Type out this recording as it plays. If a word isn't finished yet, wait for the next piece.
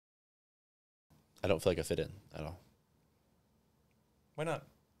I don't feel like I fit in at all. Why not?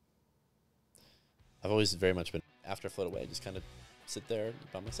 I've always very much been, after I float away, I just kind of sit there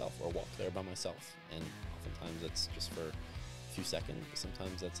by myself or walk there by myself. And oftentimes that's just for a few seconds, but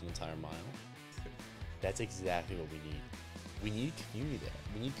sometimes that's an entire mile. That's exactly what we need. We need community there.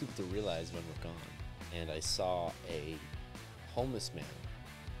 We need people to realize when we're gone. And I saw a homeless man,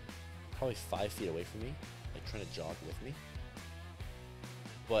 probably 5 feet away from me, like trying to jog with me.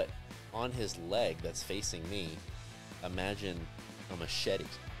 But on his leg that's facing me, imagine a machete.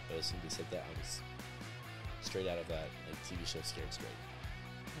 But as soon as he said that, I was straight out of that TV show Scared Straight.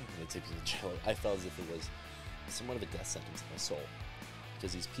 And it takes me to jail. I felt as if it was somewhat of a death sentence in my soul.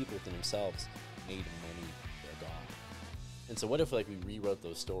 Because these people within themselves made money their God. And so what if like we rewrote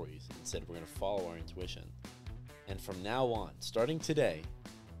those stories and said we're going to follow our intuition, and from now on, starting today,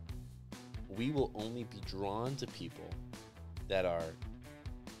 we will only be drawn to people that are,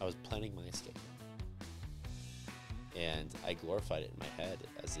 I was planning my escape. And I glorified it in my head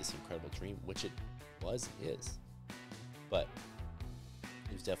as this incredible dream, which it was and is. But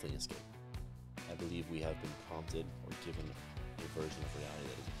it was definitely an escape. I believe we have been prompted or given a version of reality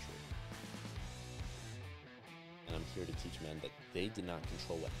that isn't true. And I'm here to teach men that they did not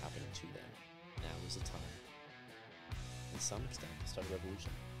control what happened to them. Now is the time, in some extent, to start a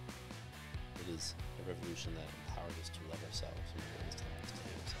revolution. It is a revolution that empowers us to love ourselves and it is time to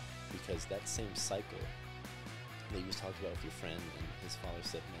hate ourselves. Because that same cycle that you just talked about with your friend and his father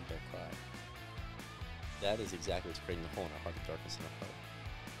said, "Men don't cry." That is exactly what's creating the hole in our heart, the darkness in our heart.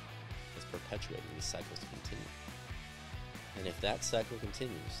 It's perpetuating these cycles to continue. And if that cycle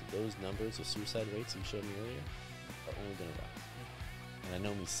continues, those numbers of suicide rates you showed me earlier are only going to rise. And I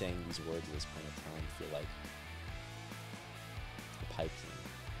know me saying these words at this point in time feel like a pipe dream.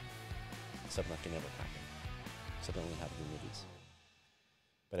 Something that can never happen. Something only happens in movies.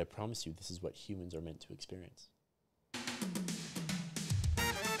 But I promise you, this is what humans are meant to experience.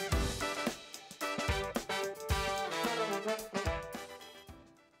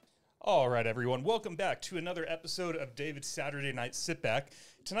 All right, everyone. Welcome back to another episode of David's Saturday Night Sit Back.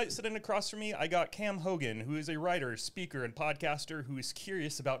 Tonight, sitting across from me, I got Cam Hogan, who is a writer, speaker, and podcaster who is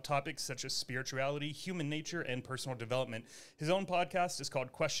curious about topics such as spirituality, human nature, and personal development. His own podcast is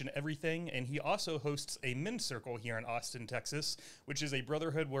called Question Everything, and he also hosts a men's circle here in Austin, Texas, which is a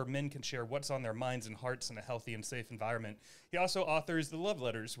brotherhood where men can share what's on their minds and hearts in a healthy and safe environment. He also authors the Love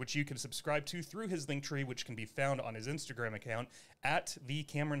Letters, which you can subscribe to through his Linktree, which can be found on his Instagram account,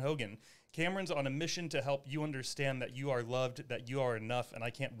 @TheCameronHogan. Cameron's on a mission to help you understand that you are loved, that you are enough, and I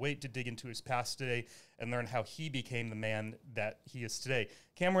can't wait to dig into his past today and learn how he became the man that he is today.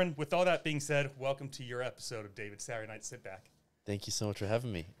 Cameron, with all that being said, welcome to your episode of David's Saturday Night Sit Back. Thank you so much for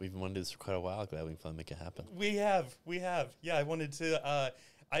having me. We've been wanting to do this for quite a while. Glad we can finally make it happen. We have. Yeah, I wanted to,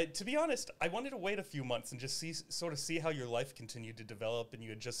 to be honest, I wanted to wait a few months and just see how your life continued to develop, and you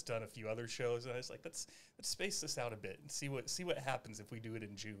had just done a few other shows, and I was like, let's space this out a bit and see what happens if we do it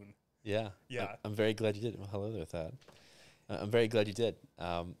in June. Yeah. Yeah. I'm very glad you did. Well, hello there, Thad. I'm very glad you did.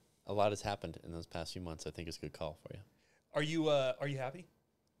 A lot has happened in those past few months. I think it's a good call for you. Are you happy?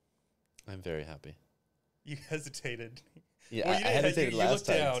 I'm very happy. You hesitated. Yeah, well, I hesitated last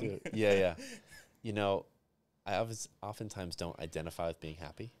time down. too. Yeah. You know, I oftentimes don't identify with being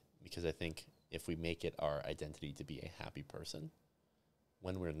happy because I think if we make it our identity to be a happy person,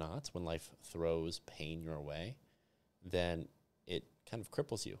 when we're not, when life throws pain your way, then it kind of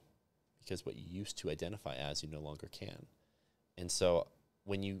cripples you because what you used to identify as, you no longer can. And so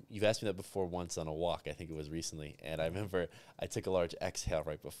when you've asked me that before once on a walk, I think it was recently, and I remember I took a large exhale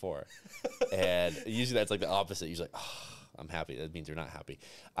right before. And usually that's like the opposite. Usually, I'm happy. That means you're not happy.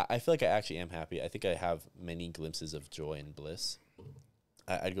 I feel like I actually am happy. I think I have many glimpses of joy and bliss.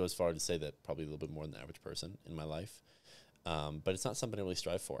 I'd go as far to say that probably a little bit more than the average person in my life. But it's not something I really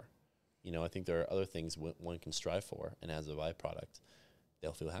strive for. You know, I think there are other things one can strive for, and as a byproduct,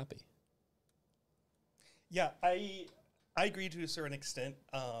 they'll feel happy. Yeah, I agree to a certain extent.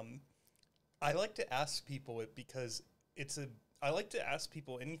 I like to ask people it because I like to ask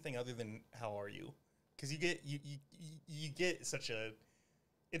people anything other than how are you? Because you get such a,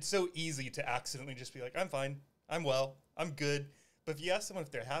 it's so easy to accidentally just be like, I'm fine, I'm well, I'm good. But if you ask someone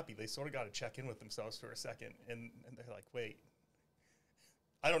if they're happy, they sort of got to check in with themselves for a second, and they're like, wait,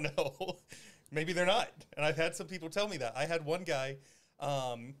 I don't know. Maybe they're not. And I've had some people tell me that. I had one guy,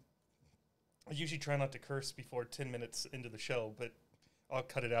 I usually try not to curse before 10 minutes into the show, but I'll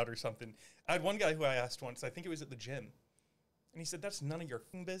cut it out or something. I had one guy who I asked once, I think it was at the gym, and he said, that's none of your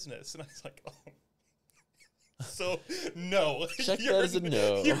business. And I was like, oh. So, no. Check that as a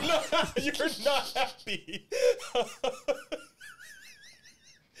no. You're not happy.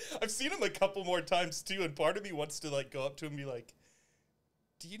 I've seen him a couple more times too, and part of me wants to like go up to him and be like,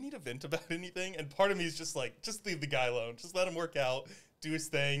 do you need a vent about anything? And part of me is just like, just leave the guy alone. Just let him work out, do his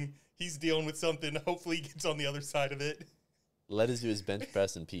thing. He's dealing with something. Hopefully he gets on the other side of it. Let us do his bench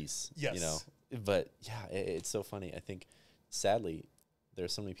press in peace. Yes. You know, but yeah, it's so funny. I think, sadly, there are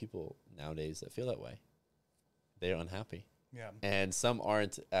so many people nowadays that feel that way. They're unhappy. Yeah. And some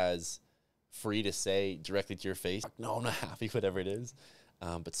aren't as free to say directly to your face, no, I'm not happy, whatever it is.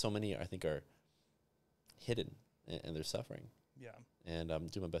 But so many, I think, are hidden and they're suffering. Yeah. And I'm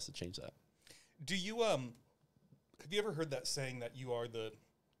doing my best to change that. Do you, have you ever heard that saying that you are the,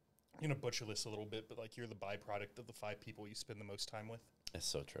 I'm going to butcher this a little bit, but like you're the byproduct of the 5 people you spend the most time with? That's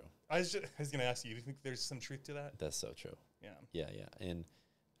so true. I was going to ask you, do you think there's some truth to that? That's so true. Yeah. Yeah, yeah. And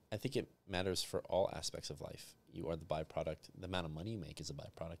I think it matters for all aspects of life. You are the byproduct. The amount of money you make is a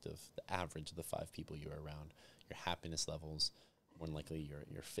byproduct of the average of the 5 people you're around. Your happiness levels, more than likely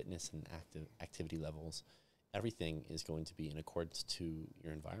your fitness and activity levels. Everything is going to be in accordance to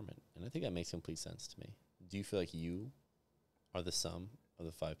your environment. And I think that makes complete sense to me. Do you feel like you are the sum of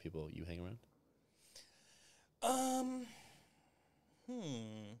the 5 people you hang around?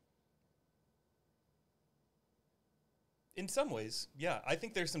 In some ways, yeah. I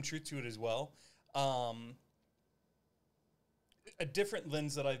think there's some truth to it as well. A different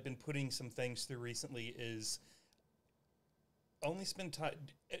lens that I've been putting some things through recently is only spend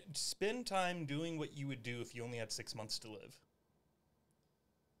time doing what you would do if you only had 6 months to live.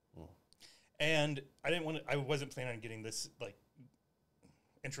 Oh. And I wasn't planning on getting this like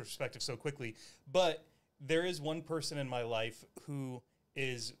introspective so quickly, but there is one person in my life who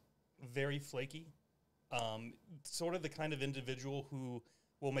is very flaky. Sort of the kind of individual who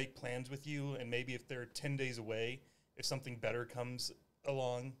will make plans with you, and maybe if they're 10 days away, if something better comes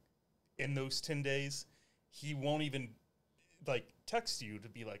along in those 10 days, he won't even like text you to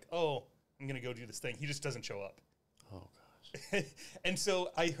be like, oh, I'm going to go do this thing. He just doesn't show up. Oh, gosh. And so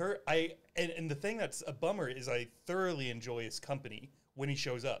and the thing that's a bummer is I thoroughly enjoy his company when he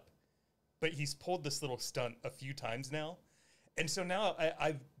shows up, but he's pulled this little stunt a few times now. And so now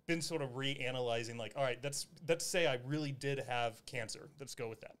I've been sort of reanalyzing, like, all right, let's say I really did have cancer. Let's go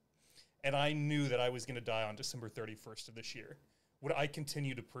with that. And I knew that I was going to die on December 31st of this year. Would I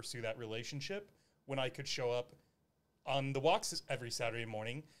continue to pursue that relationship when I could show up on the walks every Saturday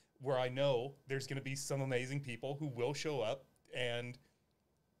morning where I know there's going to be some amazing people who will show up? And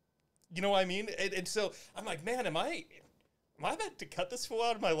you know what I mean? And so I'm like, man, am I about to cut this fool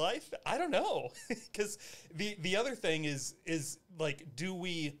out of my life? I don't know. Because the other thing is like,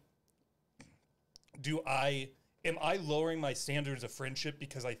 am I lowering my standards of friendship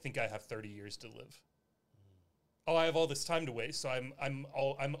because I think I have 30 years to live? Oh, I have all this time to waste, so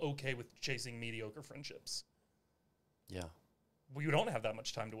I'm okay with chasing mediocre friendships. Yeah. We don't have that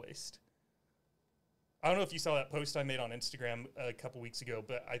much time to waste. I don't know if you saw that post I made on Instagram a couple weeks ago,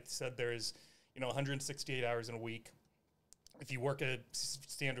 but I said there's 168 hours in a week. If you work a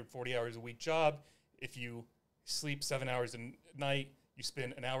standard 40 hours a week job, if you sleep 7 hours a night, you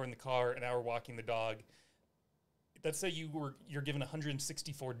spend an hour in the car, an hour walking the dog. Let's say you're given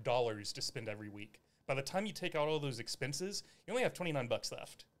 $164 to spend every week. By the time you take out all those expenses, you only have $29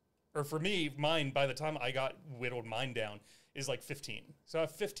 left. Or for me, mine, by the time I got whittled mine down, is like 15. So I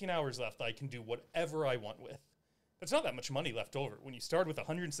have 15 hours left I can do whatever I want with. That's not that much money left over. When you start with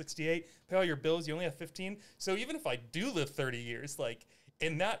 168, pay all your bills, you only have 15. So even if I do live 30 years, like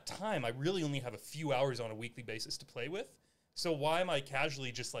in that time, I really only have a few hours on a weekly basis to play with. So why am I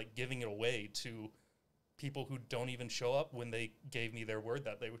casually just like giving it away to people who don't even show up when they gave me their word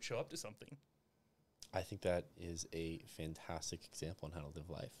that they would show up to something? I think that is a fantastic example on how to live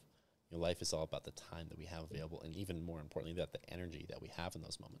life. Life is all about the time that we have available, and even more importantly, that the energy that we have in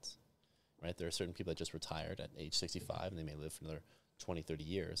those moments. Right? There are certain people that just retired at age 65, and they may live for another 20, 30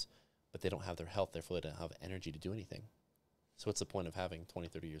 years, but they don't have their health, therefore they don't have energy to do anything. So what's the point of having 20,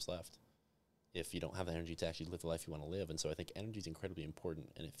 30 years left if you don't have the energy to actually live the life you want to live? And so I think energy is incredibly important,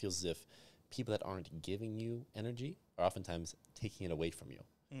 and it feels as if people that aren't giving you energy are oftentimes taking it away from you.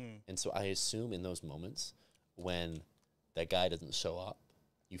 And so I assume in those moments when that guy doesn't show up,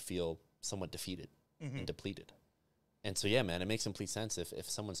 you feel somewhat defeated and depleted. And so, yeah, man, it makes complete sense if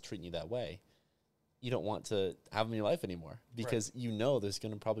someone's treating you that way, you don't want to have them in your life anymore because you know there's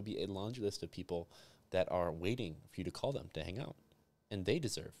going to probably be a laundry list of people that are waiting for you to call them to hang out. And they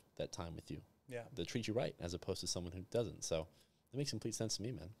deserve that time with you. Yeah. They'll treat you right as opposed to someone who doesn't. So it makes complete sense to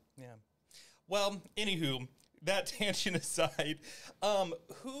me, man. Yeah. Well, anywho, that tangent aside,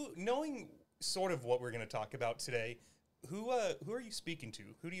 knowing sort of what we're going to talk about today, who are you speaking to?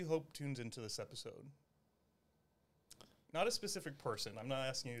 Who do you hope tunes into this episode? Not a specific person. I'm not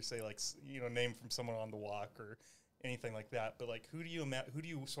asking you to say, like, name from someone on the walk or anything like that. But, like, who do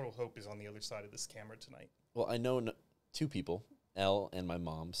you sort of hope is on the other side of this camera tonight? Well, I know two people, Elle and my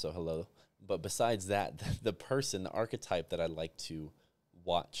mom, so hello. But besides that, the person, the archetype that I'd like to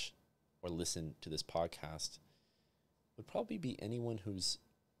watch or listen to this podcast would probably be anyone who's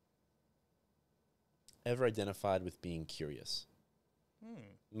ever identified with being curious.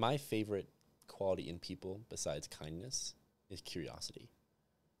 My favorite quality in people, besides kindness, is curiosity.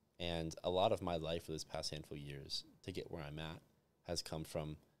 And a lot of my life for this past handful of years to get where I'm at has come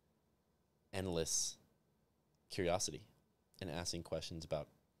from endless curiosity and asking questions about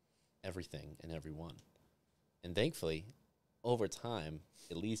everything and everyone. And thankfully, over time,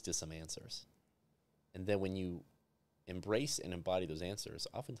 it leads to some answers. And then when you embrace and embody those answers,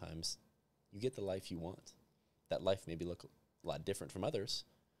 oftentimes you get the life you want. That life maybe look a lot different from others,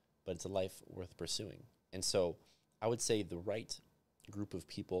 but it's a life worth pursuing. And so I would say the right group of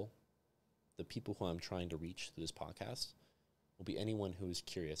people, the people who I'm trying to reach through this podcast, will be anyone who is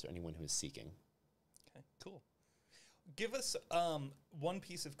curious or anyone who is seeking. Okay, cool. Give us one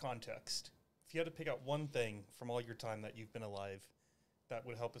piece of context. If you had to pick out one thing from all your time that you've been alive that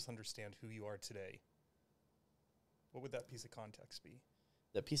would help us understand who you are today, what would that piece of context be?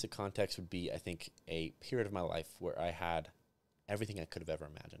 That piece of context would be, I think, a period of my life where I had everything I could have ever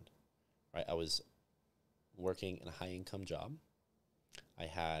imagined. Right? I was working in a high-income job. I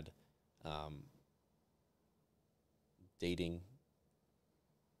had dating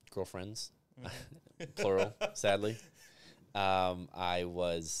girlfriends, plural, sadly. I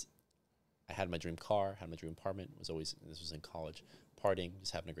had my dream car, had my dream apartment, this was in college, partying,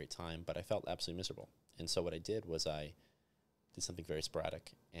 just having a great time, but I felt absolutely miserable. And so what I did was I did something very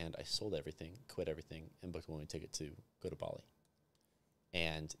sporadic, and I sold everything, quit everything, and booked a one-way ticket to go to Bali.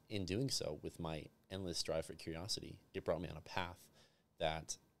 And in doing so, with my endless drive for curiosity, it brought me on a path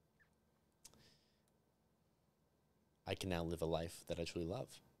that I can now live a life that I truly love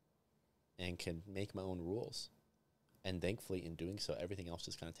and can make my own rules. And thankfully, in doing so, everything else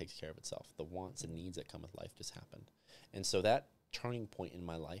just kind of takes care of itself. The wants and needs that come with life just happen. And so that turning point in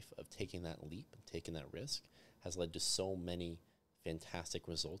my life of taking that leap and taking that risk has led to so many fantastic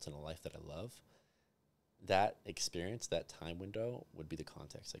results in a life that I love. That experience, that time window, would be the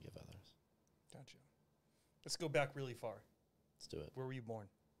context I give others. Gotcha. Let's go back really far. Let's do it. Where were you born?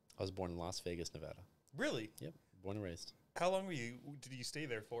 I was born in Las Vegas, Nevada. Really? Yep, born and raised. How long did you stay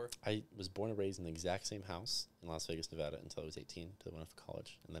there for? I was born and raised in the exact same house in Las Vegas, Nevada until I was 18, until I went off to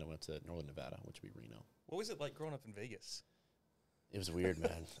college. And then I went to Northern Nevada, which would be Reno. What was it like growing up in Vegas? It was weird,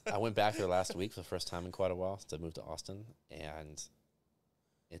 man. I went back there last week for the first time in quite a while since I moved to Austin, and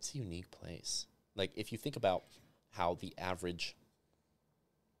it's a unique place. Like, if you think about how the average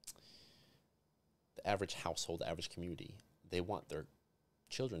household, the average community, they want their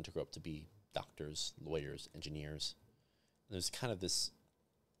children to grow up to be doctors, lawyers, engineers. And there's kind of this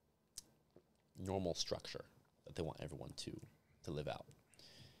normal structure that they want everyone to live out.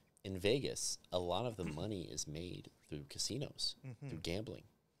 In Vegas, a lot of the money is made through casinos, through gambling.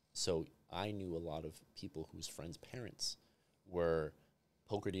 So I knew a lot of people whose friends' parents were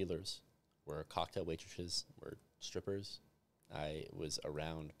poker dealers, were cocktail waitresses, were strippers. I was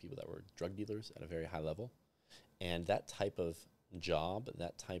around people that were drug dealers at a very high level. And that type of job,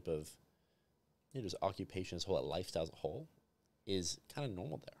 that type of just occupation as a whole, lifestyle as a whole, is kind of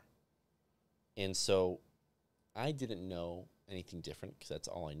normal there. And so I didn't know anything different because that's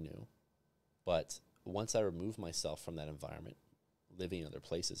all I knew. But once I removed myself from that environment, living in other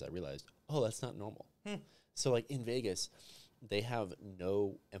places, I realized, oh, that's not normal. So like in Vegas, they have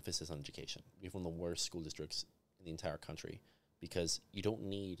no emphasis on education. We have one of the worst school districts in the entire country because you don't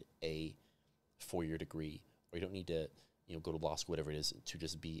need a 4-year degree or you don't need to go to law school, whatever it is, to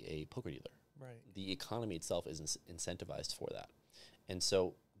just be a poker dealer. Right. The economy itself is incentivized for that. And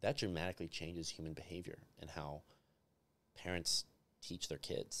so that dramatically changes human behavior and how parents teach their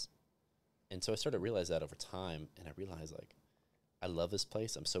kids. And so I started to realize that over time, and I realized, like, I love this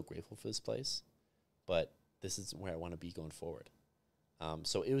place. I'm so grateful for this place, but this is where I want to be going forward.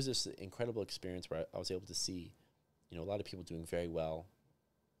 So it was this incredible experience where I was able to see, a lot of people doing very well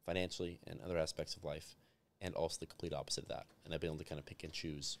financially and other aspects of life, and also the complete opposite of that. And I've been able to kind of pick and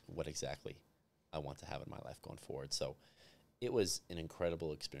choose what exactly I want to have in my life going forward. So it was an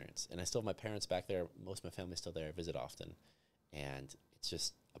incredible experience. And I still have my parents back there. Most of my family's still there. I visit often. And it's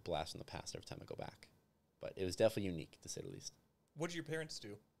just a blast from the past every time I go back. But it was definitely unique, to say the least. What did your parents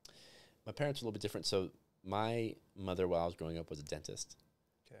do? My parents were a little bit different. So my mother, while I was growing up, was a dentist.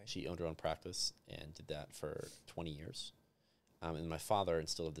 Okay. She owned her own practice and did that for 20 years. And my father, and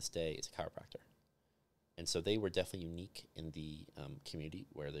still to this day, is a chiropractor. And so they were definitely unique in the community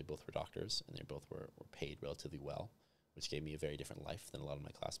where they both were doctors and they both were paid relatively well, which gave me a very different life than a lot of my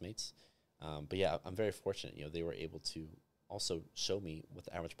classmates. But yeah, I'm very fortunate. They were able to also show me what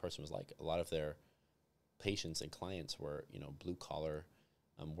the average person was like. A lot of their patients and clients were, blue collar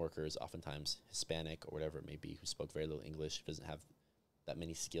workers, oftentimes Hispanic or whatever it may be, who spoke very little English, who doesn't have that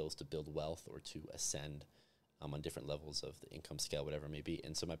many skills to build wealth or to ascend on different levels of the income scale, whatever it may be.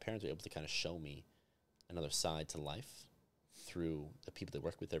 And so my parents were able to kind of show me another side to life through the people they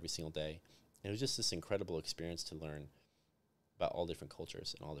work with every single day. And it was just this incredible experience to learn about all different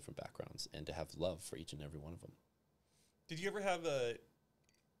cultures and all different backgrounds and to have love for each and every one of them. Did you ever have a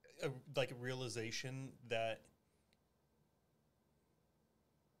realization that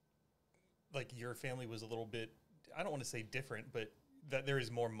your family was a little bit, I don't want to say different, but that there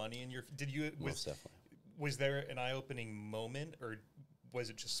is more money in your, Most definitely. Was there an eye-opening moment, or was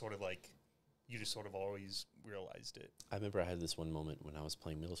it just sort of you just sort of always realized it? I remember I had this one moment when I was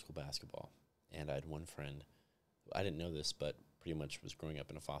playing middle school basketball, and I had one friend who, I didn't know this, but pretty much was growing up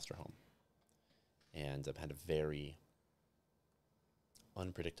in a foster home. And I've had a very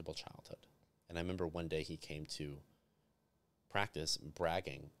unpredictable childhood. And I remember one day he came to practice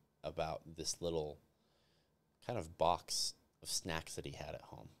bragging about this little kind of box of snacks that he had at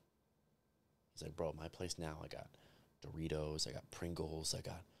home. He's like, bro, my place now, I got Doritos, I got Pringles, I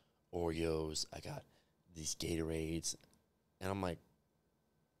got Oreos, I got these Gatorades. And I'm like,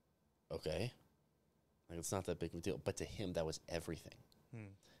 okay. It's not that big of a deal. But to him, that was everything.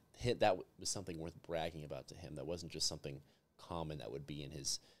 That was something worth bragging about to him. That wasn't just something common that would be in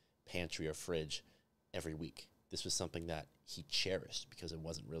his pantry or fridge every week. This was something that he cherished because it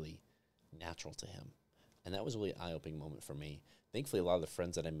wasn't really natural to him. And that was really an eye-opening moment for me. Thankfully, a lot of the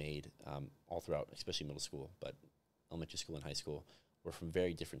friends that I made all throughout, especially middle school, but elementary school and high school, were from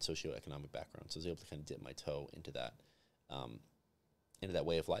very different socioeconomic backgrounds. So I was able to kind of dip my toe into that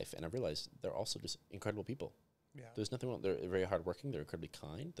way of life. And I realized they're also just incredible people. Yeah. There's nothing wrong. They're very hardworking. They're incredibly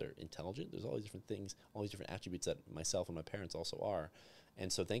kind. They're intelligent. There's all these different things, all these different attributes that myself and my parents also are.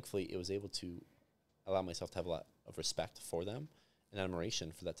 And so thankfully, it was able to allow myself to have a lot of respect for them and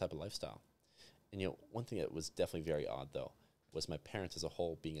admiration for that type of lifestyle. And, one thing that was definitely very odd, though, was my parents as a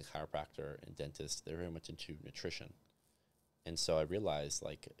whole, being a chiropractor and dentist, they're very much into nutrition. And so I realized,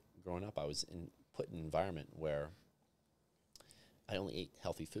 growing up, I was put in an environment where I only ate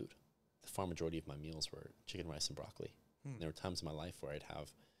healthy food. The far majority of my meals were chicken, rice, and broccoli. There were times in my life where I'd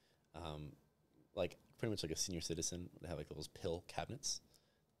have, pretty much like a senior citizen, would have those pill cabinets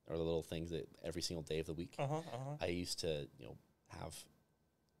or the little things that every single day of the week. I used to, have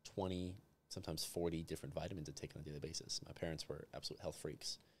 20, sometimes 40 different vitamins to take on a daily basis. My parents were absolute health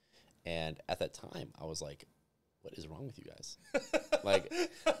freaks. And at that time, I was like, what is wrong with you guys?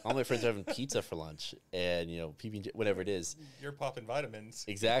 All my friends are having pizza for lunch and, PB&J, whatever it is. You're popping vitamins.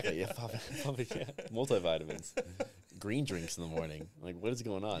 Exactly. Yeah, multivitamins. Green drinks in the morning. What is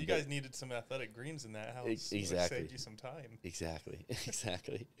going on? You guys needed some athletic greens in that house. Exactly. Saved you some time.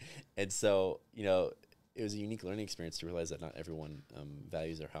 Exactly. And so, it was a unique learning experience to realize that not everyone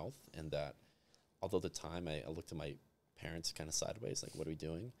values their health, and that although at the time I looked at my parents kind of sideways, what are we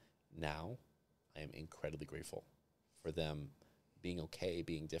doing? Now I am incredibly grateful for them being okay,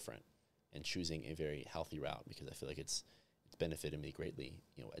 being different, and choosing a very healthy route, because I feel like it's benefited me greatly,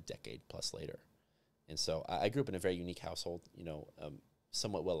 a decade plus later. And so I grew up in a very unique household,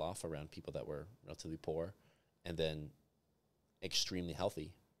 somewhat well off around people that were relatively poor, and then extremely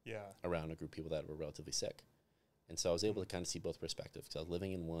healthy around a group of people that were relatively sick. And so I was able to kind of see both perspectives, because I was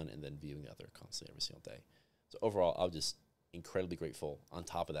living in one and then viewing the other constantly every single day. So overall, I was just incredibly grateful. On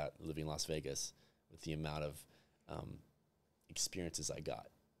top of that, living in Las Vegas with the amount of experiences I got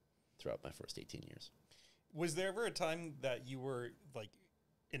throughout my first 18 years. Was there ever a time that you were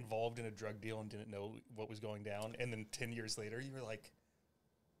involved in a drug deal and didn't know what was going down, and then 10 years later you were like,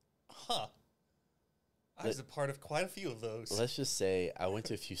 I was a part of quite a few of those? Let's just say I went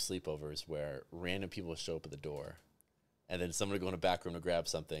to a few sleepovers where random people would show up at the door, and then someone would go in a back room to grab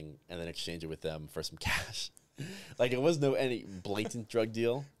something and then exchange it with them for some cash. It wasn't any blatant drug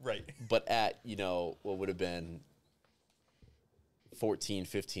deal. Right. But at, what would have been 14,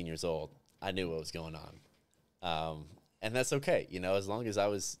 15 years old, I knew what was going on. And that's okay. As long as I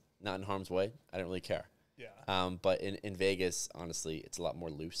was not in harm's way, I didn't really care. Yeah. But in Vegas, honestly, it's a lot more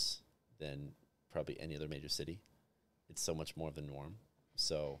loose than probably any other major city. It's so much more of the norm.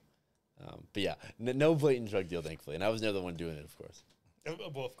 So, but yeah, no blatant drug deal, thankfully. And I was never the one doing it, of course.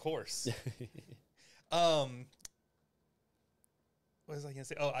 Well, of course. What was I going to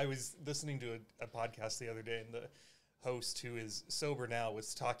say? Oh, I was listening to a podcast the other day, and the host, who is sober now,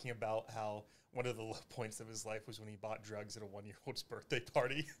 was talking about how one of the low points of his life was when he bought drugs at a 1-year-old's birthday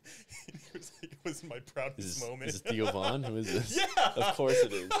party. He was like, it was my proudest moment. Is it Theo Vaughn? Who is this? Yeah. Of course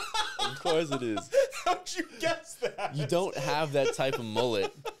it is. Of course it is. How'd you guess that? You don't have that type of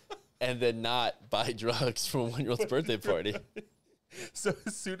mullet and then not buy drugs for a 1-year-old's birthday party. So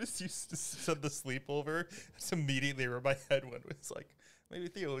as soon as you said the sleepover, it's immediately where my head went. It was like, maybe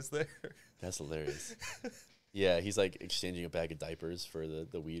Theo was there. That's hilarious. Yeah, he's like exchanging a bag of diapers for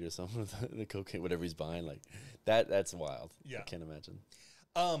the weed or something, the cocaine, whatever he's buying. Like that's wild. Yeah. I can't imagine.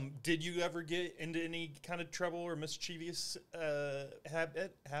 Did you ever get into any kind of trouble or mischievous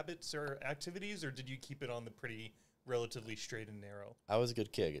habits or activities, or did you keep it on the pretty relatively straight and narrow? I was a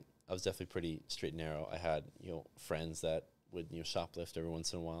good kid. I was definitely pretty straight and narrow. I had, friends that would, shoplift every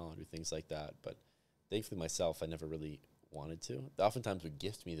once in a while and do things like that. But thankfully myself, I never really wanted to. They oftentimes would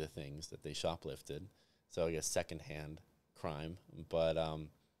gift me the things that they shoplifted. So I guess secondhand crime. But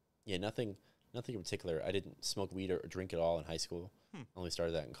yeah, nothing in particular. I didn't smoke weed or drink at all in high school. I only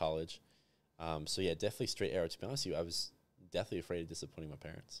started that in college. So yeah, definitely straight arrow. To be honest with you, I was definitely afraid of disappointing my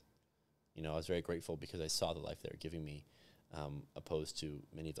parents. I was very grateful because I saw the life they were giving me, opposed to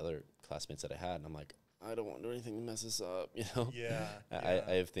many of the other classmates that I had. And I'm like, I don't want to do anything to mess this up, Yeah.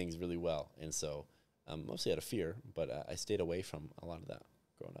 I have things really well. And so mostly out of fear, but I stayed away from a lot of that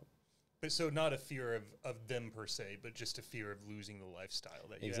growing up. But so not a fear of them per se, but just a fear of losing the lifestyle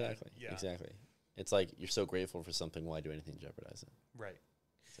that you had. Yeah. Exactly. It's like you're so grateful for something, why do anything to jeopardize it? Right.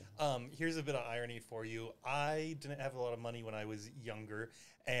 So. Here's a bit of irony for you. I didn't have a lot of money when I was younger,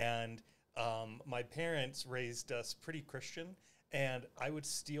 and my parents raised us pretty Christian, and I would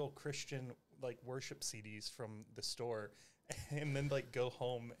steal Christian worship CDs from the store and then go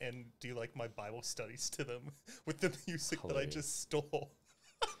home and do my Bible studies to them with the music Hilarious. that I just stole.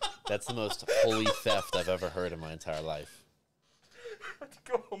 That's the most holy theft I've ever heard in my entire life. I'd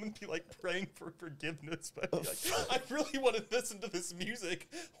go home and be praying for forgiveness, but I'd be I really want to listen to this music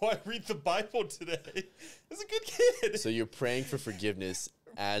while I read the Bible today. As a good kid. So you're praying for forgiveness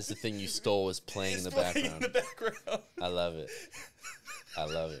as the thing you stole is playing in the background. In the background. I love it. I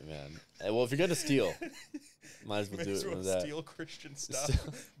love it, man. Well, if you're gonna steal, might as well do it with that. Steal Christian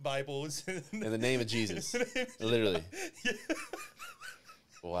stuff, Bibles, in the name of Jesus. Literally. Yeah.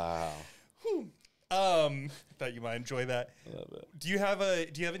 Wow. Thought you might enjoy that. I love it. Do you have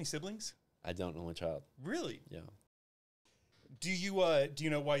any siblings? I don't, only child. Really? Yeah. Do you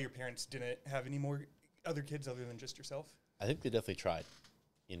know why your parents didn't have any more other kids other than just yourself? I think they definitely tried,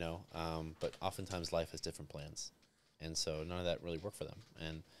 but oftentimes life has different plans. And so none of that really worked for them.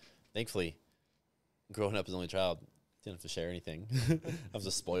 And thankfully, growing up as an only child, didn't have to share anything. I was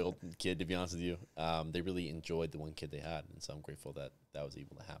a spoiled kid, to be honest with you. They really enjoyed the one kid they had. And so I'm grateful that that was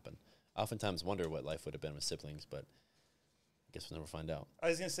able to happen. I oftentimes wonder what life would have been with siblings, but I guess we'll never find out. I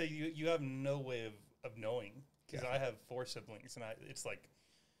was going to say, you have no way of knowing, because I have 4 siblings, and it's like,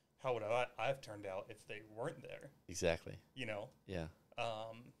 how would I have turned out if they weren't there? Exactly. Yeah.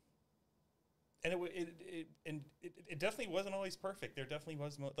 And it definitely wasn't always perfect. There definitely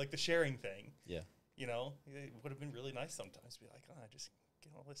was the sharing thing. Yeah. It would have been really nice sometimes to be like, I just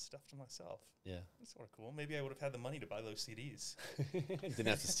get all this stuff to myself. Yeah. That's sort of cool. Maybe I would have had the money to buy those CDs. Didn't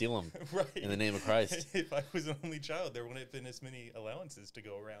have to steal them. Right. In the name of Christ. If I was an only child, there wouldn't have been as many allowances to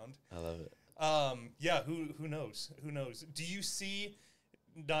go around. I love it. Yeah, who knows? Who knows? Do you see,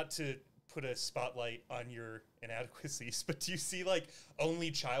 not to put a spotlight on your inadequacies, but do you see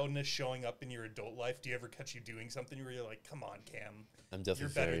only childness showing up in your adult life? Do you ever catch you doing something where you're like, come on, Cam, I'm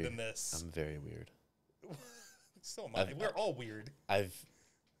definitely you're better than this? I'm very weird. So am I. We're all weird. I've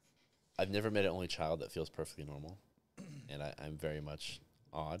never met an only child that feels perfectly normal, and I'm very much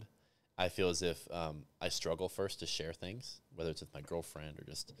odd. I feel as if I struggle first to share things, whether it's with my girlfriend or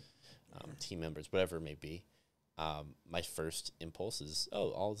just team members, whatever it may be. My first impulse is,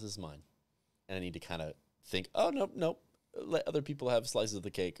 all this is mine. And I need to kind of think, nope, let other people have slices of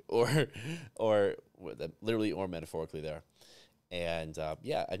the cake, or literally or metaphorically there. And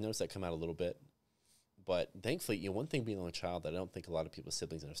yeah, I've noticed that come out a little bit. But thankfully, one thing being an only child that I don't think a lot of people's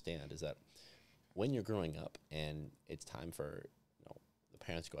siblings understand is that when you're growing up and it's time for the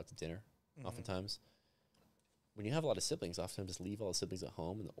parents to go out to dinner, oftentimes, when you have a lot of siblings, oftentimes just leave all the siblings at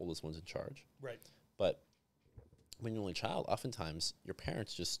home and the oldest one's in charge. Right. But when you're only child, oftentimes your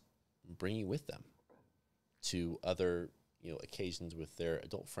parents just bring you with them to other occasions with their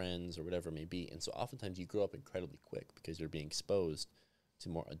adult friends or whatever it may be. And so oftentimes you grow up incredibly quick because you're being exposed to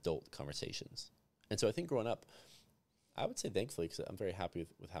more adult conversations. And so I think growing up, I would say thankfully, because I'm very happy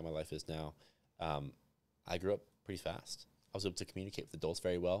with how my life is now, I grew up pretty fast. I was able to communicate with adults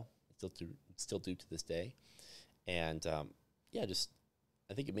very well, still do to this day. And yeah,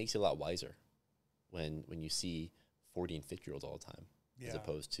 I think it makes you a lot wiser when you see 40 and 50-year-olds all the time, Yeah. as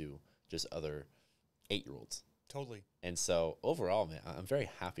opposed to just other 8-year-olds. Totally. And so overall, man, I'm very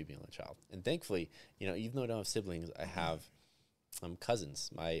happy being a child. And thankfully, even though I don't have siblings, I have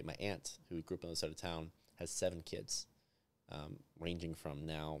cousins. My aunt, who grew up on the other side of town, has 7 kids, ranging from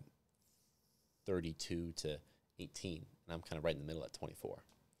now 32 to 18. And I'm kind of right in the middle at 24.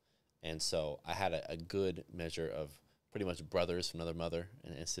 And so I had a good measure of pretty much brothers from another mother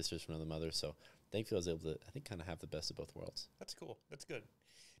and sisters from another mother. So thankfully I was able to, I think, kind of have the best of both worlds. That's cool. That's good.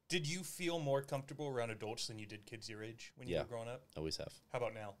 Did you feel more comfortable around adults than you did kids your age when you were growing up? Always have. How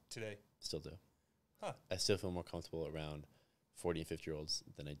about now, today? Still do. Huh. I still feel more comfortable around 40 and 50-year-olds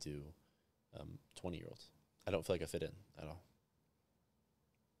than I do 20-year-olds. I don't feel like I fit in at all.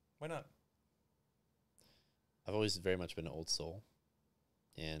 Why not? I've always very much been an old soul.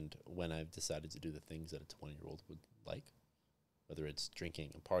 And when I've decided to do the things that a 20-year-old would like, whether it's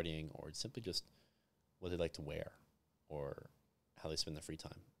drinking and partying or it's simply just what they like to wear or how they spend their free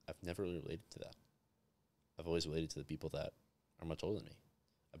time, I've never really related to that. I've always related to the people that are much older than me.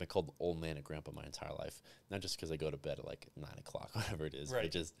 I've been called old man and grandpa my entire life, not just because I go to bed at like 9 o'clock, whatever it is,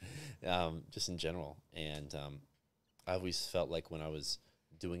 right. but just in general. And I always felt like when I was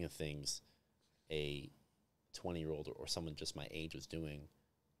doing the things a 20-year-old or someone just my age was doing,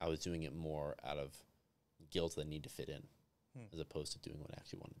 I was doing it more out of guilt that I need to fit in, as opposed to doing what I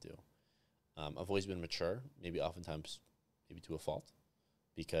actually want to do. I've always been mature, maybe oftentimes maybe to a fault,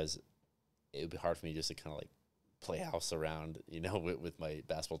 because it would be hard for me just to kind of like play house around, with my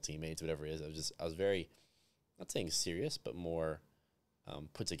basketball teammates, whatever it is. I was very, not saying serious, but more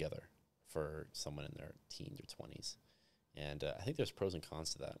put together for someone in their teens or 20s. And I think there's pros and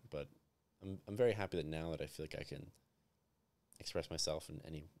cons to that, but I'm very happy that now that I feel like I can express myself in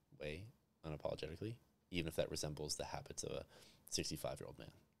any way unapologetically, even if that resembles the habits of a 65-year-old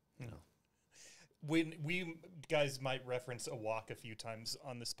man. When we guys might reference a walk a few times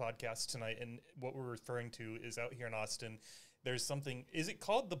on this podcast tonight, and what we're referring to is out here in Austin, there's something, is it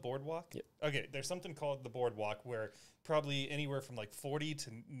called the Boardwalk? Yep. Okay, there's something called the Boardwalk where probably anywhere from like 40 to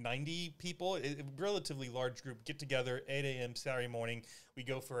 90 people, a relatively large group, get together 8 a.m. Saturday morning. We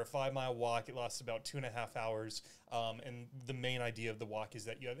go for a 5-mile walk. It lasts about 2.5 hours. And the main idea of the walk is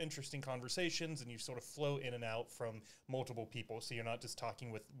that you have interesting conversations and you sort of flow in and out from multiple people. So you're not just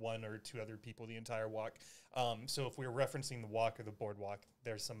talking with 1 or 2 other people the entire walk. So if we're referencing the walk or the boardwalk,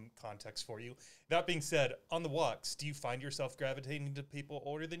 there's some context for you. That being said, on the walks, do you find yourself gravitating to people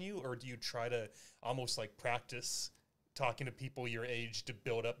older than you, or do you try to almost like practice talking to people your age to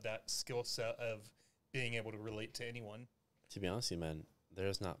build up that skill set of being able to relate to anyone? To be honest with you, man,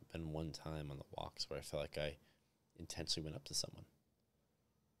 there's not been one time on the walks where I felt like I intentionally went up to someone.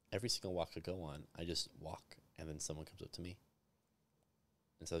 Every single walk I go on, I just walk, and then someone comes up to me.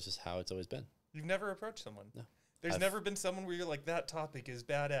 And so it's just how it's always been. You've never approached someone? No. There's never been someone where you're like, that topic is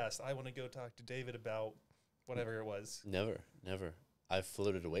badass. I want to go talk to David about whatever it was. Never. I've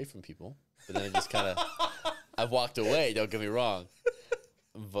floated away from people, but then I just kind of, I've walked away, don't get me wrong.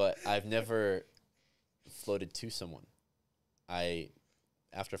 But I've never floated to someone.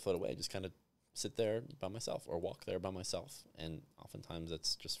 After I float away, I just kind of sit there by myself or walk there by myself. And oftentimes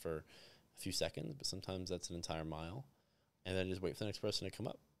that's just for a few seconds, but sometimes that's an entire mile. And then I just wait for the next person to come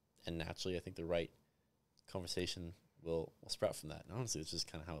up. And naturally, I think the right conversation will sprout from that. And honestly, it's just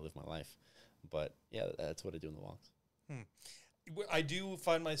kind of how I live my life. But yeah, that's what I do in the walks. I do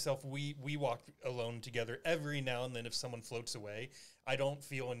find myself, we walk alone together every now and then. If someone floats away, I don't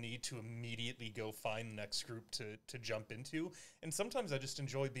feel a need to immediately go find the next group to jump into. And sometimes I just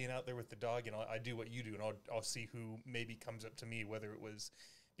enjoy being out there with the dog, and I do what you do, and I'll see who maybe comes up to me, whether it was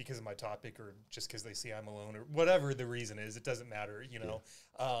because of my topic or just because they see I'm alone or whatever the reason is. It doesn't matter,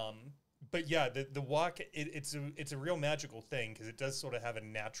 Yeah. But yeah, the walk, it's a real magical thing because it does sort of have a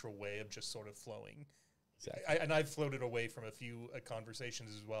natural way of just sort of flowing. Exactly. And I've floated away from a few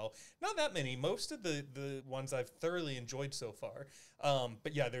conversations as well. Not that many. Most of the ones I've thoroughly enjoyed so far.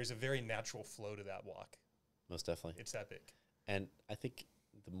 But yeah, there's a very natural flow to that walk. Most definitely. It's epic. And I think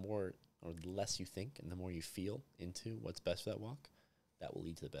the more or the less you think and the more you feel into what's best for that walk, that will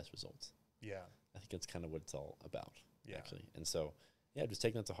lead to the best results. Yeah. I think that's kind of what it's all about, actually. And so, yeah, just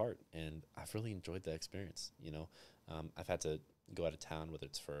taking that to heart. And I've really enjoyed that experience. I've had to go out of town, whether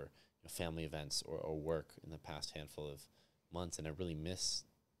it's for family events or work in the past handful of months, and I really miss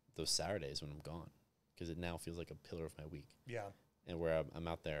those Saturdays when I'm gone because it now feels like a pillar of my week. Yeah. And where I'm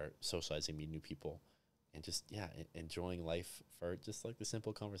out there socializing, meeting new people, and just, enjoying life for just like the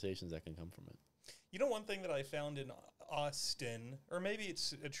simple conversations that can come from it. One thing that I found in Austin, or maybe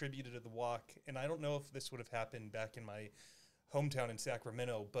it's attributed to the walk, and I don't know if this would have happened back in my hometown in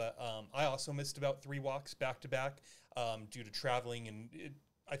Sacramento, but I also missed about 3 walks back to back due to traveling, and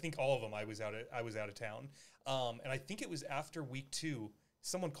I think all of them I was out of town. And I think it was after week 2,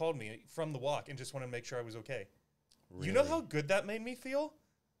 someone called me from the walk and just wanted to make sure I was okay. Really? You know how good that made me feel?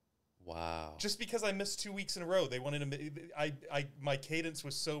 Wow. Just because I missed 2 weeks in a row, they wanted to. My cadence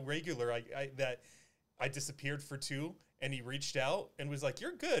was so regular that I disappeared for 2, and he reached out and was like,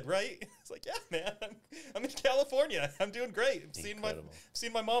 "You're good, right?" I was like, "Yeah, man. I'm in California. I'm doing great. I'm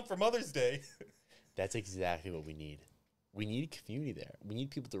seeing my mom for Mother's Day." That's exactly what we need. We need community there. We need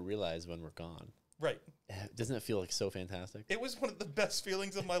people to realize when we're gone. Right. Doesn't it feel like so fantastic? It was one of the best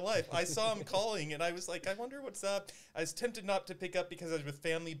feelings of my life. I saw him calling, and I was like, I wonder what's up. I was tempted not to pick up because I was with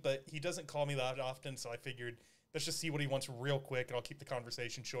family, but he doesn't call me that often, so I figured, let's just see what he wants real quick, and I'll keep the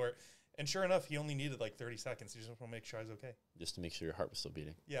conversation short. And sure enough, he only needed like 30 seconds. He just wanted to make sure I was okay. Just to make sure your heart was still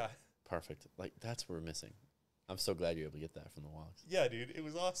beating. Yeah. Perfect. Like, that's what we're missing. I'm so glad you're able to get that from the walks. Yeah, dude. It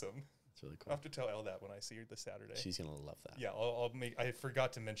was awesome. It's really cool. I'll have to tell Elle that when I see her this Saturday. She's going to love that. Yeah, I'll make. I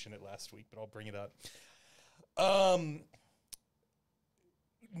forgot to mention it last week, but I'll bring it up.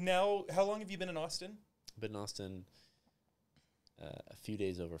 Now, how long have you been in Austin? Been in Austin a few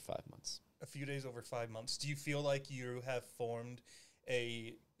days over 5 months. A few days over 5 months. Do you feel like you have formed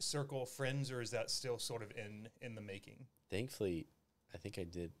a circle of friends, or is that still sort of in the making? Thankfully, I think I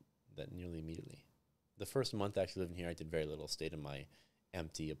did that nearly immediately. The first month actually living here, I did very little. Stayed in my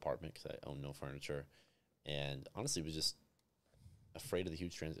empty apartment because I own no furniture. And honestly, was just afraid of the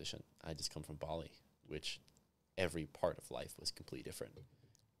huge transition. I just come from Bali, which every part of life was completely different.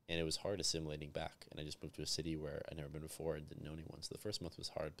 And it was hard assimilating back. And I just moved to a city where I'd never been before and didn't know anyone. So the first month was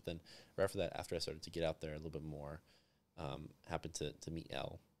hard. But then right after that, after I started to get out there a little bit more, happened to meet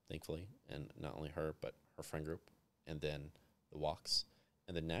Elle, thankfully. And not only her, but her friend group. And then the walks.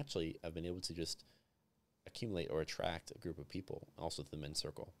 And then naturally, I've been able to just accumulate or attract a group of people, also to the men's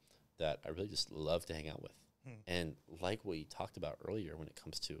circle, that I really just love to hang out with. And like what you talked about earlier when it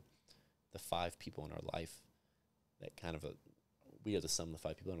comes to the 5 people in our life, that kind of we are the sum of the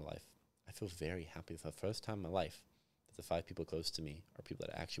 5 people in our life. I feel very happy for the first time in my life that the 5 people close to me are people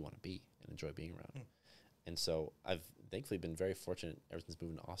that I actually want to be and enjoy being around. And so I've thankfully been very fortunate ever since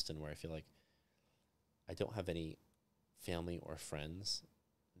moving to Austin, where I feel like I don't have any family or friends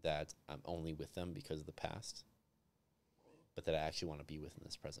that I'm only with them because of the past, but that I actually want to be with in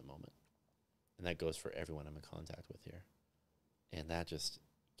this present moment. And that goes for everyone I'm in contact with here. And that just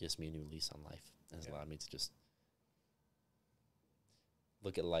gives me a new lease on life and has allowed me to just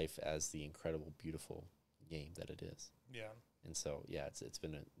look at life as the incredible, beautiful game that it is. Yeah. And so, yeah, it's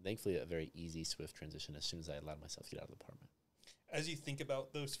been thankfully a very easy, swift transition as soon as I allowed myself to get out of the apartment. As you think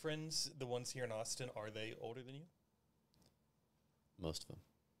about those friends, the ones here in Austin, are they older than you? Most of them.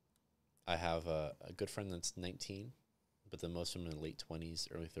 I have a good friend that's 19, but then most of them in the late 20s,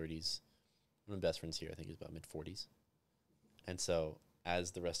 early 30s. One of my best friends here, I think, is about mid-40s. And so,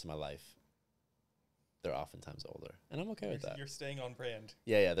 as the rest of my life, they're oftentimes older. And I'm okay with that. You're staying on brand.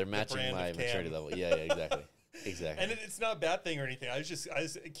 Yeah, they're matching my maturity level. Yeah, exactly. Exactly. And it's not a bad thing or anything. I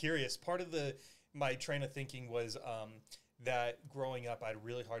was curious. Part of my train of thinking was that growing up, I had a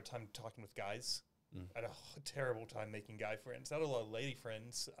really hard time talking with guys. I had a terrible time making guy friends. I had a lot of lady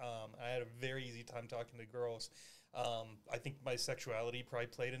friends. I had a very easy time talking to girls. I think my sexuality probably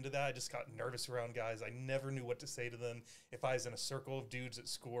played into that. I just got nervous around guys. I never knew what to say to them. If I was in a circle of dudes at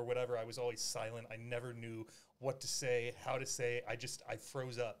school or whatever, I was always silent. I never knew what to say, how to say. I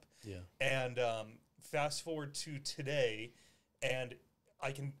froze up. Yeah. And fast forward to today, and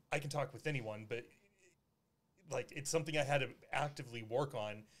I can talk with anyone, but like it's something I had to actively work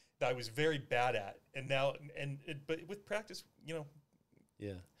on that I was very bad at. And now, but with practice,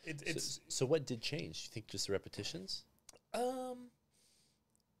 Yeah. It's so what did change? You think just the repetitions?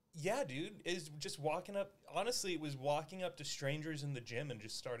 Yeah, dude, is just walking up. Honestly, it was walking up to strangers in the gym and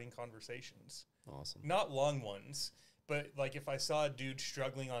just starting conversations. Awesome. Not long ones, but like if I saw a dude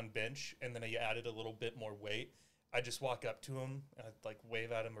struggling on bench and then I added a little bit more weight, I'd just walk up to him and I'd like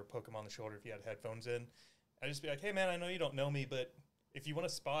wave at him or poke him on the shoulder if he had headphones in. I'd just be like, "Hey man, I know you don't know me, but if you want a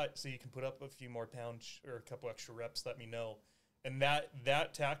spot so you can put up a few more pounds or a couple extra reps, let me know." And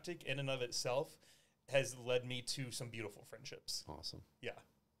that tactic in and of itself has led me to some beautiful friendships. Awesome. Yeah.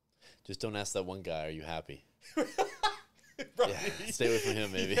 Just don't ask that one guy, "Are you happy?" Right. Yeah, stay away from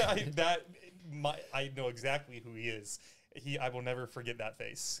him, maybe. Yeah, I know exactly who he is. I will never forget that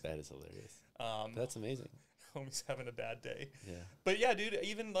face. That is hilarious. That's amazing. Homie's having a bad day. Yeah. But yeah, dude,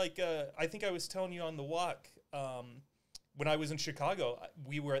 even like, I think I was telling you on the walk, when I was in Chicago,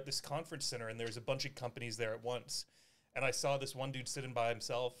 we were at this conference center and there was a bunch of companies there at once. And I saw this one dude sitting by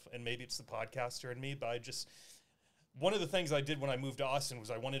himself, and maybe it's the podcaster in me, but one of the things I did when I moved to Austin was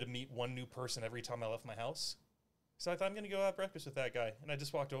I wanted to meet one new person every time I left my house. So I thought I'm going to go have breakfast with that guy. And I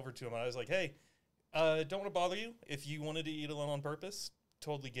just walked over to him and I was like, hey, don't want to bother you. If you wanted to eat alone on purpose,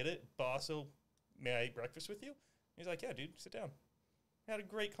 totally get it. But also, may I eat breakfast with you? He's like, yeah, dude, sit down. We had a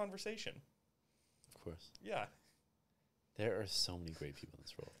great conversation. Of course. Yeah. There are so many great people in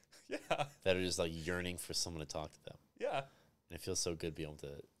this world. Yeah. That are just like yearning for someone to talk to them. Yeah. And it feels so good being able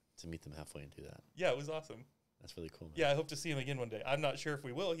to meet them halfway and do that. Yeah, it was awesome. That's really cool, man. Yeah, I hope to see him again one day. I'm not sure if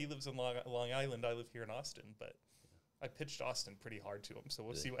we will. He lives in Long Island. I live here in Austin, but I pitched Austin pretty hard to him, so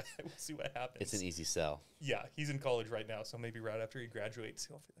we'll see what happens. It's an easy sell. Yeah, he's in college right now, so maybe right after he graduates,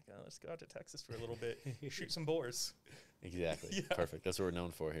 he'll be like, oh, let's go out to Texas for a little bit, shoot some boars. Exactly. Yeah. Perfect. That's what we're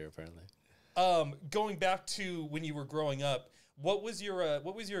known for here, apparently. Going back to when you were growing up, what was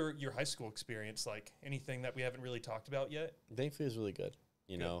your high school experience like? Anything that we haven't really talked about yet? Thankfully, it was really good.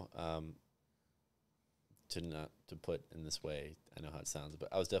 You know, to put in this way, I know how it sounds, but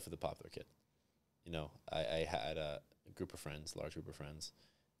I was definitely the popular kid. You know, I had a group of friends, large group of friends,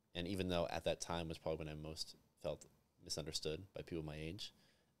 and even though at that time was probably when I most felt misunderstood by people my age,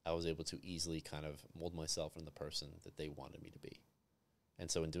 I was able to easily kind of mold myself into the person that they wanted me to be.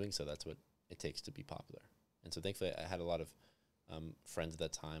 And so in doing so, that's what it takes to be popular. And so thankfully, I had a lot of friends at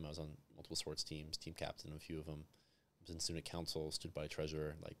that time. I was on multiple sports teams, team captain of a few of them. I was in student council, student body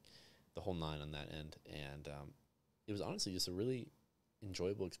treasurer, like the whole nine on that end. And it was honestly just a really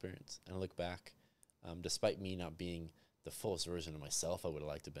enjoyable experience. And I look back, despite me not being the fullest version of myself I would have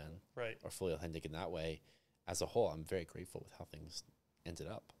liked to have been, right, or fully authentic in that way, as a whole, I'm very grateful with how things ended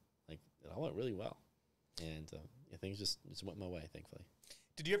up. Like, it all went really well. And things just went my way, thankfully.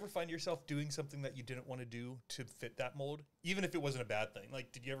 Did you ever find yourself doing something that you didn't want to do to fit that mold, even if it wasn't a bad thing?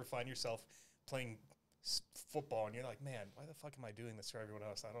 Like, did you ever find yourself playing football and you're like, man, why the fuck am I doing this for everyone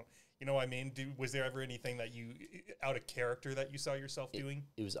else? I don't, you know what I mean? Was there ever anything that you, out of character, that you saw yourself doing?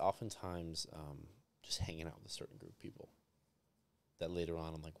 It was oftentimes just hanging out with a certain group of people that later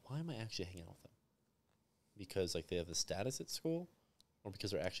on I'm like, why am I actually hanging out with them? Because like they have the status at school, or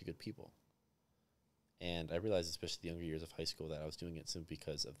because they're actually good people? And I realized, especially the younger years of high school, that I was doing it simply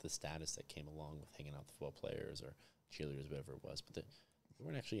because of the status that came along with hanging out with football players or cheerleaders, whatever it was. But they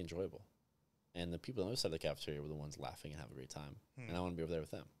weren't actually enjoyable. And the people on the other side of the cafeteria were the ones laughing and having a great time. And I want to be over there with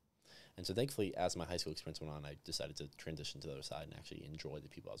them. And so thankfully, as my high school experience went on, I decided to transition to the other side and actually enjoy the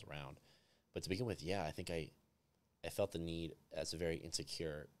people I was around. But to begin with, yeah, I think I felt the need as a very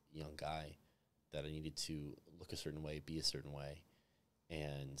insecure young guy that I needed to look a certain way, be a certain way,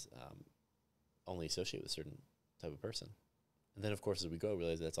 and only associate with a certain type of person. And then, of course, as we go, I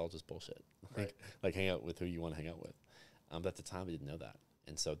realize that's all just bullshit. Right. Like hang out with who you want to hang out with. But at the time, I didn't know that.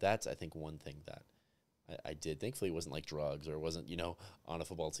 And so that's, I think, one thing that I did. Thankfully, it wasn't like drugs, or it wasn't, on a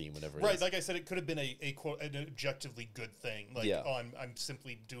football team, whatever it right, is. like I said, it could have been an objectively good thing. Like, Yeah. oh, I'm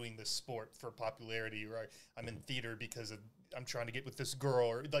simply doing this sport for popularity, or I'm in theater because I'm trying to get with this girl,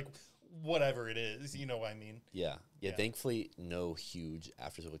 or like whatever it is. You know what I mean? Yeah. Thankfully, no huge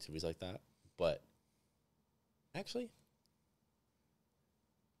after-school activities like that. But actually,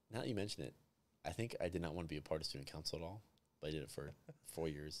 now that you mention it, I think I did not want to be a part of student council at all. But I did it for 4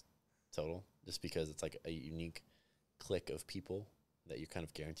 years total, just because it's like a unique clique of people that you're kind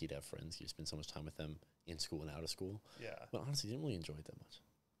of guaranteed to have friends. You spend so much time with them in school and out of school. Yeah. But honestly, didn't really enjoy it that much,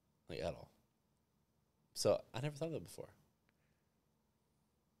 like at all. So I never thought of that before.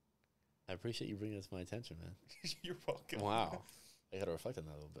 I appreciate you bringing it to my attention, man. You're welcome. Wow. I got to reflect on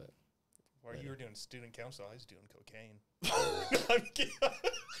that a little bit. While you were doing student council, I was doing cocaine. I'm kidding.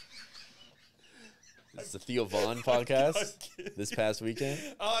 This is the Theo Vaughn podcast this past weekend.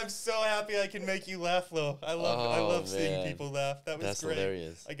 Oh, I'm so happy I can make you laugh, Lo. I love seeing people laugh. That was That's great.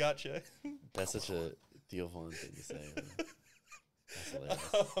 hilarious. I gotcha. That's such a Theo Vaughn thing to say. Man. That's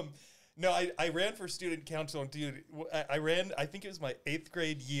hilarious. No, I ran for student council, and dude, I ran, I think it was my 8th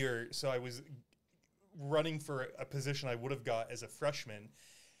grade year, so I was running for a position I would have got as a freshman.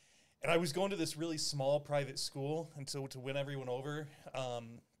 And I was going to this really small private school, and so to win everyone over,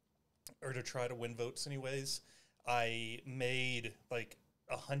 or to try to win votes anyways, I made like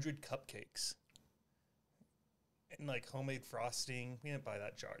 100 cupcakes and like homemade frosting. We didn't buy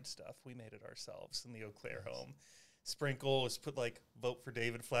that jarred stuff. We made it ourselves in the Eau Claire home. Sprinkles, put like vote for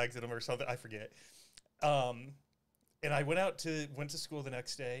David flags in them or something. I forget. And I went to school the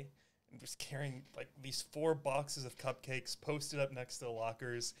next day and was carrying like these 4 boxes of cupcakes, posted up next to the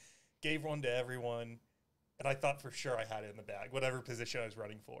lockers, gave one to everyone. And I thought for sure I had it in the bag, whatever position I was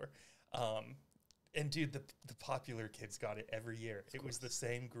running for. And dude, the popular kids got it every year. It was the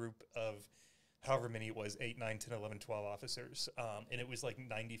same group of however many it was, 8, 9, 10, 11, 12 officers. And it was like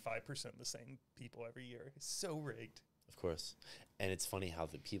 95% the same people every year. It's so rigged. Of course. And it's funny how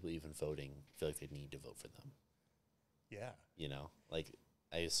the people even voting feel like they need to vote for them. Yeah. You know, like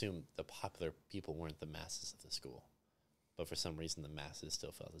I assume the popular people weren't the masses of the school, but for some reason the masses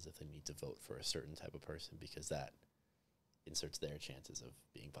still felt as if they need to vote for a certain type of person because that inserts their chances of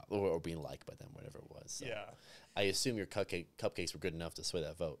being popular or being liked by them, whatever it was. So Yeah. I assume your cupcakes were good enough to sway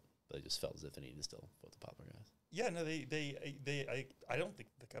that vote, but they just felt as if they needed to still vote the popular guys. Yeah, no, I don't think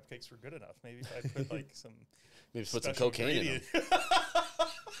the cupcakes were good enough. Maybe if I put like some Maybe put some special cocaine in them.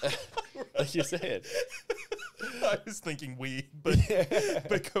 ingredient. Like you said. I was thinking weed, but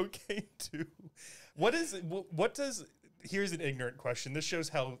but cocaine too. What does here's an ignorant question. This shows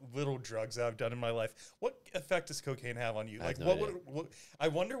how little drugs I've done in my life. What effect does cocaine have on you? I Like, have no what I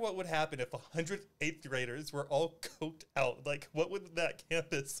wonder what would happen if 100 8th graders were all coked out. Like, what would that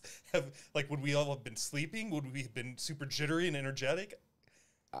campus have? Like, would we all have been sleeping? Would we have been super jittery and energetic?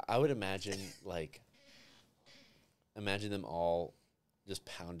 I would imagine, like, imagine them all just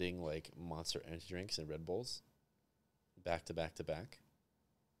pounding, like, Monster Energy drinks and Red Bulls back to back to back.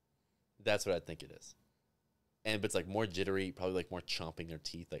 That's what I think it is. And but it's, like, more jittery, probably, like, more chomping their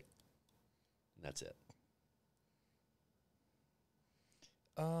teeth, like, and that's it.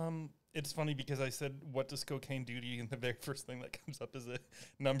 It's funny because I said, "What does cocaine do to you?" And the very first thing that comes up is a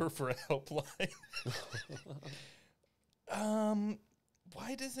number for a helpline.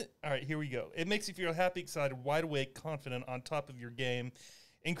 Why does it? All right, here we go. It makes you feel happy, excited, wide awake, confident, on top of your game.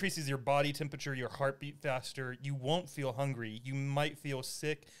 Increases your body temperature, your heartbeat faster. You won't feel hungry. You might feel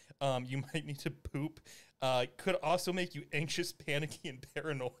sick. You might need to poop. Could also make you anxious, panicky, and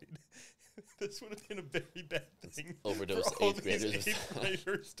paranoid. This would have been a very bad thing Overdose for all 8th these graders. 8th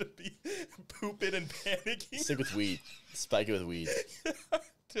graders to be pooping and panicking. Stick with weed. Spike it with weed.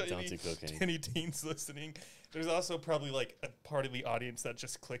 To Don't do cocaine. any teens listening, there's also probably like a part of the audience that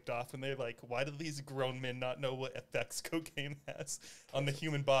just clicked off and they're like, why do these grown men not know what effects cocaine has on the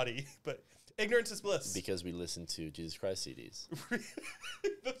human body? But ignorance is bliss. Because we listen to Jesus Christ CDs.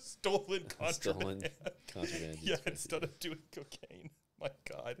 The stolen contraband. Stolen contraband. Yeah, Jesus Christ instead of doing cocaine. My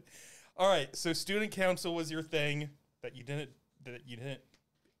God. All right, so student council was your thing that you didn't,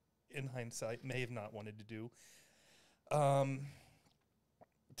 in hindsight, may have not wanted to do.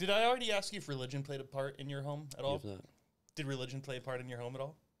 Did I already ask you if religion played a part in your home at all? You have not. Did religion play a part in your home at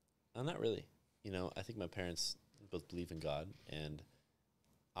all? Not really. You know, I think my parents both believe in God and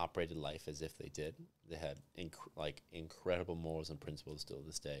operated life as if they did. They had incredible morals and principles still to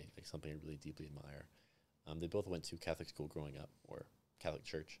this day, like something I really deeply admire. They both went to Catholic school growing up, or Catholic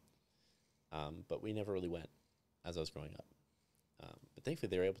church, but we never really went as I was growing up. But thankfully,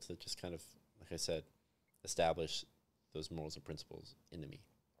 they were able to just kind of, like I said, establish those morals and principles into me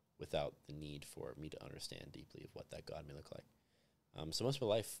without the need for me to understand deeply of what that God may look like. So most of my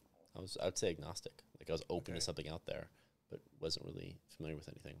life, I would say agnostic. Like I was open to something out there, but wasn't really familiar with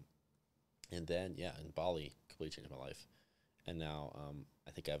anything. And then, yeah, in Bali, completely changed my life. And now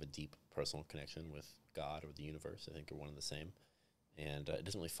I think I have a deep personal connection with God or the universe. I think we're one and the same. And it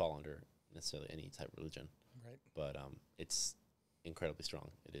doesn't really fall under necessarily any type of religion. Right. But it's incredibly strong.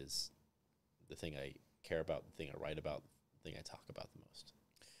 It is the thing I care about, the thing I write about, the thing I talk about the most.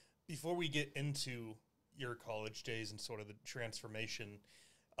 Before we get into your college days and sort of the transformation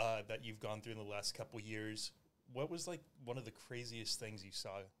that you've gone through in the last couple years, what was like one of the craziest things you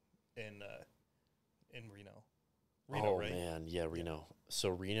saw in Reno? Reno, right? Man, yeah, Reno. So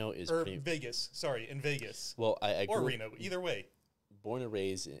Reno is Vegas. Sorry, in Vegas. Well, I or grew Reno, either way. Born and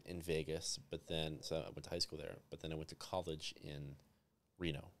raised in Vegas, but then so I went to high school there. But then I went to college in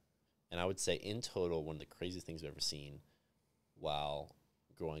Reno, and I would say in total one of the craziest things I've ever seen while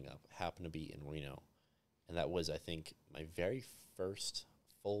growing up happened to be in Reno, and that was I think my very first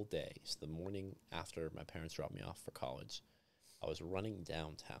full day. So the morning after my parents dropped me off for college, I was running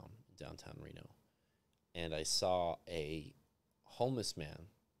downtown Reno, and I saw a homeless man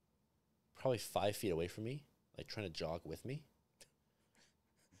probably 5 feet away from me, like trying to jog with me.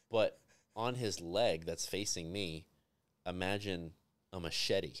 But on his leg that's facing me, imagine a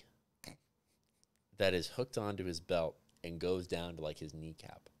machete that is hooked onto his belt and goes down to like his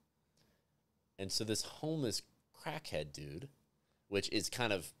kneecap. And so this homeless crackhead dude, which is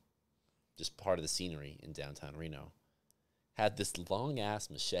kind of just part of the scenery in downtown Reno, had this long-ass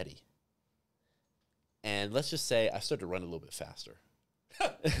machete. And let's just say I started to run a little bit faster.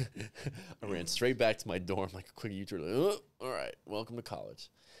 I ran straight back to my dorm like a quick U-turn. Like, oh, all right, welcome to college.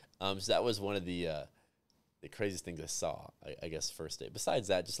 So that was one of the craziest things I saw, I guess, first day. Besides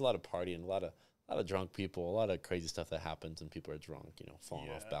that, just a lot of partying, a lot A lot of drunk people, a lot of crazy stuff that happens when people are drunk, falling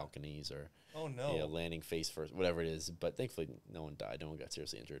off balconies or oh no, landing face first, whatever it is. But thankfully, no one died. No one got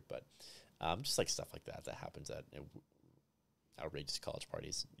seriously injured. But just like stuff like that happens at outrageous college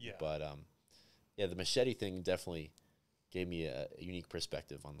parties. Yeah. But the machete thing definitely gave me a unique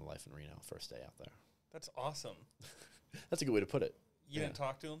perspective on the life in Reno first day out there. That's awesome. That's a good way to put it. You didn't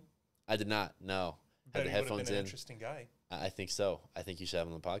talk to him? I did not. No. Had the he headphones would have been in. an interesting guy. I think so. I think you should have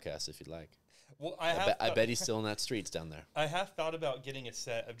him on the podcast if you'd like. Well, I bet he's still in that streets down there. I have thought about getting a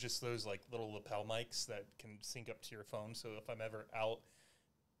set of just those like little lapel mics that can sync up to your phone. So if I'm ever out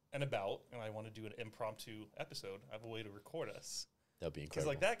and about and I want to do an impromptu episode, I have a way to record us. That'd be Because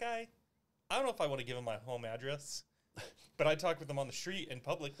incredible. like that guy, I don't know if I want to give him my home address, but I talk with him on the street in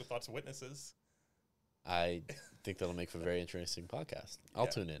public with lots of witnesses. I think that'll make for a very interesting podcast. I'll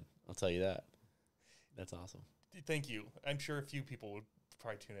tune in. I'll tell you that. That's awesome. Thank you. I'm sure a few people would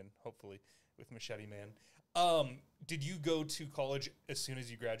probably tune in, hopefully, with Machete Man. Did you go to college as soon as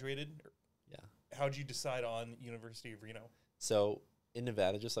you graduated? Yeah. How'd you decide on University of Reno? So in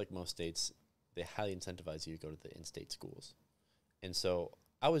Nevada, just like most states, they highly incentivize you to go to the in-state schools. And so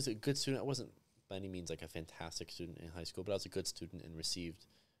I was a good student. I wasn't by any means like a fantastic student in high school, but I was a good student and received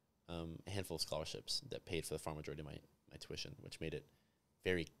a handful of scholarships that paid for the far majority of my tuition, which made it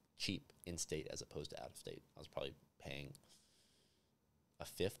very cheap in-state as opposed to out-of-state. I was probably paying a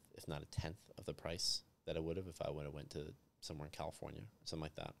fifth, if not a tenth, of the price that I would have if I would have went to somewhere in California or something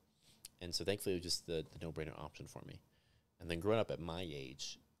like that. And so thankfully it was just the no-brainer option for me. And then growing up at my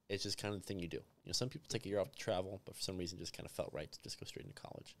age, it's just kind of the thing you do. Some people take a year off to travel, but for some reason it just kind of felt right to just go straight into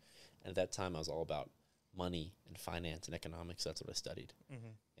college. And at that time I was all about money and finance and economics. That's what I studied.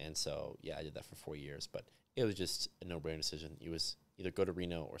 Mm-hmm. And so, I did that for 4 years, but it was just a no-brainer decision. It was either go to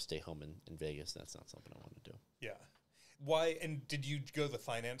Reno or stay home in Vegas. That's not something I wanted to do. Yeah. Why, and did you go the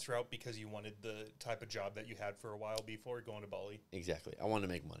finance route because you wanted the type of job that you had for a while before going to Bali? Exactly. I wanted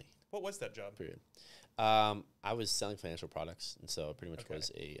to make money. What was that job? Period. I was selling financial products, and so pretty much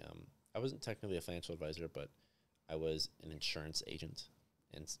was I wasn't technically a financial advisor, but I was an insurance agent,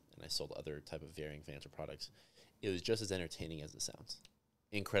 and I sold other type of varying financial products. It was just as entertaining as it sounds.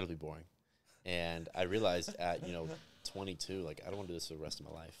 Incredibly boring. And I realized at, 22, like, I don't want to do this for the rest of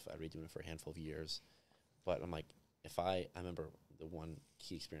my life. I'd be doing it for a handful of years. But I'm like, I remember the one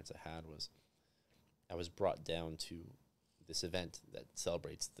key experience I had was I was brought down to this event that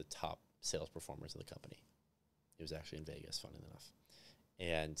celebrates the top sales performers in the company. It was actually in Vegas, funny enough.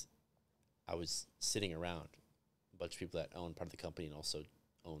 And I was sitting around a bunch of people that owned part of the company and also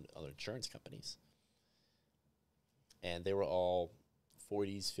owned other insurance companies. And they were all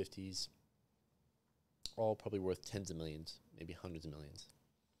 40s, 50s, all probably worth tens of millions, maybe hundreds of millions.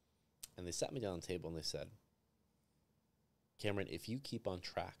 And they sat me down on the table and they said, Cameron, if you keep on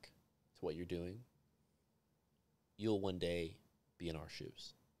track to what you're doing, you'll one day be in our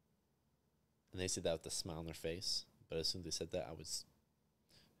shoes. And they said that with a smile on their face. But as soon as they said that, I was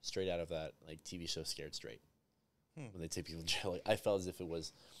straight out of that like TV show Scared Straight. When they take people to jail, I felt as if it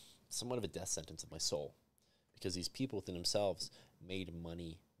was somewhat of a death sentence of my soul. Because these people within themselves made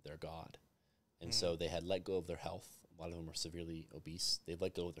money their god. And so they had let go of their health. A lot of them were severely obese. They'd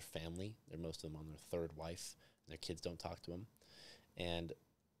let go of their family. They're most of them on their third wife. And their kids don't talk to them. And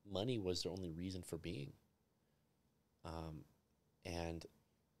money was their only reason for being. And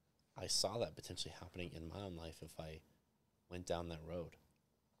I saw that potentially happening in my own life if I went down that road.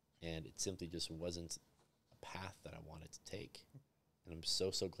 And it simply just wasn't a path that I wanted to take. And I'm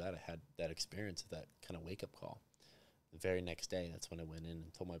so glad I had that experience of that kind of wake-up call. The very next day, that's when I went in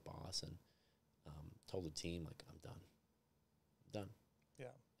and told my boss and told the team, like, I'm done. Yeah.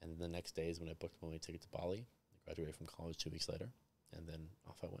 And the next day is when I booked my ticket to Bali. I graduated from college 2 weeks later, and then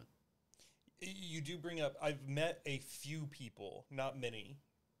off I went. You do bring up, I've met a few people, not many,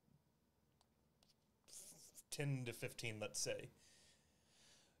 10 to 15, let's say,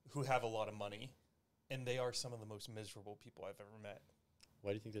 who have a lot of money, and they are some of the most miserable people I've ever met.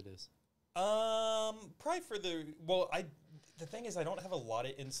 Why do you think that is? Probably for the thing is I don't have a lot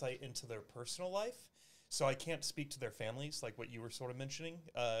of insight into their personal life, so I can't speak to their families, like what you were sort of mentioning,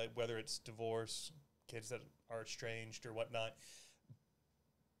 whether it's divorce, kids that are estranged or whatnot.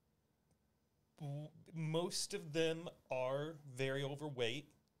 Most of them are very overweight,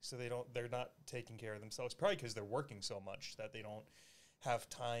 so they're not taking care of themselves, probably because they're working so much that they don't have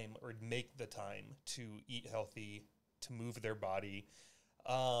time or make the time to eat healthy, to move their body.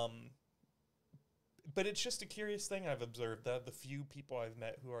 But it's just a curious thing I've observed that the few people I've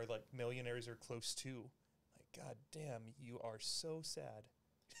met who are like millionaires or close to, like, God damn, you are so sad.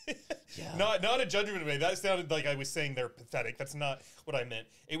 Yeah. Not a judgment way. That sounded like I was saying they're pathetic. That's not what I meant.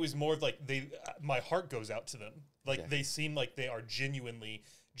 It was more like my heart goes out to them. Like Yeah. they seem like they are genuinely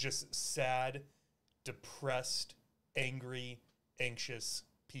just sad, depressed, angry, anxious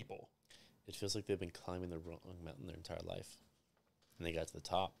people. It feels like they've been climbing the wrong mountain their entire life. And they got to the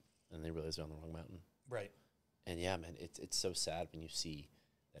top and they realized they're on the wrong mountain. Right. And yeah, man, it's so sad when you see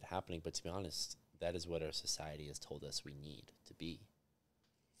that happening. But to be honest, that is what our society has told us we need to be.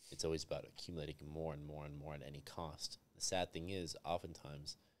 It's always about accumulating more and more and more at any cost. The sad thing is,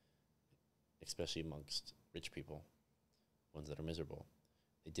 oftentimes, especially amongst rich people, ones that are miserable,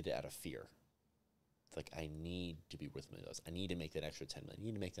 they did it out of fear. It's like, I need to be worth $1 million. I need to make that extra 10 million. I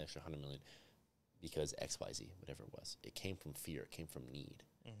need to make that extra 100 million because X, Y, Z, whatever it was. It came from fear. It came from need.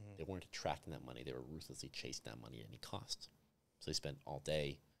 Mm-hmm. They weren't attracting that money. They were ruthlessly chasing that money at any cost. So they spent all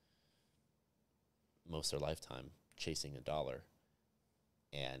day, most of their lifetime, chasing a dollar.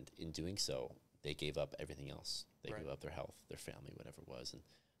 And in doing so, they gave up everything else. They Right. gave up their health, their family, whatever it was. And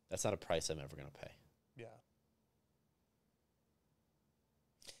that's not a price I'm ever going to pay. Yeah.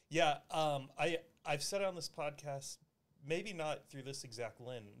 Yeah. I've said it on this podcast, maybe not through this exact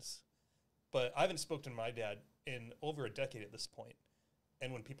lens, but I haven't spoken to my dad in over a decade at this point.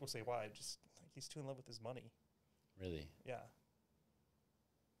 And when people say why, just like he's too in love with his money. Really? Yeah.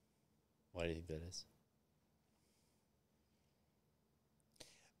 Why do you think that is?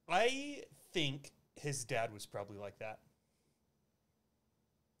 I think his dad was probably like that.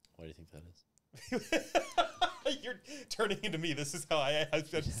 Why do you think that is? You're turning into me. This is how I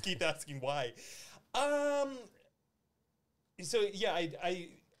just keep asking why. So yeah,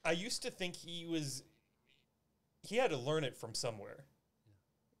 I used to think he had to learn it from somewhere.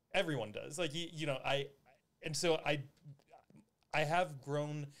 Yeah. Everyone does. Like I have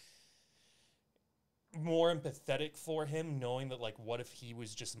grown more empathetic for him, knowing that like, what if he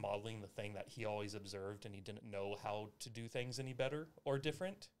was just modeling the thing that he always observed and he didn't know how to do things any better or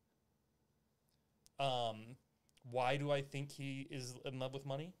different? Why do I think he is in love with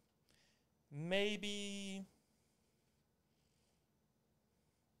money? Maybe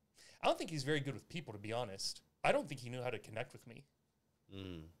I don't think he's very good with people, to be honest. I don't think he knew how to connect with me.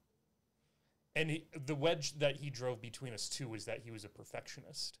 Mm. And the wedge that he drove between us two was that he was a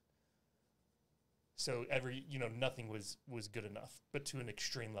perfectionist. So nothing was good enough, but to an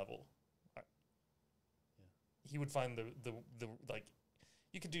extreme level. Yeah. He would find the like,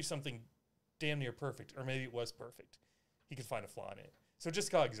 you could do something damn near perfect, or maybe it was perfect. He could find a flaw in it. So it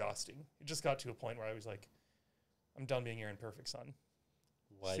just got exhausting. It just got to a point where I was like, I'm done being your imperfect son.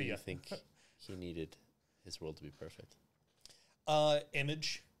 Why do you think he needed his world to be perfect?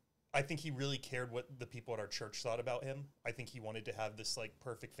 Image. I think he really cared what the people at our church thought about him. I think he wanted to have this like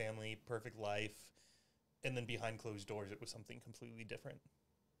perfect family, perfect life. And then behind closed doors, it was something completely different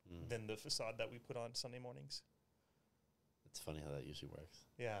than the facade that we put on Sunday mornings. It's funny how that usually works.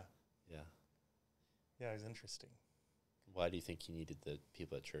 Yeah. Yeah. Yeah, it was interesting. Why do you think he needed the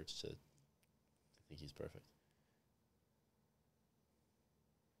people at church to think he's perfect?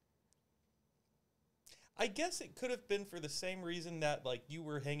 I guess it could have been for the same reason that like you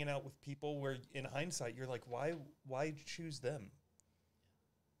were hanging out with people where in hindsight you're like, why choose them?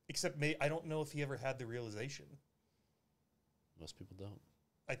 Except I don't know if he ever had the realization. Most people don't.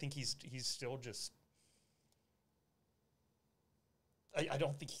 I think he's still just. I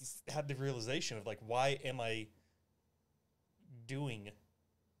don't think he's had the realization of like, why am I doing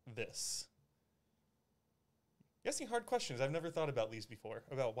this? You're asking hard questions. I've never thought about these before,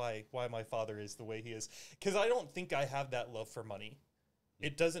 about why my father is the way he is. Because I don't think I have that love for money.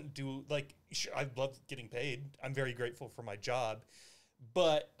 It doesn't do, like, I love getting paid. I'm very grateful for my job.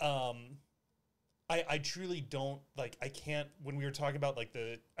 But I truly don't, like, I can't, when we were talking about, like,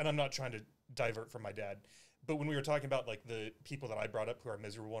 and I'm not trying to divert from my dad, but when we were talking about, like, the people that I brought up who are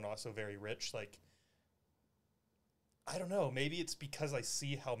miserable and also very rich, like, I don't know, maybe it's because I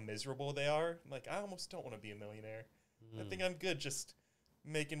see how miserable they are. Like, I almost don't want to be a millionaire. I think I'm good just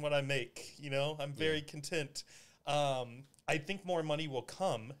making what I make, I'm very content. I think more money will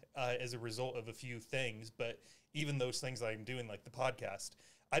come as a result of a few things, but even those things that I'm doing, like the podcast,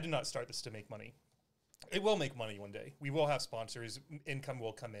 I did not start this to make money. It will make money one day. We will have sponsors. Income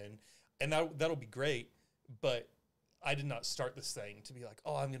will come in, and that'll be great. But I did not start this thing to be like,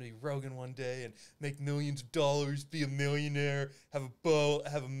 oh, I'm going to be Rogan one day and make millions of dollars, be a millionaire, have a boat,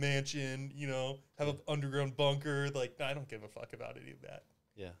 have a mansion, have an underground bunker. Like, I don't give a fuck about any of that.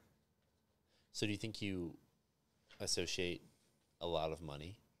 Yeah. So do you think you associate a lot of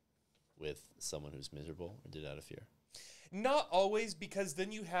money with someone who's miserable or did it out of fear? Not always, because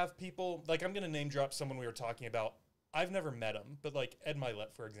then you have people, like I'm going to name drop someone we were talking about I've never met him, but like Ed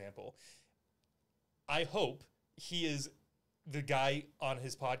Milet, for example, I hope he is the guy on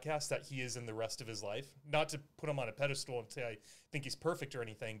his podcast that he is in the rest of his life. Not to put him on a pedestal and say I think he's perfect or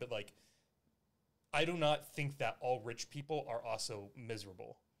anything, but like, I do not think that all rich people are also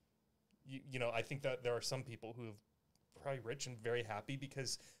miserable. You know, I think that there are some people who have probably rich and very happy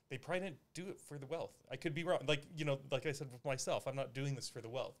because they probably didn't do it for the wealth. I could be wrong. Like, you know, like I said with myself, I'm not doing this for the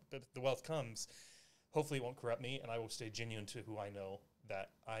wealth. But if the wealth comes, hopefully it won't corrupt me, and I will stay genuine to who I know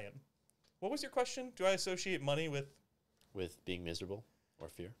that I am. What was your question? Do I associate money with being miserable or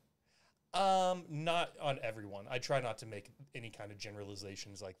fear? Not on everyone. I try not to make any kind of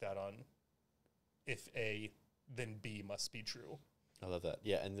generalizations like that on if A, then B must be true. I love that.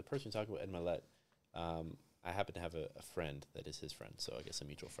 Yeah, and the person you're talking about, Ed Milet, I happen to have a friend that is his friend, so I guess a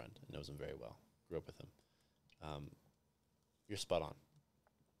mutual friend, knows him very well, grew up with him. You're spot on.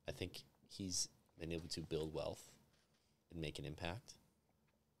 I think he's been able to build wealth and make an impact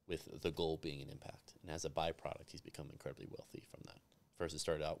with the goal being an impact. And as a byproduct, he's become incredibly wealthy from that. First, it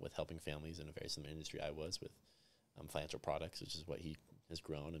started out with helping families in a very similar industry I was with financial products, which is what he has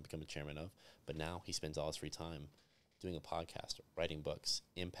grown and become a chairman of. But now he spends all his free time doing a podcast, writing books,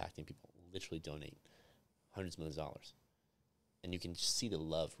 impacting people, literally donate hundreds of millions of dollars. And you can just see the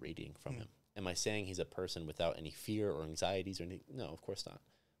love radiating from him. Am I saying he's a person without any fear or anxieties or anything? No, of course not.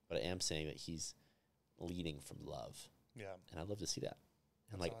 But I am saying that he's leading from love. Yeah. And I love to see that.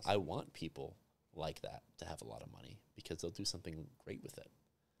 And That's like, awesome. I want people like that to have a lot of money because they'll do something great with it.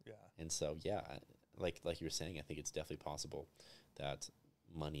 Yeah. And so, yeah, like you were saying, I think it's definitely possible that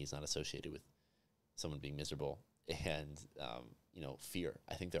money is not associated with someone being miserable and, you know, fear.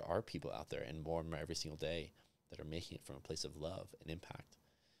 I think there are people out there, and more every single day, that are making it from a place of love and impact.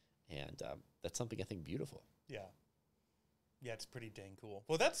 And that's something I think beautiful. Yeah. Yeah, it's pretty dang cool.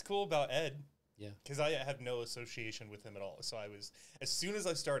 Well, that's cool about Ed. Yeah. Because I have no association with him at all. So I was, as soon as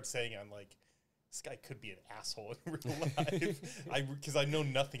I started saying it, I'm like, this guy could be an asshole in real life. Because I know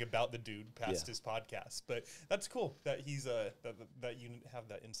nothing about the dude past his podcast. But that's cool that he's that you have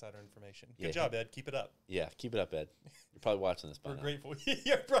that insider information. Good job, Ed. Keep it up. Yeah, keep it up, Ed. You're probably watching this by We're now. grateful.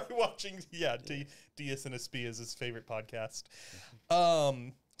 You're probably watching. Yeah, DSNSB is his favorite podcast.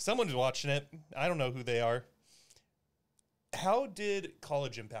 Someone's watching it. I don't know who they are. How did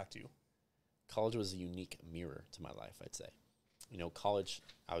college impact you? College was a unique mirror to my life, I'd say. You know, college,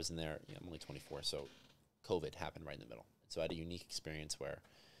 I was in there, you know, I'm only 24, so COVID happened right in the middle. So I had a unique experience where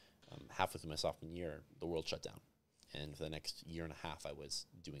halfway through my sophomore year, the world shut down. And for the next year and a half, I was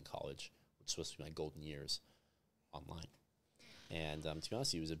doing college, which was supposed to be my golden years, online. And to be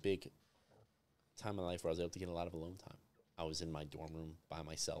honest, it was a big time in my life where I was able to get a lot of alone time. I was in my dorm room by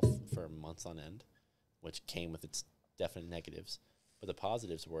myself for months on end, which came with its definite negatives. But the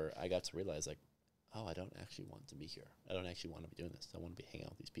positives were I got to realize, like, oh, I don't actually want to be here. I don't actually want to be doing this. I want to be hanging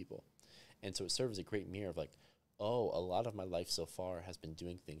out with these people. And so it served as a great mirror of like, oh, a lot of my life so far has been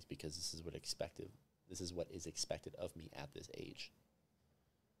doing things because this is what is expected of me at this age.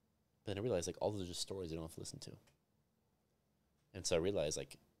 But then I realized, like, all those are just stories I don't have to listen to. And so I realized,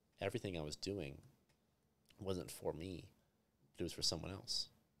 like, everything I was doing wasn't for me, but it was for someone else.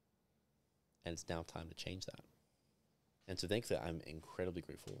 And it's now time to change that. And so thankfully, I'm incredibly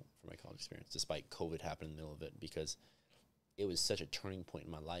grateful for my college experience, despite COVID happening in the middle of it, because it was such a turning point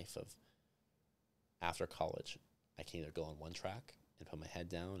in my life of after college, I can either go on one track and put my head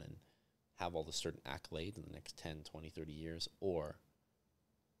down and have all the certain accolades in the next 10, 20, 30 years, or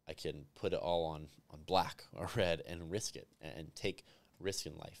I can put it all on black or red and risk it and take risk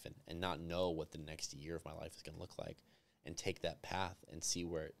in life and not know what the next year of my life is going to look like and take that path and see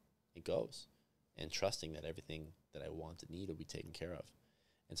where it goes and trusting that everything that I want and need will be taken care of.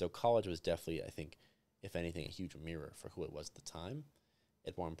 And so college was definitely, I think, if anything, a huge mirror for who it was at the time.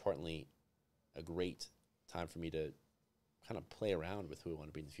 And more importantly, a great time for me to kind of play around with who I want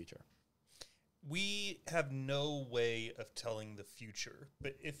to be in the future. We have no way of telling the future,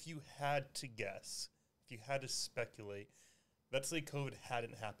 but if you had to guess, if you had to speculate, let's say COVID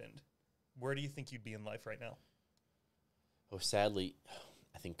hadn't happened, where do you think you'd be in life right now? Oh, sadly,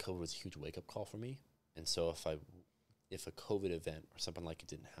 I think COVID was a huge wake-up call for me. And so if a COVID event or something like it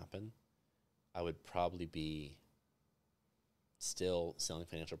didn't happen, I would probably be still selling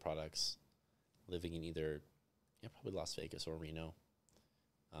financial products, living in either, probably Las Vegas or Reno,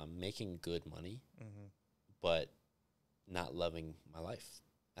 making good money, but not loving my life.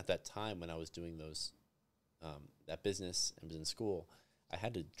 At that time when I was doing those, that business and was in school, I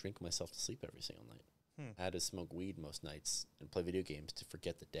had to drink myself to sleep every single night. I had to smoke weed most nights and play video games to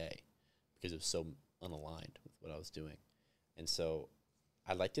forget the day because it was so unaligned with what I was doing. And so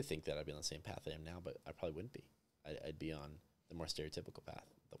I'd like to think that I'd be on the same path I am now, but I probably wouldn't be. I'd be on the more stereotypical path,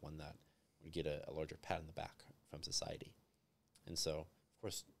 the one that would get a larger pat on the back from society. And so, of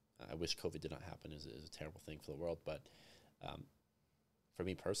course, I wish COVID did not happen. It was a terrible thing for the world. But for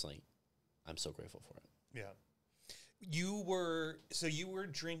me personally, I'm so grateful for it. Yeah. You were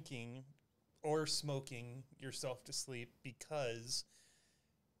drinking or smoking yourself to sleep because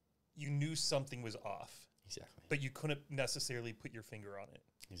you knew something was off. Exactly. But you couldn't necessarily put your finger on it.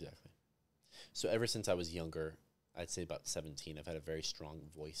 Exactly. So ever since I was younger, I'd say about 17, I've had a very strong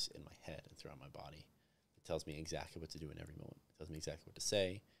voice in my head and throughout my body. It tells me exactly what to do in every moment. It tells me exactly what to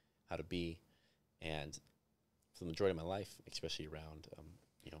say, how to be. And for the majority of my life, especially around,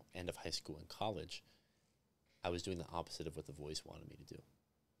 end of high school and college, I was doing the opposite of what the voice wanted me to do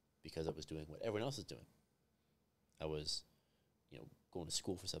because I was doing what everyone else is doing. I was, going to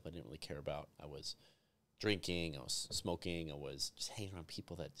school for stuff I didn't really care about. I was drinking, I was smoking, I was just hanging around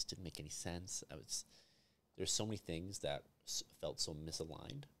people that just didn't make any sense. There's so many things that felt so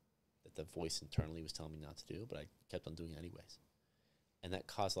misaligned that the voice internally was telling me not to do, but I kept on doing it anyways. And that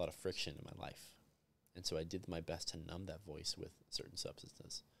caused a lot of friction in my life. And so I did my best to numb that voice with certain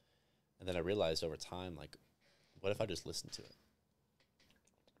substances. And then I realized over time, like, what if I just listened to it?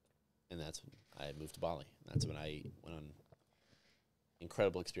 And that's when I moved to Bali. That's when I went on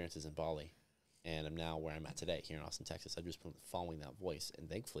incredible experiences in Bali. And I'm now where I'm at today, here in Austin, Texas. I've just been following that voice. And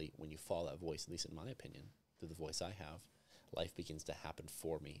thankfully, when you follow that voice, at least in my opinion, through the voice I have, life begins to happen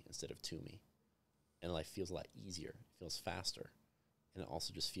for me instead of to me. And life feels a lot easier. It feels faster. And it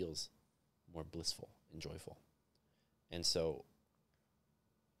also just feels more blissful and joyful. And so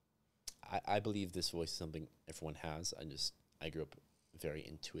I believe this voice is something everyone has. I grew up very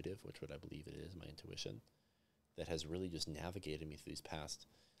intuitive, which what I believe it is, my intuition, that has really just navigated me through these past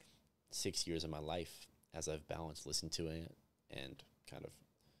 6 years of my life as I've balanced listening to it and kind of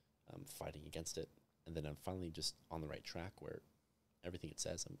fighting against it. And then I'm finally just on the right track where everything it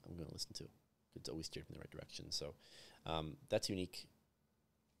says I'm going to listen to. It's always steered me in the right direction. So that's a unique,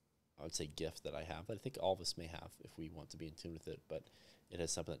 I would say, gift that I have that I think all of us may have if we want to be in tune with it. But it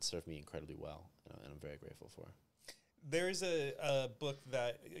has something that served me incredibly well, and I'm very grateful for. There's a book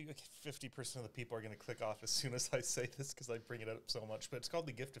that 50% of the people are going to click off as soon as I say this because I bring it up so much, but it's called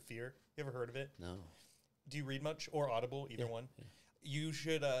The Gift of Fear. You ever heard of it? No. Do you read much or Audible, either one? Yeah. You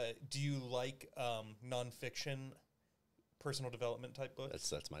should, do you like nonfiction, personal development type books?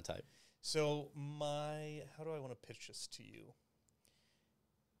 That's my type. So how do I want to pitch this to you?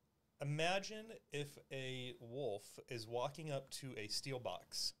 Imagine if a wolf is walking up to a steel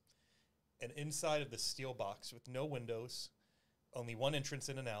box, and inside of the steel box with no windows, only one entrance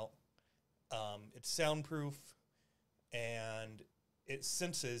in and out, it's soundproof, and it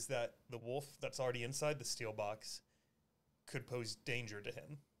senses that the wolf that's already inside the steel box could pose danger to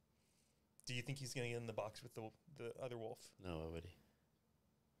him. Do you think he's going to get in the box with the other wolf? No, why would he?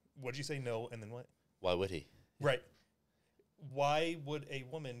 What'd you say, no, and then what? Why would he? Right. Why would a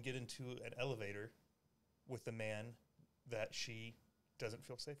woman get into an elevator with a man that she doesn't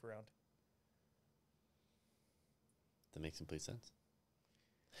feel safe around? That makes complete sense.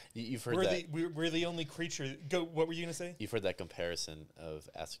 You've heard that. We're the only creature. Go. What were you going to say? You've heard that comparison of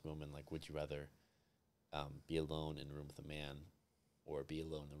asking a woman, like, would you rather be alone in a room with a man or be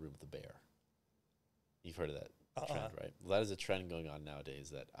alone in a room with a bear? You've heard of that trend, right? Well, that is a trend going on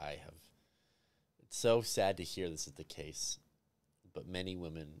nowadays that I have. It's so sad to hear this is the case, but many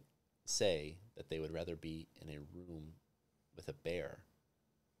women say that they would rather be in a room with a bear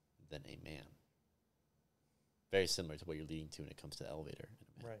than a man. Very similar to what you're leading to when it comes to the elevator.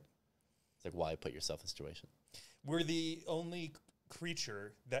 Right. It's like, why put yourself in a situation? We're the only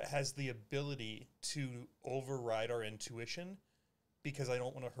creature that has the ability to override our intuition because I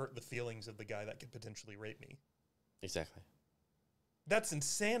don't want to hurt the feelings of the guy that could potentially rape me. Exactly. That's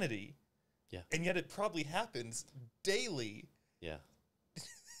insanity. Yeah. And yet it probably happens daily. Yeah.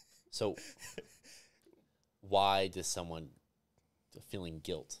 So why does someone feeling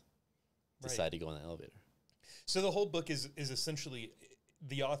guilt decide to go on the elevator? So the whole book is essentially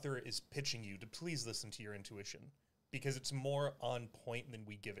the author is pitching you to please listen to your intuition because it's more on point than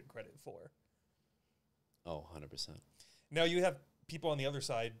we give it credit for. Oh, 100%. Now you have people on the other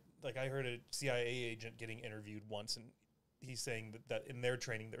side. Like I heard a CIA agent getting interviewed once, and he's saying that in their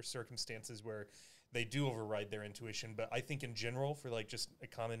training, there's circumstances where they do override their intuition. But I think in general, for like just a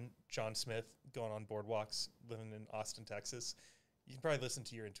common John Smith going on boardwalks, living in Austin, Texas, you can probably listen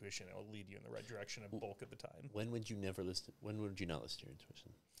to your intuition. It will lead you in the right direction a bulk of the time. When would you not listen to your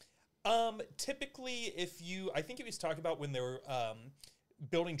intuition? Typically, I think he was talking about when they were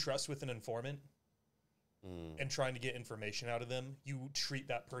building trust with an informant. and trying to get information out of them, you treat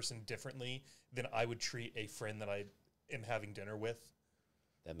that person differently than I would treat a friend that I am having dinner with.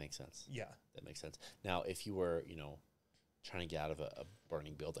 That makes sense. Yeah. That makes sense. Now, if you were, trying to get out of a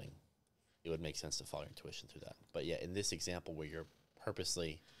burning building, it would make sense to follow your intuition through that. But yeah, in this example where you're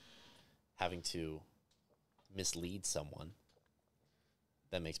purposely having to mislead someone,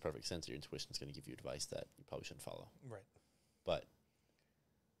 that makes perfect sense. Your intuition is going to give you advice that you probably shouldn't follow. Right. But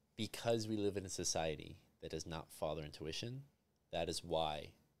because we live in a society that does not follow their intuition, that is why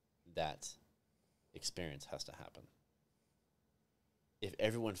that experience has to happen. If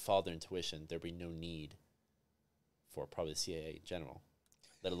everyone followed their intuition, there'd be no need for probably the CIA in general,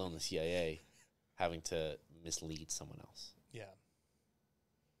 let alone the CIA having to mislead someone else. Yeah.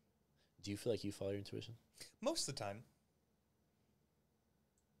 Do you feel like you follow your intuition? Most of the time.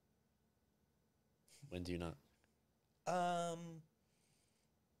 When do you not?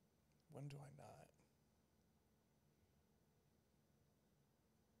 When do I not?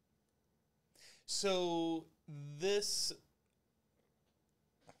 So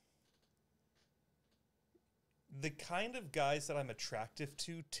the kind of guys that I'm attractive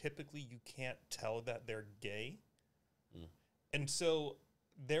to, typically you can't tell that they're gay. Mm. And so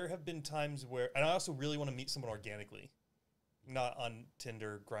there have been times where, and I also really want to meet someone organically, not on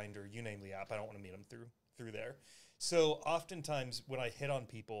Tinder, Grindr, you name the app. I don't want to meet them through there. So oftentimes when I hit on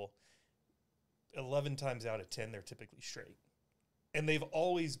people, 11 times out of 10, they're typically straight. And they've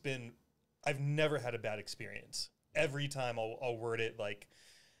always been, I've never had a bad experience. Every time I'll word it like,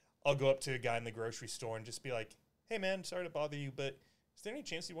 I'll go up to a guy in the grocery store and just be like, hey man, sorry to bother you, but is there any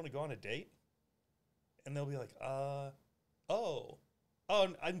chance you want to go on a date? And they'll be like, oh,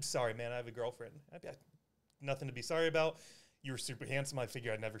 I'm sorry, man, I have a girlfriend. I'd be like, nothing to be sorry about. You were super handsome. I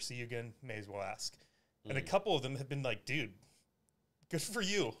figure I'd never see you again. May as well ask. And a couple of them have been like, dude, good for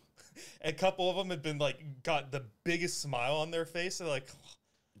you. A couple of them have been like, got the biggest smile on their face. They're like,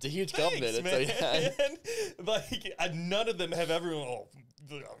 it's a huge thanks, compliment. man. It's Like, none of them have ever,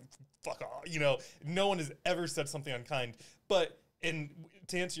 fuck off. No one has ever said something unkind. But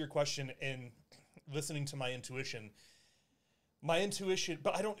to answer your question, in listening to my intuition,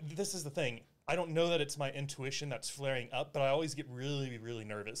 but this is the thing. I don't know that it's my intuition that's flaring up, but I always get really, really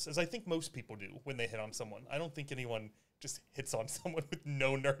nervous, as I think most people do when they hit on someone. I don't think anyone just hits on someone with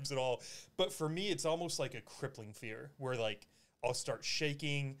no nerves at all. But for me, it's almost like a crippling fear where like I'll start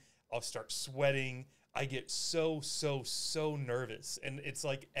shaking, I'll start sweating. I get so nervous. And it's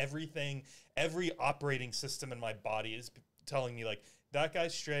like every operating system in my body is telling me like, that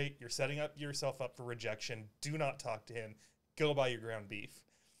guy's straight. You're setting up yourself up for rejection. Do not talk to him. Go buy your ground beef.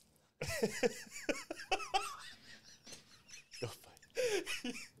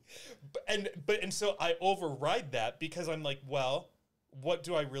 And so I override that because I'm like, well, what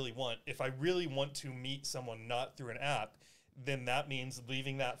do I really want? If I really want to meet someone not through an app, then that means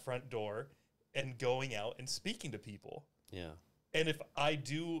leaving that front door and going out and speaking to people. Yeah. And if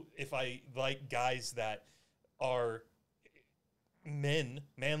I like guys that are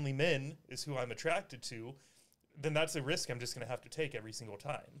manly men is who I'm attracted to, then that's a risk I'm just going to have to take every single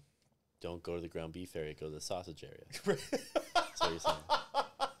time. Don't go to the ground beef area, go to the sausage area. That's what you're saying.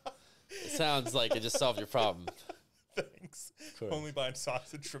 It sounds like it just solved your problem. Thanks. Only buying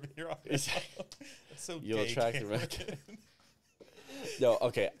sausage from here on. That's so You'll gay, attract the right. No,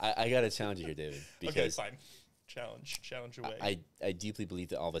 okay. I got to challenge you here, David. Because okay, fine. Challenge away. I deeply believe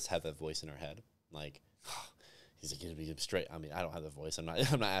that all of us have that voice in our head. Like, he's like, he's straight. I mean, I don't have that voice. I'm not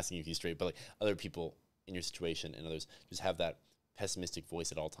asking you if he's straight, but like other people in your situation and others just have that pessimistic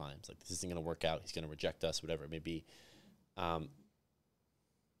voice at all times. Like, this isn't going to work out. He's going to reject us, whatever it may be.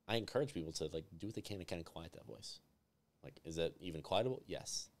 I encourage people to like do what they can to kind of quiet that voice. Like, is that even quietable?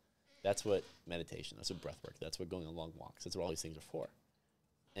 Yes. That's what meditation, that's what breath work, that's what going on long walks, that's what all these things are for.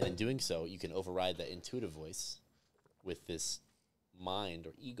 And in doing so, you can override that intuitive voice with this mind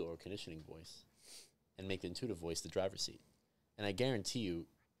or ego or conditioning voice and make the intuitive voice the driver's seat. And I guarantee you,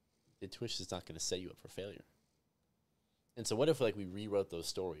 the intuition is not going to set you up for failure. And so what if like we rewrote those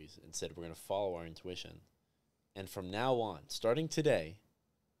stories and said we're going to follow our intuition, and from now on, starting today,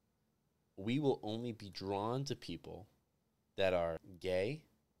 we will only be drawn to people that are gay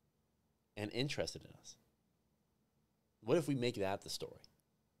and interested in us? What if we make that the story?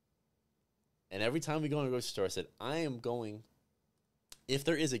 And every time we go in a grocery store, I said, I am going, if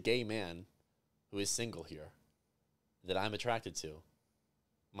there is a gay man who is single here that I'm attracted to,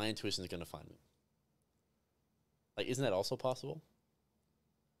 my intuition is going to find me. Like, isn't that also possible?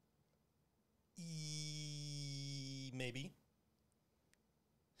 Maybe.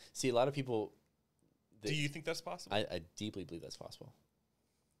 See, a lot of people... Do you think that's possible? I deeply believe that's possible.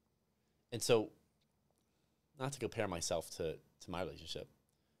 And so not to compare myself to my relationship,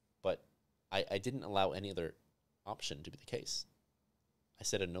 but I didn't allow any other option to be the case. I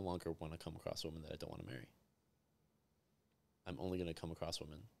said I no longer want to come across women that I don't want to marry. I'm only going to come across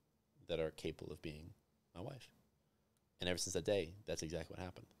women that are capable of being my wife. And ever since that day, that's exactly what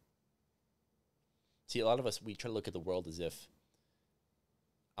happened. See, a lot of us, we try to look at the world as if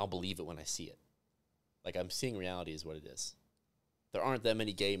I'll believe it when I see it. Like, I'm seeing reality is what it is. There aren't that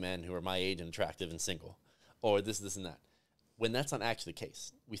many gay men who are my age and attractive and single, or this, and that. When that's not actually the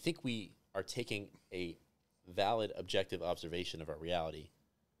case, we think we are taking a valid, objective observation of our reality,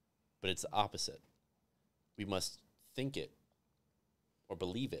 but it's the opposite. We must think it or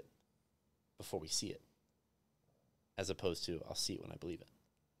believe it before we see it, as opposed to I'll see it when I believe it.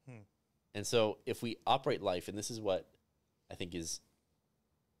 And so if we operate life, and this is what I think is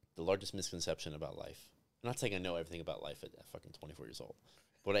the largest misconception about life. I'm not saying I know everything about life at fucking 24 years old.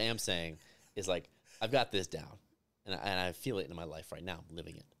 But what I am saying is, like, I've got this down, and I feel it in my life right now. I'm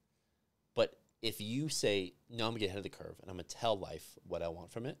living it. But if you say, no, I'm going to get ahead of the curve, and I'm going to tell life what I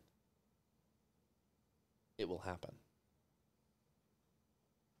want from it, it will happen.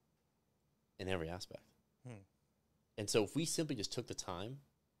 In every aspect. And so if we simply just took the time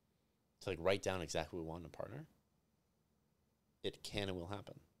to, like, write down exactly what we want in a partner, it can and will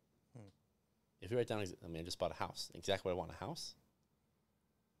happen. If you write down, I just bought a house, exactly what I want in a house,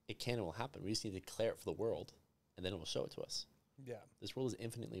 it can and will happen. We just need to declare it for the world, and then it will show it to us. Yeah. This world is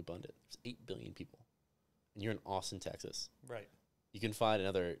infinitely abundant. There's 8 billion people, and you're in Austin, Texas. Right. You can find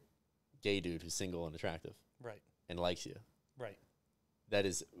another gay dude who's single and attractive. Right. And likes you. Right. That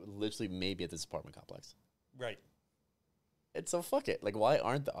is literally maybe at this apartment complex. Right. And so fuck it. Like, why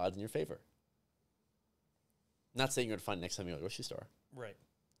aren't the odds in your favor? Not saying you're going to find it next time you're at the grocery store. Right.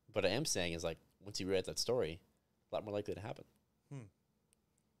 But I am saying is, like, once you read that story, a lot more likely to happen.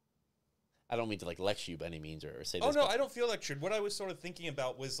 I don't mean to, like, lecture you by any means or say this. Oh, no, I don't feel lectured. What I was sort of thinking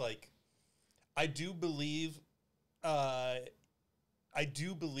about was, like, I do believe that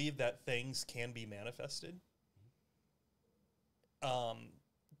things can be manifested.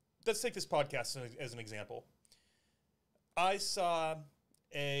 Let's take this podcast as an example. I saw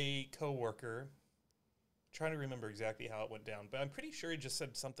a coworker, trying to remember exactly how it went down, but I'm pretty sure he just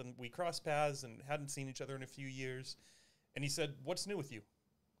said something. We crossed paths and hadn't seen each other in a few years. And he said, "What's new with you?"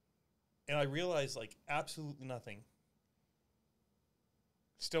 And I realized, like, absolutely nothing.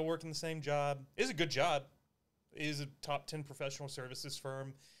 Still working the same job. It is a good job. It is a top 10 professional services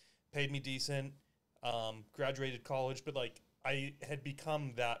firm. Paid me decent. Graduated college. But, like, I had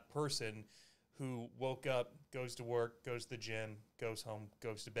become that person who woke up, goes to work, goes to the gym, goes home,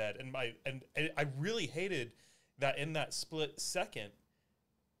 goes to bed. And I really hated that in that split second,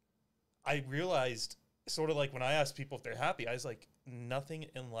 I realized, sort of like when I asked people if they're happy, I was like, nothing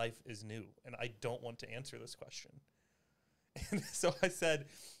in life is new, and I don't want to answer this question. And so I said,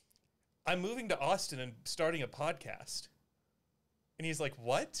 I'm moving to Austin and starting a podcast. And he's like,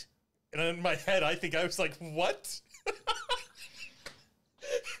 what? And in my head, I think I was like, what?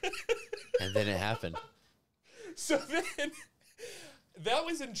 And then it happened. So then, that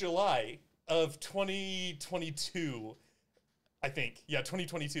was in July of 2022, I think. Yeah,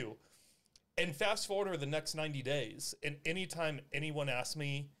 2022. And fast forward over the next 90 days, and anytime anyone asks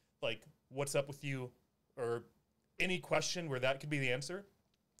me, like, what's up with you, or any question where that could be the answer,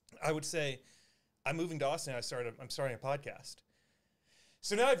 I would say, I'm moving to Austin, I'm starting a podcast.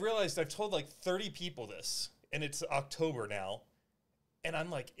 So now I've realized I've told like 30 people this, and it's October now, and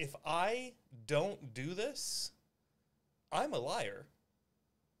I'm like, if I don't do this, I'm a liar.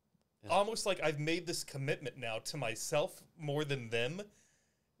 Yeah. Almost like I've made this commitment now to myself more than them.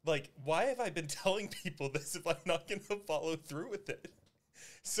 Like, why have I been telling people this if I'm not going to follow through with it?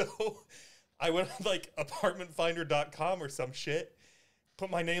 So I went on, like, apartmentfinder.com or some shit,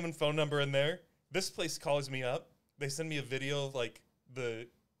 put my name and phone number in there. This place calls me up. They send me a video of, like,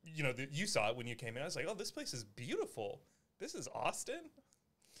 you saw it when you came in. I was like, oh, this place is beautiful. This is Austin?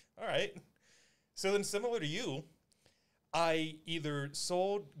 All right. So then, similar to you, I either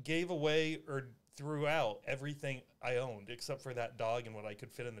sold, gave away, or threw out everything I owned except for that dog and what I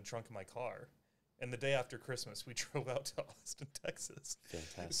could fit in the trunk of my car. And the day after Christmas, we drove out to Austin, Texas.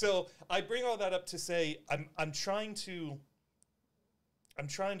 Fantastic. So I bring all that up to say I'm trying to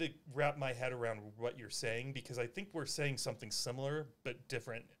wrap my head around what you're saying, because I think we're saying something similar but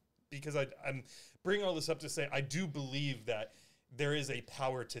different. Because I'm bringing all this up to say I do believe that there is a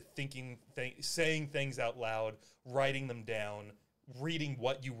power to saying things out loud, writing them down, reading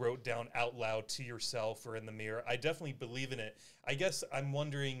what you wrote down out loud to yourself or in the mirror. I definitely believe in it. I guess I'm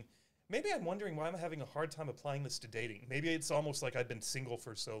wondering why I'm having a hard time applying this to dating. Maybe it's almost like I've been single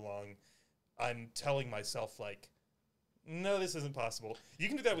for so long. I'm telling myself, like, no, this isn't possible. You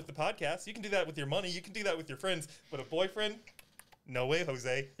can do that with the podcast. You can do that with your money. You can do that with your friends. But a boyfriend, no way,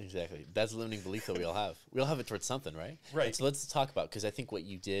 Jose. Exactly. That's a limiting belief that we all have. We all have it towards something, right? Right. And so let's talk about, because I think what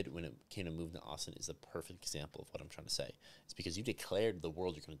you did when it came to moving to Austin is a perfect example of what I'm trying to say. It's because you declared to the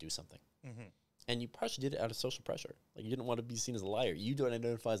world you're going to do something. Mm-hmm. And you partially did it out of social pressure. Like, you didn't want to be seen as a liar. You don't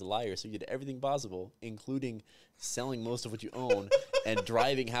identify as a liar, so you did everything possible, including selling most of what you own and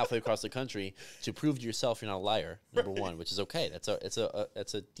driving halfway across the country to prove to yourself you're not a liar, number one, which is okay. That's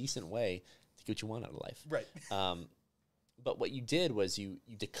a decent way to get what you want out of life. Right. But what you did was you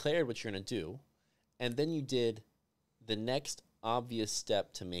declared what you're going to do, and then you did the next obvious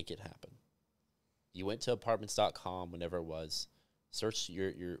step to make it happen. You went to apartments.com, whenever it was, searched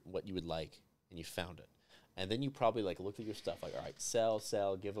your what you would like, and you found it. And then you probably like looked at your stuff, like, all right,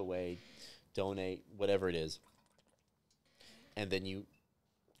 sell, give away, donate, whatever it is. And then you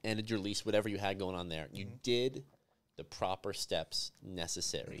ended your lease, whatever you had going on there. You did the proper steps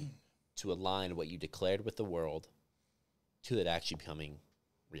necessary to align what you declared with the world to that actually becoming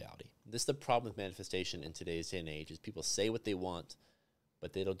reality. This is the problem with manifestation in today's day and age, is people say what they want,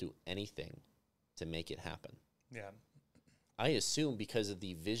 but they don't do anything to make it happen. Yeah. I assume because of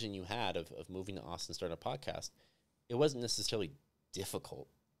the vision you had of moving to Austin, starting a podcast, it wasn't necessarily difficult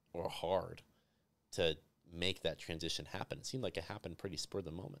or hard to make that transition happen. It seemed like it happened pretty spur of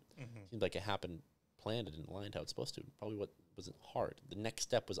the moment. It seemed like it happened planned and aligned how it's supposed to. Probably what wasn't hard. The next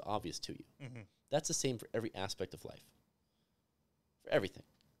step was obvious to you. That's the same for every aspect of life. For everything.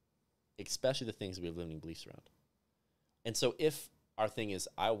 Especially the things we have limiting beliefs around. And so if our thing is,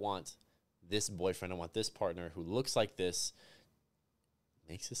 I want this boyfriend, I want this partner who looks like this,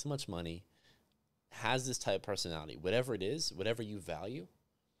 makes this much money, has this type of personality, whatever it is, whatever you value,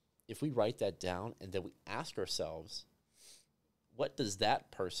 if we write that down and then we ask ourselves, what does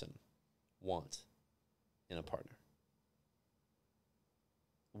that person want in a partner?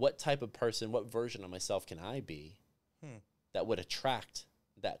 What type of person, what version of myself can I be that would attract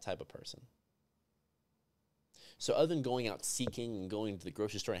that type of person? So other than going out seeking and going to the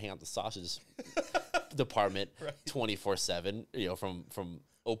grocery store and hang out the sausage department 24/7, you know, from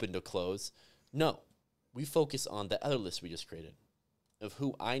open to close, no, we focus on the other list we just created of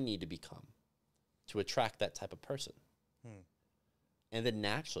who I need to become to attract that type of person. And then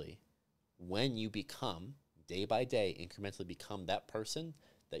naturally, when you become, day by day, incrementally become that person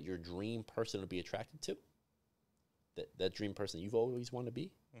that your dream person would be attracted to, that dream person you've always wanted to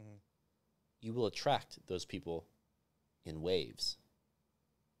be, you will attract those people in waves.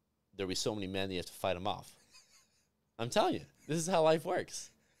 There'll be so many men that you have to fight them off. I'm telling you, this is how life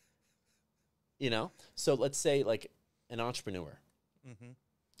works. You know? So let's say like an entrepreneur.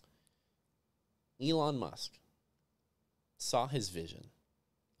 Elon Musk saw his vision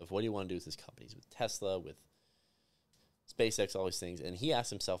of what he wanted to do with his companies, with Tesla, with SpaceX, all these things, and he asked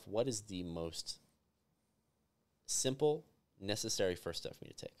himself, what is the most simple, necessary first step for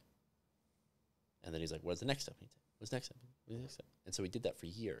me to take? And then he's like, what's the next step I need to take? What's the next step? What's the next step? And so he did that for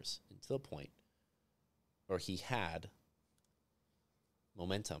years until a point where he had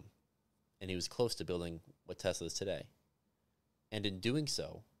momentum and he was close to building what Tesla is today. And in doing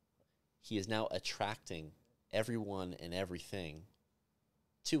so, he is now attracting everyone and everything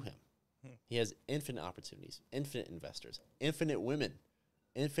to him. He has infinite opportunities, infinite investors, infinite women,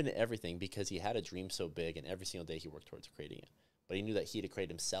 infinite everything, because he had a dream so big and every single day he worked towards creating it. But he knew that he had to create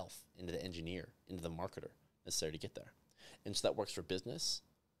himself into the engineer, into the marketer necessary to get there. And so that works for business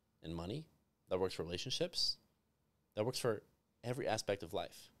and money. That works for relationships. That works for every aspect of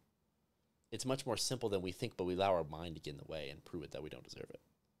life. It's much more simple than we think, but we allow our mind to get in the way and prove it that we don't deserve it.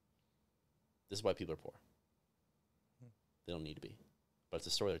 This is why people are poor. They don't need to be. But it's a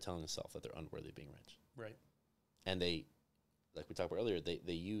story they're telling themselves that they're unworthy of being rich. Right. And they, like we talked about earlier,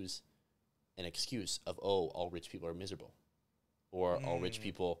 they use an excuse of, oh, all rich people are miserable. Or all rich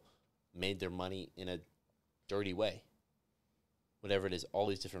people made their money in a dirty way. Whatever it is, all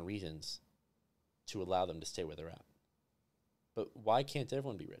these different reasons to allow them to stay where they're at. But why can't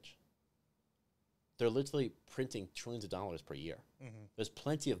everyone be rich? They're literally printing trillions of dollars per year. There's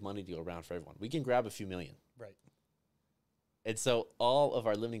plenty of money to go around for everyone. We can grab a few million. Right. And so all of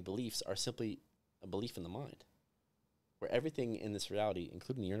our limiting beliefs are simply a belief in the mind, where everything in this reality,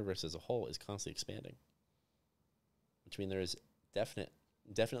 including the universe as a whole, is constantly expanding. Which means there is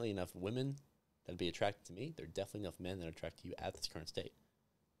definitely enough women that would be attracted to me. There are definitely enough men that are attracted to you at this current state.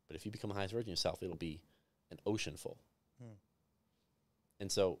 But if you become a highest version of yourself, it'll be an ocean full.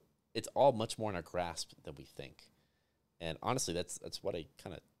 And so it's all much more in our grasp than we think. And honestly, that's what I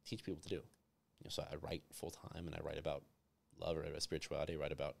kind of teach people to do. You know, so I write full time and I write about love, I write about spirituality, I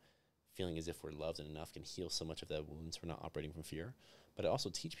write about feeling as if we're loved and enough can heal so much of that wounds for not operating from fear. But I also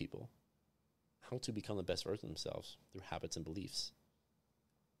teach people how to become the best version of themselves through habits and beliefs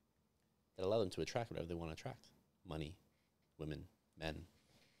that allow them to attract whatever they want to attract. Money, women, men,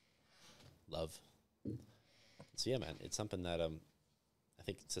 love. So yeah, man, it's something that I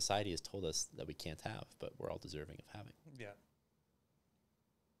think society has told us that we can't have, but we're all deserving of having. Yeah.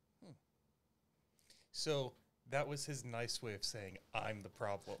 So that was his nice way of saying, I'm the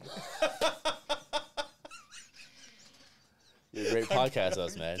problem. You're a great podcast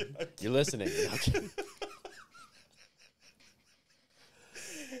host, man. You're listening.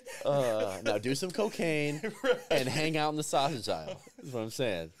 Now do some cocaine and hang out in the sausage aisle. That's what I'm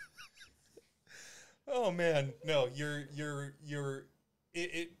saying. Oh man, no,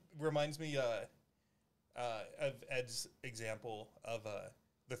 it reminds me of Ed's example of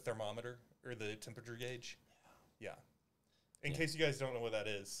the thermometer or the temperature gauge. Yeah. In case you guys don't know what that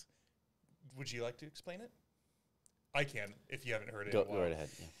is, would you like to explain it? I can, if you haven't heard it. Go right ahead.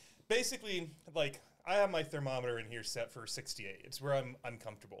 Yeah. Basically, like, I have my thermometer in here set for 68. It's where I'm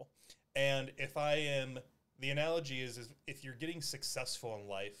comfortable. And if I am, the analogy is if you're getting successful in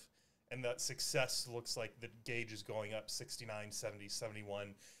life, and that success looks like the gauge is going up 69, 70,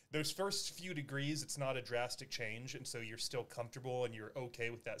 71. Those first few degrees, it's not a drastic change, and so you're still comfortable and you're okay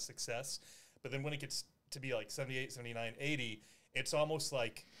with that success. But then when it gets to be like 78, 79, 80, it's almost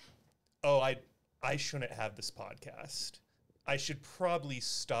like, oh, I shouldn't have this podcast. I should probably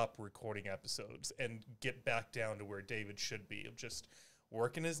stop recording episodes and get back down to where David should be, of just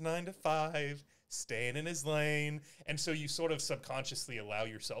working his 9 to 5, staying in his lane. And so you sort of subconsciously allow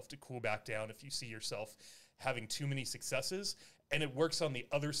yourself to cool back down if you see yourself having too many successes. And it works on the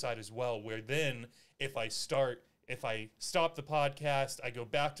other side as well, where then if I stop the podcast, I go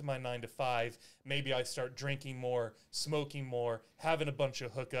back to my 9 to 5, maybe I start drinking more, smoking more, having a bunch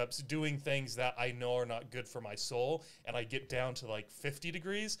of hookups, doing things that I know are not good for my soul, and I get down to like 50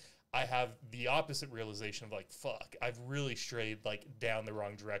 degrees, I have the opposite realization of like, fuck, I've really strayed like down the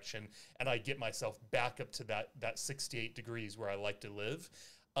wrong direction, and I get myself back up to that 68 degrees where I like to live.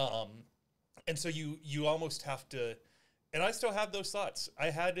 And so you almost have to, and I still have those thoughts. I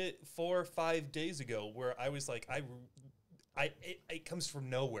had it 4 or 5 days ago where I was like, it comes from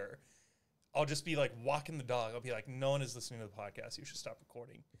nowhere. I'll just be like walking the dog. I'll be like, no one is listening to the podcast. You should stop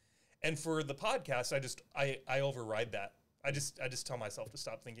recording. And for the podcast, I override that. I just tell myself to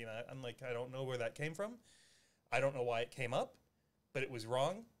stop thinking that. I'm like, I don't know where that came from. I don't know why it came up, but it was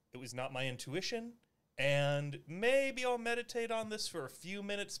wrong. It was not my intuition. And maybe I'll meditate on this for a few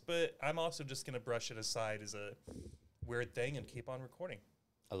minutes, but I'm also just going to brush it aside as a weird thing and keep on recording.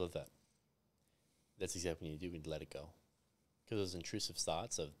 I love that. That's exactly what you do. We let it go. Because those intrusive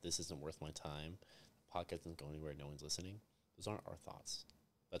thoughts of this isn't worth my time, the podcast isn't going anywhere, no one's listening, those aren't our thoughts.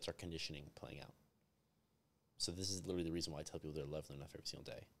 That's our conditioning playing out. So this is literally the reason why I tell people they're loved enough every single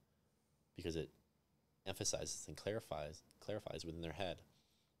day. Because it emphasizes and clarifies within their head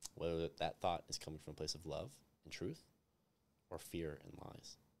whether that thought is coming from a place of love and truth or fear and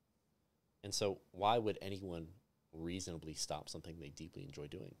lies. And so why would anyone reasonably stop something they deeply enjoy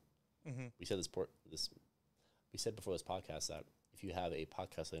doing? Mm-hmm. We said before this podcast that if you have a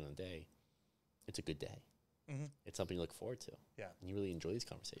podcast late on a day, it's a good day. Mm-hmm. It's something you look forward to. Yeah. And you really enjoy these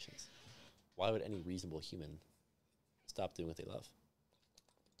conversations. Why would any reasonable human stop doing what they love?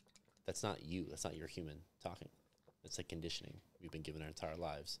 That's not you. That's not your human talking. That's like conditioning we've been given our entire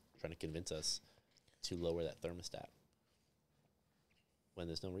lives, trying to convince us to lower that thermostat when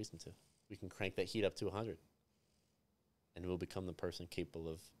there's no reason to. We can crank that heat up to 100, and we'll become the person capable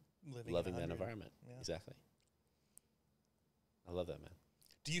of loving that environment. Yeah. Exactly. I love that, man.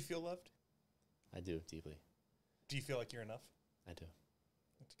 Do you feel loved? I do, deeply. Do you feel like you're enough? I do.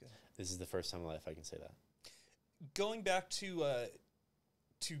 That's good. This is the first time in my life I can say that. Going back to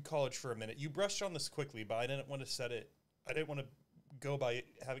college for a minute, you brushed on this quickly, but I didn't want to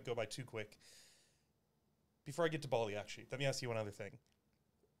have it go by too quick. Before I get to Bali, actually, let me ask you one other thing.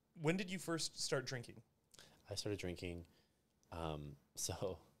 When did you first start drinking? I started drinking,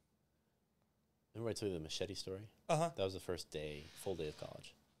 so remember I told you the machete story? Uh-huh. That was the first full day of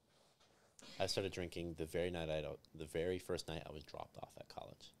college. I started drinking the very first night I was dropped off at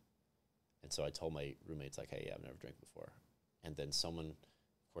college. And so I told my roommates, like, hey, I've never drank before. And then someone,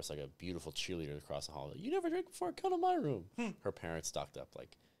 of course, like a beautiful cheerleader across the hall, like, you never drank before? Come to my room. Her parents stocked up,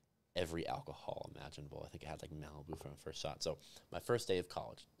 like, every alcohol imaginable. I think I had, like, Malibu for my first shot. So my first day of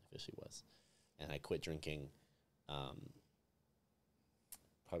college officially was. And I quit drinking probably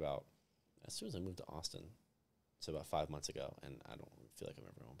about as soon as I moved to Austin. So about 5 months ago. And I don't feel like I'm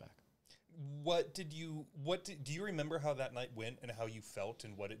ever going back. Do you remember how that night went and how you felt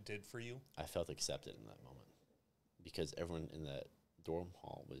and what it did for you? I felt accepted in that moment because everyone in that dorm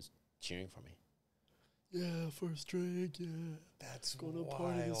hall was cheering for me. Yeah, first drink, yeah. That's going to wild.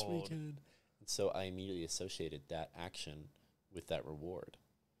 party this weekend. And so I immediately associated that action with that reward.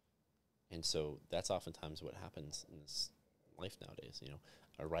 And so that's oftentimes what happens in this life nowadays.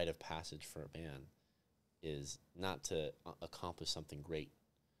 A rite of passage for a man is not to accomplish something great,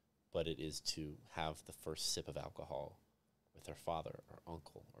 but it is to have the first sip of alcohol with our father or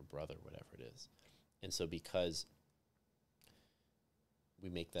uncle or brother, whatever it is. And so because we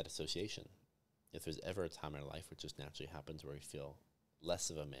make that association, if there's ever a time in our life which just naturally happens where we feel less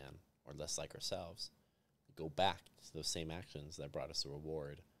of a man or less like ourselves, we go back to those same actions that brought us the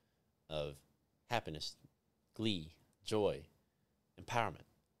reward of happiness, glee, joy, empowerment.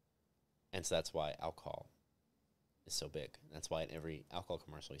 And so that's why alcohol is so big. That's why in every alcohol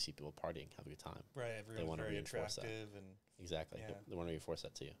commercial you see people partying, having a good time. Right, everyone's very attractive. And exactly. Yeah. They want to reinforce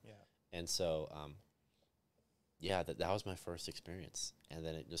that to you. Yeah. And so, that was my first experience. And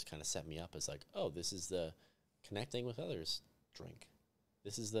then it just kind of set me up as like, oh, this is the connecting with others drink.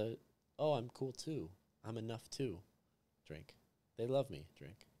 This is the, oh, I'm cool too. I'm enough too drink. They love me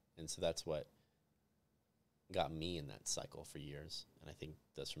drink. And so that's what got me in that cycle for years. And I think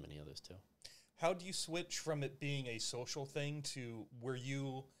does for many others too. How do you switch from it being a social thing to were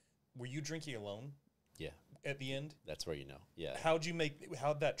you drinking alone? Yeah. At the end? That's where Yeah.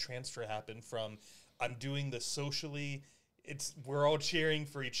 How'd that transfer happen from I'm doing this socially, we're all cheering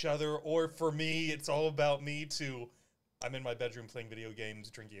for each other, or for me, it's all about me, to I'm in my bedroom playing video games,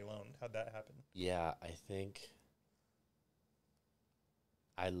 drinking alone? How'd that happen? Yeah, I think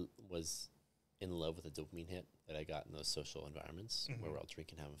was in love with the dopamine hit that I got in those social environments where we're all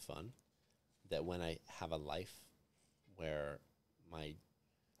drinking, having fun. That when I have a life where my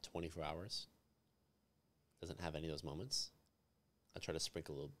 24 hours doesn't have any of those moments, I try to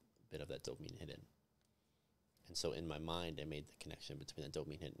sprinkle a little bit of that dopamine hit in. And so in my mind, I made the connection between the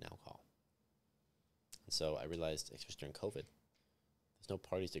dopamine hit and alcohol. And so I realized, especially during COVID, there's no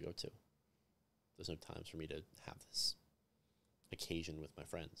parties to go to. There's no times for me to have this occasion with my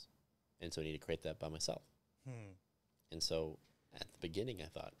friends. And so I need to create that by myself. And so at the beginning, I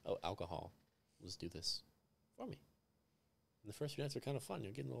thought, oh, alcohol, let's do this for me. And the first few nights are kind of fun.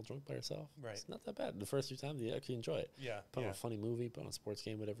 You're getting a little drunk by yourself. Right. It's not that bad. The first few times, you actually enjoy it. Yeah. Put on a funny movie, put on a sports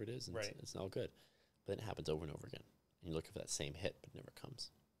game, whatever it is, and Right. it's all good. But then it happens over and over again. And you're looking for that same hit, but it never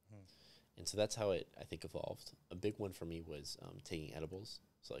comes. And so that's how it, I think, evolved. A big one for me was taking edibles.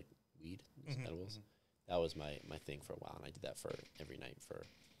 So like weed, edibles. That was my thing for a while. And I did that for every night for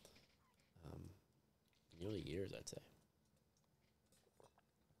nearly years, I'd say.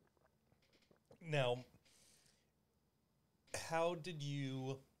 Now, how did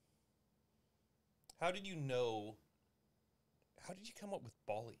you come up with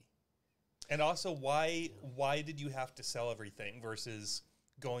Bali? And also, why did you have to sell everything versus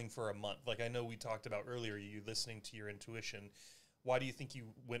going for a month? Like I know we talked about earlier, you listening to your intuition. Why do you think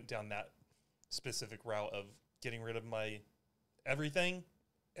you went down that specific route of getting rid of my everything?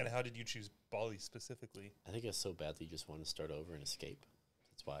 And how did you choose Bali specifically? I think I so badly just wanted to start over and escape.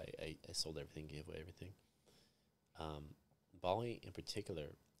 That's why I sold everything, gave away everything. Bali in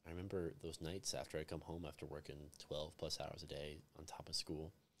particular, I remember those nights after I come home after working 12 plus hours a day on top of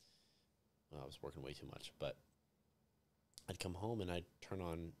school. Well, I was working way too much, but I'd come home and I'd turn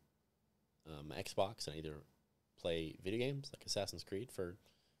on my Xbox and I'd either play video games like Assassin's Creed for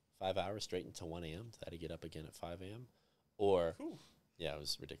 5 hours straight until 1 a.m. So I had to get up again at 5 a.m. Or, yeah, it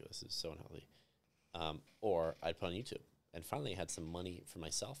was ridiculous. It was so unhealthy. Or I'd put on YouTube. And finally I had some money for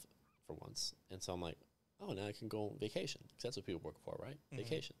myself for once. And so I'm like, oh, now I can go on vacation. Because that's what people work for, right?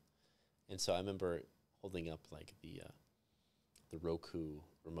 Vacation. And so I remember holding up like the Roku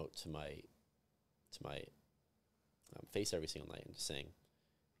remote to my face every single night and just saying,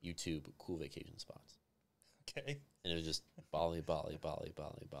 YouTube cool vacation spots. Okay. And it was just Bali, Bali, Bali,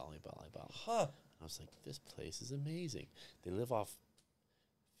 Bali, Bali, Bali, Bali. Huh. I was like, this place is amazing. They live off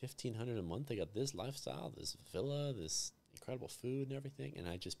 $1,500 a month. They got this lifestyle, this villa, this incredible food and everything. And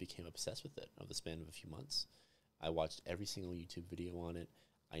I just became obsessed with it over the span of a few months. I watched every single YouTube video on it.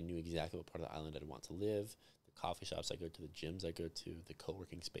 I knew exactly what part of the island I'd want to live, the coffee shops I go to, the gyms I go to, the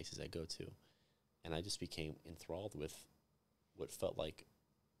co-working spaces I go to. And I just became enthralled with what felt like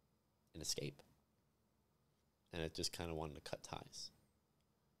an escape. And I just kind of wanted to cut ties.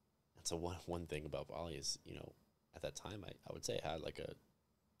 And so one thing about Bali is, at that time, I would say I had like a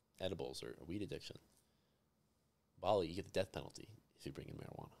edibles or a weed addiction. Bali, you get the death penalty if you bring in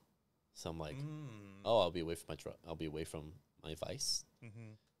marijuana. So I'm like, oh, I'll be away from my vice.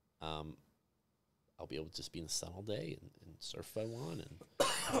 I'll be able to just be in the sun all day and surf if I want, and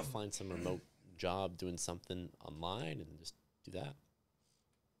I'll find some remote job doing something online and just do that.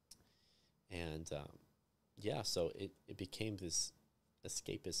 And yeah, so it became this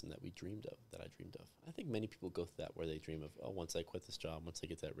escapism that I dreamed of. I think many people go through that, where they dream of, oh, once I quit this job, once I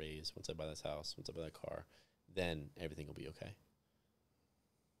get that raise, once I buy this house, once I buy that car, then everything will be okay.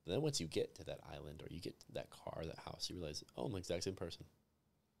 But then once you get to that island, or you get to that car, that house, you realize, oh, I'm the exact same person.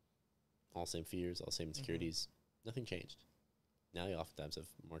 All same fears, all same insecurities. Nothing changed. Now you oftentimes have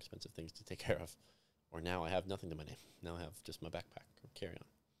more expensive things to take care of. Or now I have nothing to my name. Now I have just my backpack or carry-on.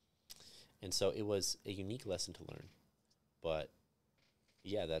 And so it was a unique lesson to learn. But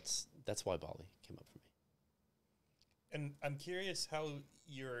yeah, that's why Bali came up for me. And I'm curious how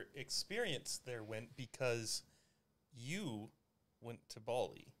your experience there went, because you went to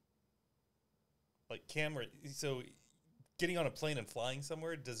Bali. Like so getting on a plane and flying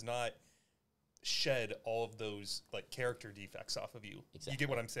somewhere does not shed all of those like character defects off of you. Exactly. You get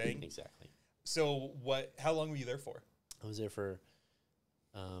what I'm saying? Exactly. So how long were you there for? I was there for,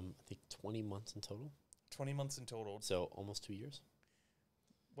 I think 20 months in total. 20 months in total. So almost 2 years.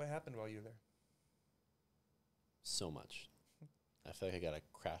 What happened while you were there? So much. I feel like I got a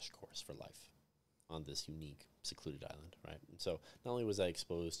crash course for life on this unique, secluded island, right? And so not only was I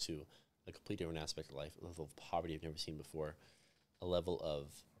exposed to a completely different aspect of life, a level of poverty I've never seen before, a level of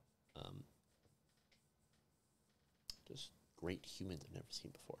just great humans I've never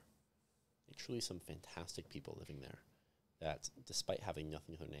seen before. Like, truly some fantastic people living there that, despite having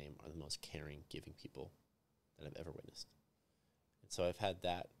nothing to their name, are the most caring, giving people that I've ever witnessed. And so I've had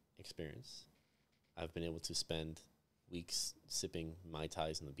that experience. I've been able to spend weeks sipping Mai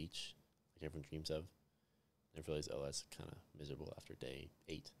Tais on the beach, like everyone dreams of. And I've realized, oh, that's kind of miserable after day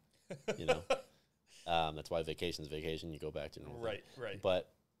 8, you know? That's why vacation's vacation. You go back to normal. Right, right. But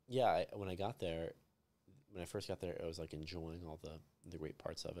yeah, when I first got there, I was like enjoying all the great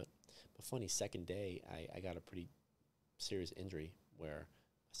parts of it. But funny, second day, I got a pretty serious injury where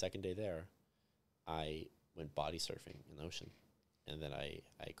second day there, I went body surfing in the ocean. And then I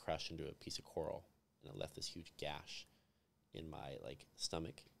crashed into a piece of coral, and it left this huge gash in my like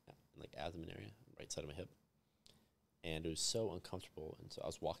stomach, like abdomen area, right side of my hip. And it was so uncomfortable. And so I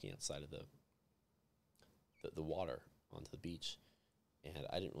was walking outside of the water onto the beach, and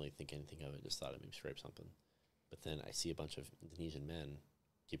I didn't really think anything of it, just thought I maybe scraped something. But then I see a bunch of Indonesian men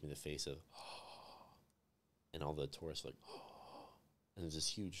giving the face of, and all the tourists like, and there's this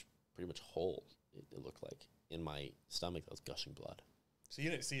huge, pretty much hole, it looked like, in my stomach that was gushing blood. So you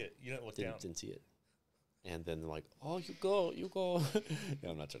didn't see it? You didn't look down? Didn't see it. And then they're like, oh, you go.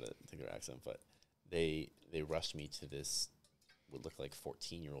 I'm not trying to take their accent, but they rushed me to this, what looked like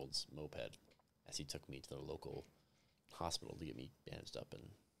 14-year-old's moped, as he took me to the local hospital to get me bandaged up and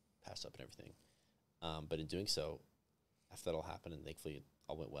patched up and everything. But in doing so, after that all happened, and thankfully it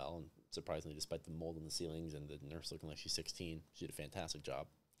all went well, and surprisingly, despite the mold in the ceilings and the nurse looking like she's 16, she did a fantastic job,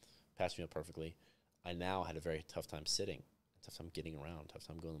 patched me up perfectly. I now had a very tough time sitting, tough time getting around, tough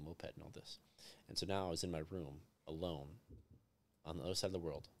time going on the moped and all this. And so now I was in my room, alone, on the other side of the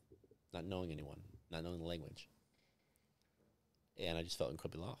world, not knowing anyone, not knowing the language. And I just felt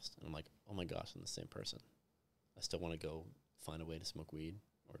incredibly lost. And I'm like, oh my gosh, I'm the same person. I still want to go find a way to smoke weed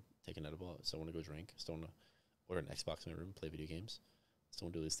or take an edible. I still want to go drink. I still want to order an Xbox in my room, play video games. I still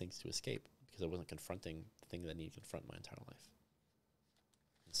want to do these things to escape, because I wasn't confronting the thing that I needed to confront my entire life.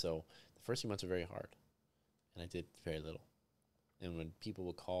 And so the first few months were very hard, and I did very little. And when people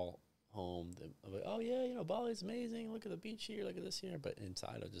would call home, they'd be like, oh yeah, Bali's amazing. Look at the beach here. Look at this here. But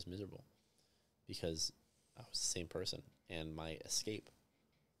inside I was just miserable, because I was the same person. And my escape,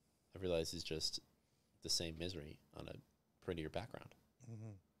 I realized, is just the same misery on a prettier background.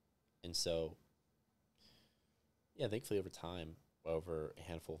 Mm-hmm. And so, yeah, thankfully over time, over a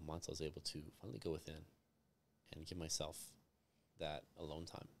handful of months, I was able to finally go within and give myself that alone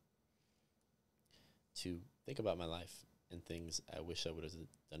time to think about my life and things I wish I would have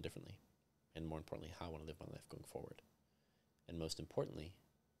done differently, and more importantly, how I want to live my life going forward. And most importantly,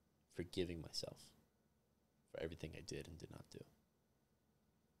 forgiving myself for everything I did and did not do.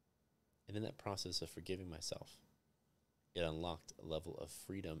 And in that process of forgiving myself, it unlocked a level of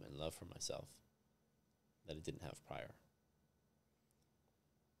freedom and love for myself that I didn't have prior.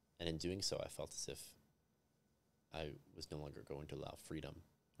 And in doing so, I felt as if I was no longer going to allow freedom,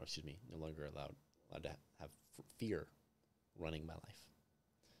 no longer allowed to have fear running my life.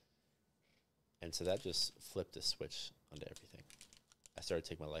 And so that just flipped a switch onto everything. I started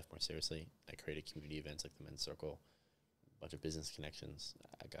taking my life more seriously. I created community events like the Men's Circle, a bunch of business connections.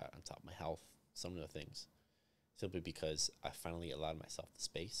 I got on top of my health, some of the things. simply because I finally allowed myself the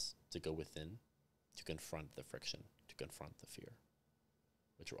space to go within, to confront the friction, to confront the fear,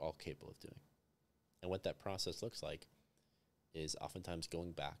 which we're all capable of doing. And what that process looks like is oftentimes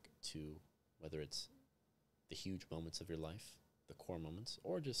going back to whether it's the huge moments of your life, the core moments,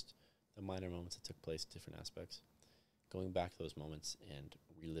 or just the minor moments that took place, different aspects, going back to those moments and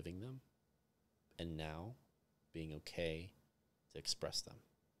reliving them, and now being okay to express them.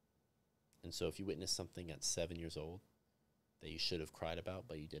 And so if you witness something at 7 years old that you should have cried about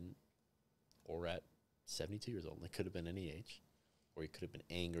but you didn't, or at 72 years old, and it could have been any age, or you could have been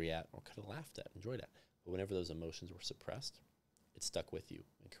angry at, or could have laughed at, enjoyed at, but whenever those emotions were suppressed, it stuck with you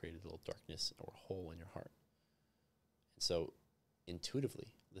and created a little darkness or hole in your heart. And so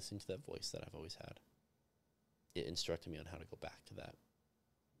intuitively, listening to that voice that I've always had, it instructed me on how to go back to that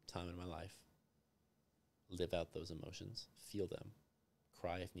time in my life, live out those emotions, feel them,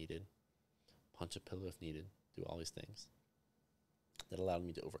 cry if needed, punch a pillow if needed, do all these things that allowed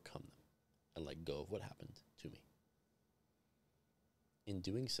me to overcome them and let go of what happened to me. In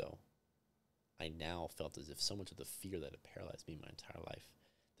doing so, I now felt as if so much of the fear that had paralyzed me my entire life,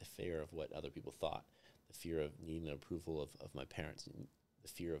 the fear of what other people thought, the fear of needing the approval of my parents, the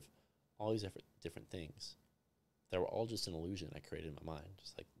fear of all these different things that were all just an illusion I created in my mind,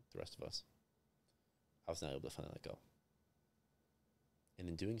 just like the rest of us, I was now able to finally let go. And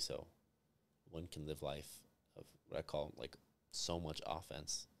in doing so, one can live life of what I call like so much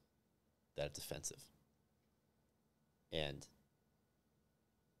offense that it's offensive. And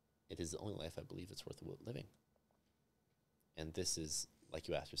it is the only life I believe it's worth living. And this is, like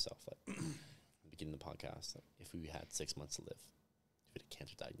you asked yourself, like at the beginning of the podcast, like, if we had 6 months to live, if you had a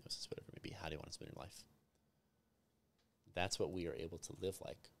cancer diagnosis, whatever it may be, how do you want to spend your life? That's what we are able to live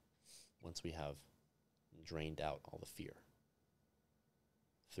like once we have drained out all the fear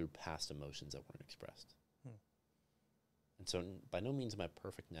through past emotions that weren't expressed. And so by no means am I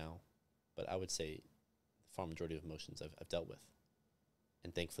perfect now, but I would say the far majority of emotions I've dealt with.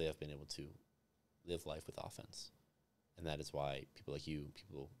 And thankfully, I've been able to live life with offense. And that is why people like you,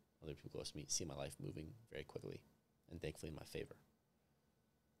 other people close to me, see my life moving very quickly and thankfully in my favor.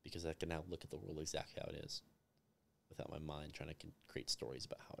 Because I can now look at the world exactly how it is without my mind trying to create stories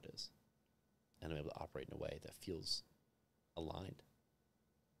about how it is. And I'm able to operate in a way that feels aligned.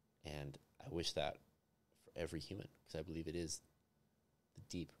 And I wish that for every human, because I believe it is the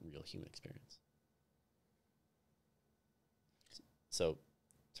deep, real human experience. So,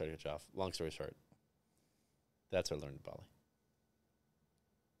 sorry to cut you off. Long story short, that's what I learned in Bali.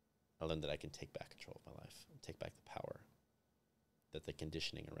 I learned that I can take back control of my life, and take back the power that the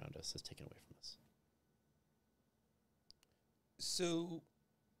conditioning around us has taken away from us. So,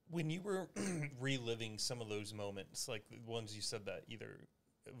 when you were reliving some of those moments, like the ones you said that either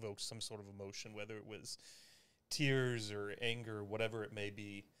evoked some sort of emotion, whether it was tears or anger, whatever it may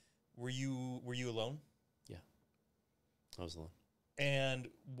be, were you alone? Yeah, I was alone. And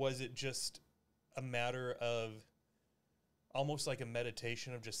was it just a matter of almost like a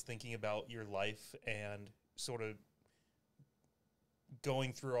meditation of just thinking about your life and sort of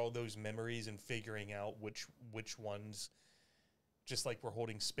going through all those memories and figuring out which ones just like were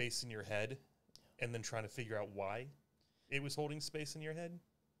holding space in your head and then trying to figure out why it was holding space in your head?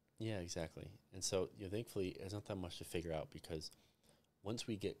 Yeah, exactly. And so, thankfully, there's not that much to figure out because once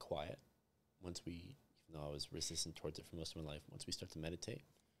we get quiet, even though I was resistant towards it for most of my life, once we start to meditate,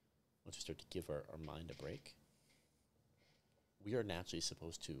 once we start to give our mind a break, we are naturally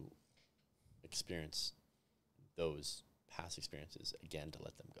supposed to experience those past experiences again to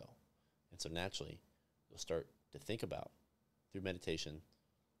let them go. And so naturally, you'll start to think about, through meditation,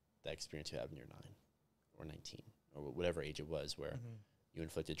 that experience you had when you're 9 or 19 or whatever age it was where you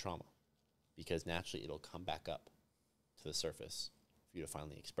inflicted trauma. Because naturally, it'll come back up to the surface for you to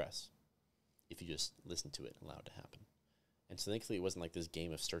finally express if you just listen to it and allow it to happen. And so thankfully, it wasn't like this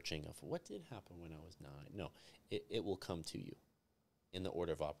game of searching of what did happen when I was 9. No, it will come to you in the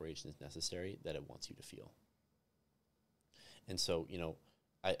order of operations necessary that it wants you to feel. And so,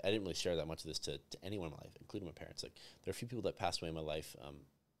 I didn't really share that much of this to anyone in my life, including my parents. Like, there are a few people that passed away in my life,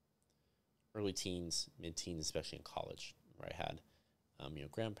 early teens, mid-teens, especially in college, where I had,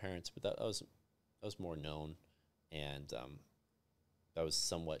 grandparents, but that was more known, and that was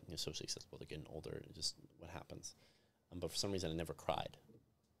somewhat socially acceptable to getting older, just what happens. But for some reason, I never cried,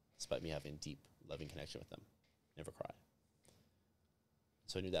 despite me having deep, loving connection with them. Never cried.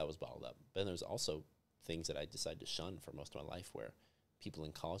 So I knew that was bottled up. But then there was also things that I decided to shun for most of my life, where people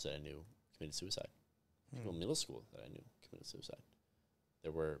in college that I knew committed suicide. People in middle school that I knew committed suicide.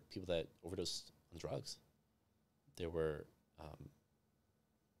 There were people that overdosed on drugs. There were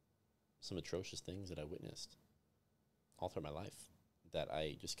some atrocious things that I witnessed all through my life that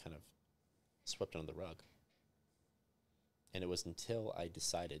I just kind of swept under the rug. And it was until I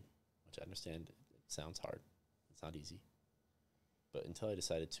decided, which I understand it sounds hard, it's not easy, but until I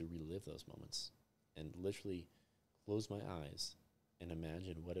decided to relive those moments and literally close my eyes and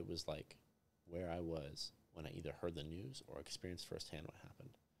imagine what it was like, where I was when I either heard the news or experienced firsthand what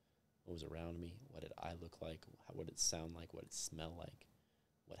happened. What was around me, what did I look like, what did it sound like, what did it smell like,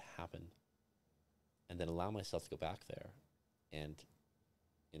 what happened, and then allow myself to go back there and,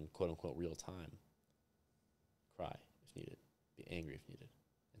 in quote-unquote real time, cry if needed, be angry if needed,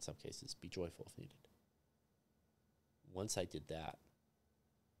 in some cases, be joyful if needed. Once I did that,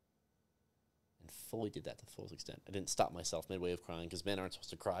 and fully did that to the fullest extent, I didn't stop myself midway of crying, because men aren't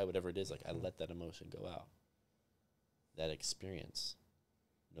supposed to cry, whatever it is, like I let that emotion go out. That experience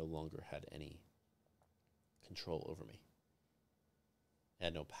no longer had any control over me. It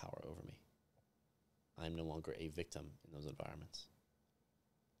had no power over me. I'm no longer a victim in those environments.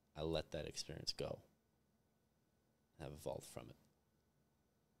 I let that experience go and have evolved from it.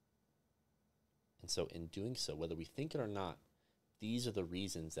 And so in doing so, whether we think it or not, these are the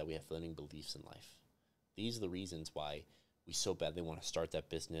reasons that we have limiting beliefs in life. These are the reasons why we so badly want to start that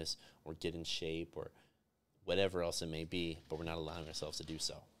business or get in shape or whatever else it may be, but we're not allowing ourselves to do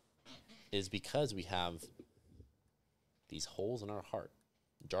so. It is because we have these holes in our heart,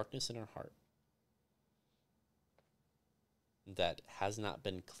 darkness in our heart, that has not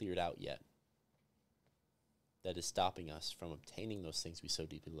been cleared out yet, that is stopping us from obtaining those things we so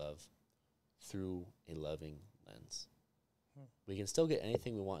deeply love through a loving lens. We can still get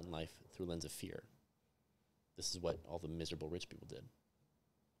anything we want in life through a lens of fear. This is what all the miserable rich people did.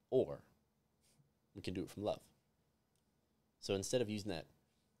 Or we can do it from love. So instead of using that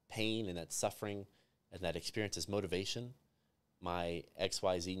pain and that suffering and that experience as motivation, my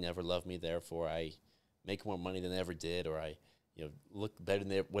XYZ never loved me, therefore I make more money than they ever did, or I look better than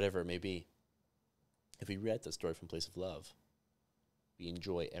they, whatever it may be. If we read that story from a place of love, we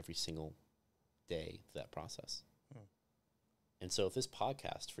enjoy every single day of that process. And so if this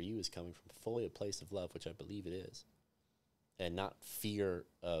podcast for you is coming from fully a place of love, which I believe it is, and not fear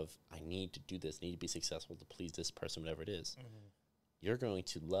of, I need to do this, need to be successful to please this person, whatever it is, you're going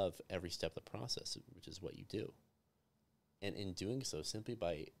to love every step of the process, which is what you do. And in doing so, simply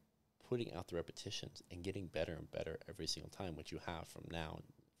by putting out the repetitions and getting better and better every single time, which you have from now,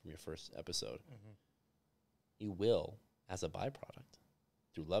 from your first episode, you will, as a byproduct,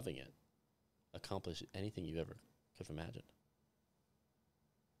 through loving it, accomplish anything you ever could have imagined.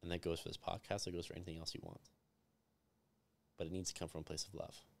 And that goes for this podcast, it goes for anything else you want. But it needs to come from a place of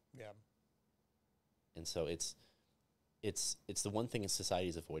love. Yeah. And so it's the one thing in society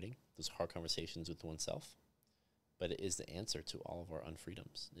is avoiding, those hard conversations with oneself. But it is the answer to all of our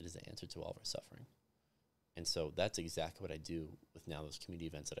unfreedoms. It is the answer to all of our suffering. And so that's exactly what I do with now those community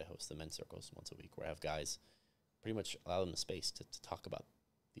events that I host, the men's circles once a week, where I have guys pretty much allow them the space to talk about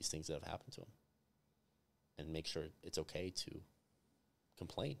these things that have happened to them and make sure it's okay to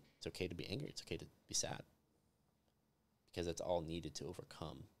complain. It's okay to be angry. It's okay to be sad, because it's all needed to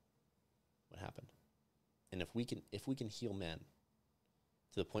overcome what happened. And if we can heal men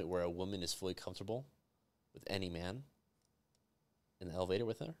to the point where a woman is fully comfortable with any man in the elevator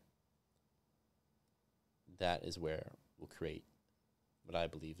with her, that is where we'll create what I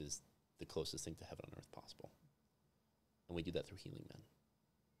believe is the closest thing to heaven on earth possible. And we do that through healing men.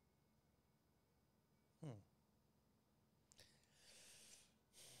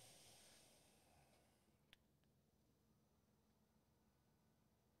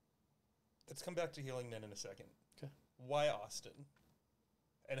 Let's come back to healing men in a second. Okay. Why Austin?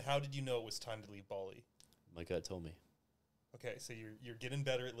 And how did you know it was time to leave Bali? My gut told me. Okay, so you're getting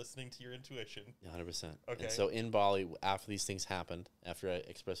better at listening to your intuition. Yeah, 100%. Okay. And so in Bali, after these things happened, after I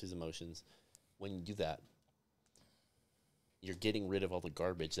expressed these emotions, when you do that, you're getting rid of all the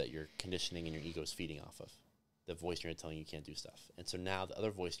garbage that your conditioning and your ego is feeding off of. The voice in your head telling you can't do stuff. And so now the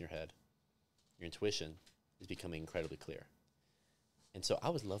other voice in your head, your intuition, is becoming incredibly clear. And so I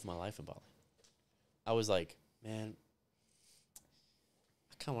was loving my life in Bali. I was like, man,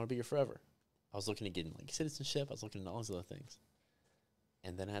 I kind of want to be here forever. I was looking at getting like citizenship. I was looking at all these other things.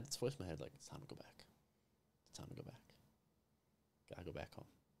 And then I had this voice in my head like, it's time to go back. It's time to go back. Gotta go back home.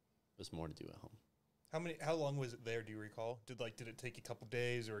 There's more to do at home. How long was it there, do you recall? Did it take a couple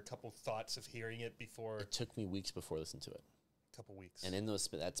days or a couple thoughts of hearing it before? It took me weeks before listening to it. A couple weeks. And in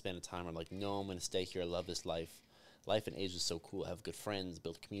that span of time, I'm like, no, I'm going to stay here. I love this life. Life in Asia is so cool. I have good friends,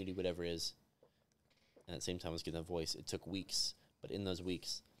 build a community, whatever it is. And at the same time, I was getting that voice. It took weeks. But in those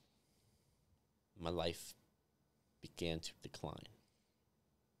weeks, my life began to decline.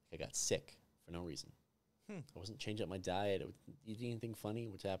 I got sick for no reason. I wasn't changing up my diet. I would eat anything funny,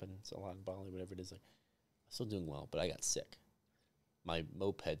 which happens a lot in Bali, whatever it is. Like, I'm still doing well, but I got sick. My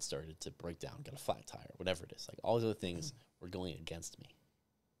moped started to break down, got a flat tire, whatever it is. Like, all these other things were going against me.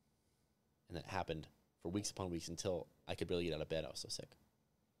 And that happened for weeks upon weeks until I could barely get out of bed. I was so sick.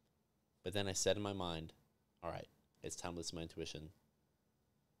 But then I said in my mind, all right, it's time to listen to my intuition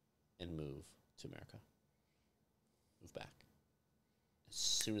and move to America. Move back. As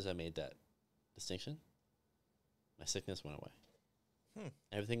soon as I made that distinction, my sickness went away.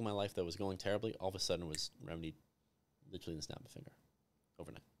 Everything in my life that was going terribly, all of a sudden was remedied literally in the snap of a finger,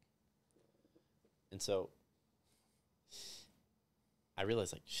 overnight. And so I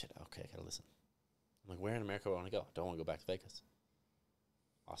realized, like, shit, okay, I gotta listen. I'm like, where in America do I want to go? I don't want to go back to Vegas.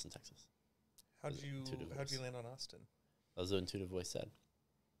 Austin, Texas. How'd you land on Austin? That was what intuitive voice said.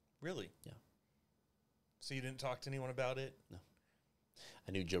 Really? Yeah. So you didn't talk to anyone about it? No.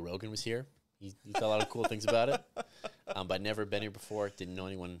 I knew Joe Rogan was here. He thought a lot of cool things about it. But I'd never been here before. Didn't know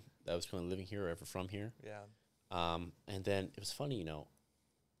anyone that was currently living here or ever from here. Yeah. And then it was funny, you know.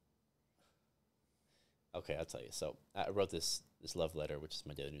 Okay, I'll tell you. So I wrote this love letter, which is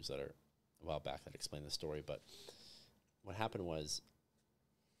my daily newsletter, a while back that explained the story. But what happened was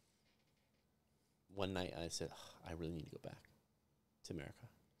one night I said, I really need to go back to America.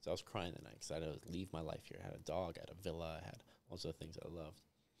 So I was crying that night because I had to leave my life here. I had a dog, I had a villa, I had all those other things that I loved.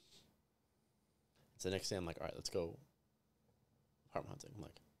 So the next day I'm like, all right, let's go apartment hunting. I'm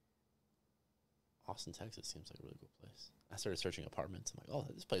like, Austin, Texas seems like a really cool place. I started searching apartments. I'm like, oh,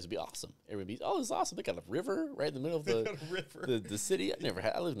 this place would be awesome. Airbnb, oh, this is awesome. They got a river right in the middle of the city.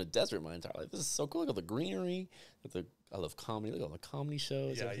 I lived in a desert my entire life. This is so cool. Look at the greenery. I love comedy. Look at all the comedy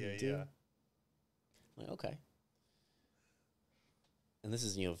shows. Yeah. I'm like, okay. And this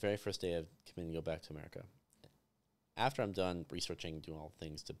is, very first day of committing to go back to America. After I'm done researching, doing all the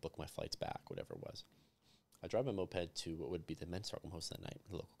things to book my flights back, whatever it was, I drive my moped to what would be the men's circle most of the night,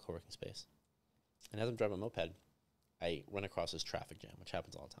 the local co-working space. And as I'm driving my moped, I run across this traffic jam, which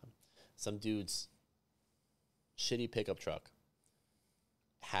happens all the time. Some dude's shitty pickup truck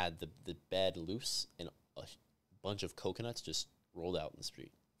had the bed loose and a bunch of coconuts just rolled out in the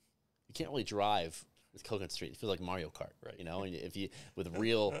street. You can't really drive with Coconut Street. It feels like Mario Kart, right? And if you with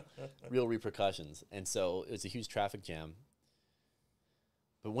real repercussions. And so it was a huge traffic jam.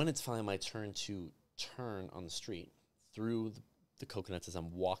 But when it's finally my turn to turn on the street through the coconuts as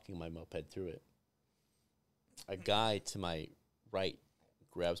I'm walking my moped through it, a guy to my right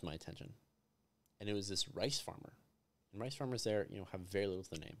grabs my attention. And it was this rice farmer. And rice farmers there, have very little to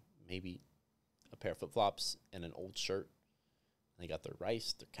their name. Maybe a pair of flip-flops and an old shirt. And they got their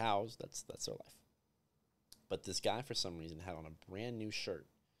rice, their cows. That's their life. But this guy, for some reason, had on a brand new shirt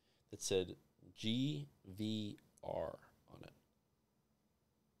that said GVR on it.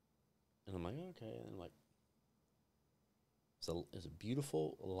 And I'm like, okay. And I'm like, so it's a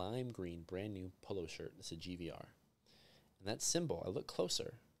beautiful lime green, brand new polo shirt that said GVR. And that symbol, I look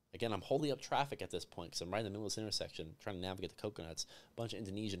closer. Again, I'm holding up traffic at this point because I'm right in the middle of this intersection trying to navigate the coconuts. A bunch of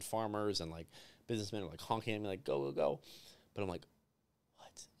Indonesian farmers and businessmen are honking at me go, go, go. But I'm like,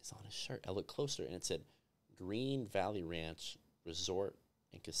 what is on his shirt? I look closer and it said Green Valley Ranch Resort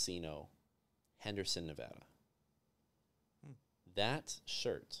and Casino, Henderson, Nevada. That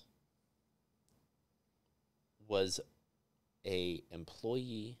shirt was a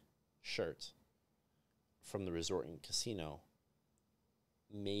employee shirt from the resort and casino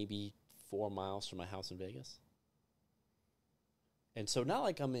maybe 4 miles from my house in Vegas. And so not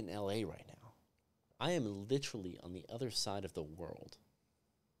like I'm in LA right now. I am literally on the other side of the world.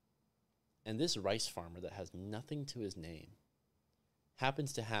 And this rice farmer that has nothing to his name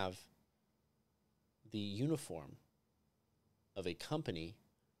happens to have the uniform of a company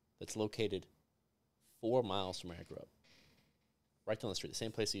that's located 4 miles from where I grew up. Right down the street. The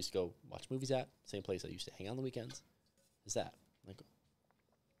same place I used to go watch movies at. Same place I used to hang out on the weekends. Is that.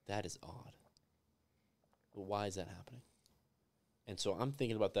 That is odd. But why is that happening? And so I'm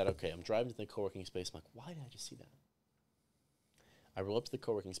thinking about that. Okay, I'm driving to the co-working space. I'm like, why did I just see that? I roll up to the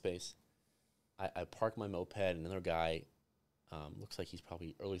co-working space. I park my moped, and another guy, looks like he's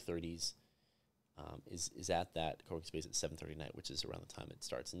probably early 30s, is at that co-working space at 7:30 at night, which is around the time it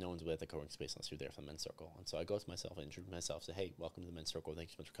starts. And no one's at the co-working space unless you're there for the men's circle. And so I go to myself and introduce myself, say, hey, welcome to the men's circle. Thank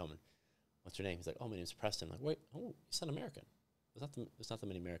you so much for coming. What's your name? He's like, oh, my name's Preston. I'm like, wait, oh, you sound American. There's not that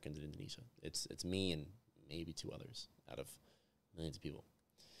many Americans in Indonesia. It's me and maybe 2 others out of millions of people,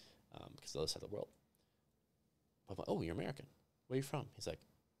 because the other side of the world. But I'm like, oh, you're American. Where are you from? He's like,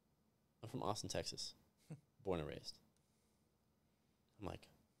 I'm from Austin, Texas, born and raised. I'm like,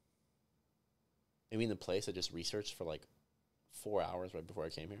 you mean the place I just researched for 4 hours right before I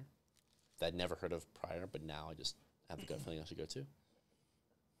came here? that I'd never heard of prior, but now I just have the gut feeling I should go to.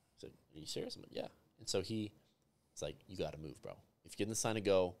 He's like, are you serious? I'm like, yeah. And so it's like, you got to move, bro. If you get in the sign to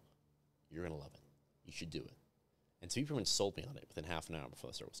go, you're going to love it. You should do it. And so he pretty much sold me on it within half an hour before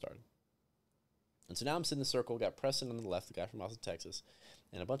the circle started. And so now I'm sitting in the circle, got Preston on the left, the guy from Austin, Texas,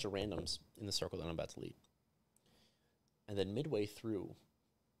 and a bunch of randoms in the circle that I'm about to lead. And then midway through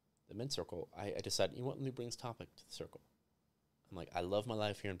the men's circle, I decided, you know what, let me bring this topic to the circle. I'm like, I love my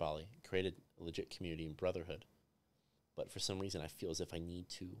life here in Bali, created a legit community and brotherhood. But for some reason, I feel as if I need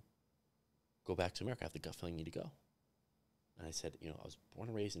to go back to America. I have the gut feeling I need to go. And I said, I was born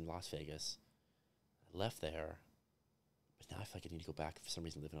and raised in Las Vegas. I left there. But now I feel like I need to go back for some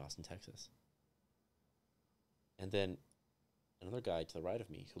reason, live in Austin, Texas. And then another guy to the right of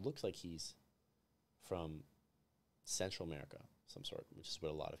me who looks like he's from Central America, some sort, which is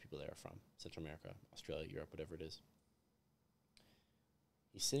what a lot of people there are from. Central America, Australia, Europe, whatever it is.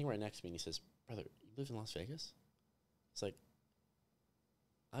 He's sitting right next to me and he says, brother, you live in Las Vegas? It's like,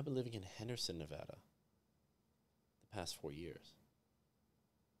 I've been living in Henderson, Nevada the past 4 years.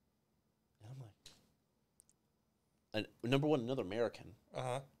 And I'm like, number one, another American.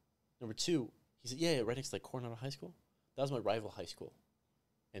 Uh-huh. Number two, he said, yeah, right next to Coronado High School. That was my rival high school.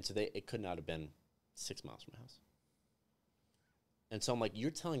 And so it could not have been 6 miles from my house. And so I'm like,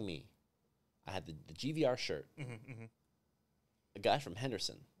 you're telling me I had the GVR shirt, a guy from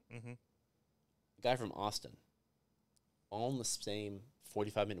Henderson, a guy from Austin, all in the same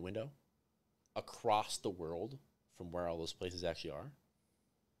 45-minute window across the world from where all those places actually are.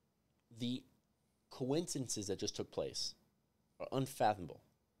 The coincidences that just took place are unfathomable.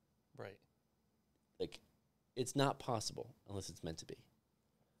 Right. Like, it's not possible unless it's meant to be.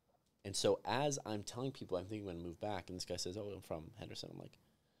 And so as I'm telling people I'm thinking I'm going to move back, and this guy says, oh, I'm from Henderson, I'm like,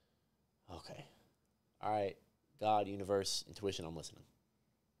 okay. All right, God, universe, intuition, I'm listening.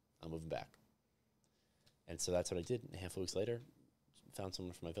 I'm moving back. And so that's what I did. And a handful of weeks later, found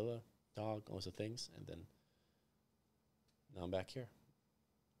someone for my villa, dog, all those things, and then now I'm back here.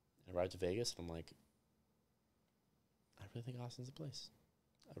 I arrived to Vegas, and I'm like, I really think Austin's the place.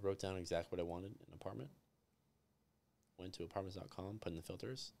 I wrote down exactly what I wanted in an apartment. Went to apartments.com, put in the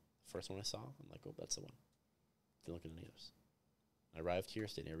filters. The first one I saw, I'm like, oh, that's the one. Didn't look at any others. I arrived here,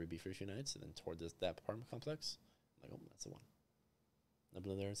 stayed in Airbnb for a few nights, and then toured that apartment complex. I'm like, oh, that's the one. I've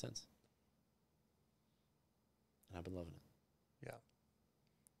been living there since. And I've been loving it. Yeah.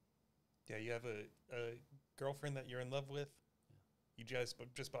 Yeah, you have a girlfriend that you're in love with. Yeah. You guys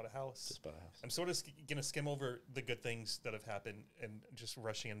just bought a house. Just bought a house. I'm sort of going to skim over the good things that have happened and just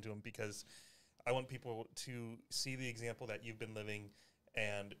rushing into them because I want people to see the example that you've been living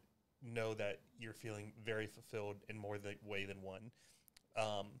and know that you're feeling very fulfilled in more way than one.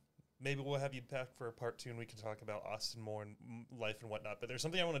 Maybe we'll have you back for a part 2 and we can talk about Austin more and life and whatnot. But there's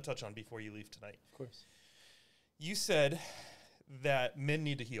something I want to touch on before you leave tonight. Of course. You said that men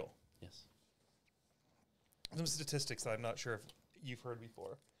need to heal. Yes. Some statistics that I'm not sure if you've heard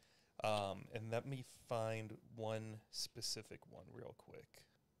before. And let me find one specific one real quick.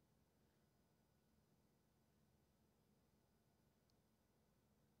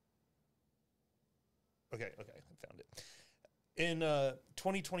 Okay, I found it. In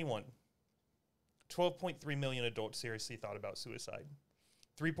 2021, 12.3 million adults seriously thought about suicide.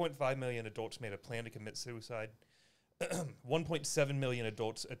 3.5 million adults made a plan to commit suicide. 1.7 million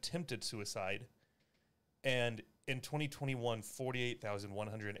adults attempted suicide. And in 2021,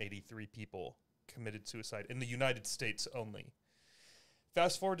 48,183 people committed suicide in the United States only.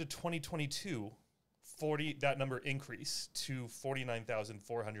 Fast forward to 2022, that number increased to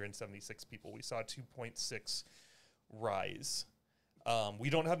 49,476 people. We saw a 2.6 rise. We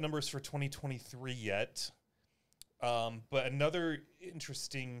don't have numbers for 2023 yet. But another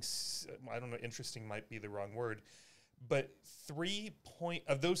interesting, I don't know, interesting might be the wrong word, but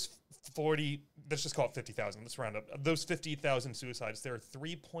of those 40, let's just call it 50,000, let's round up. Of those 50,000 suicides, there are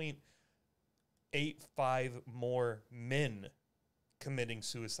 3.85 more men committing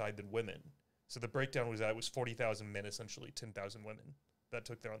suicide than women. So the breakdown was that it was 40,000 men, essentially 10,000 women that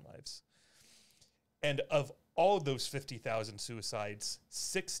took their own lives. And of all of those 50,000 suicides,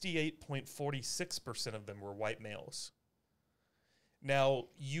 68.46% of them were white males. Now,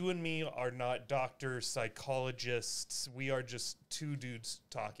 you and me are not doctors, psychologists. We are just two dudes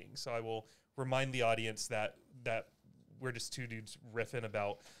talking. So I will remind the audience that we're just two dudes riffing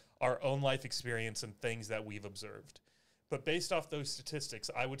about our own life experience and things that we've observed. But based off those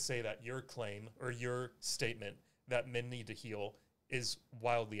statistics, I would say that your claim or your statement that men need to heal is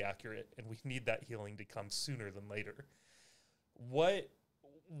wildly accurate, and we need that healing to come sooner than later. What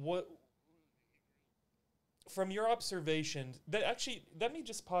from your observation, let me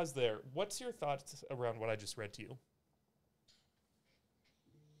just pause there. What's your thoughts around what I just read to you?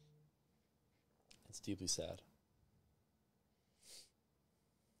 It's deeply sad.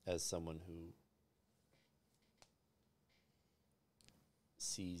 As someone who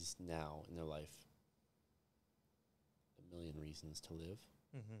sees now in their life a million reasons to live,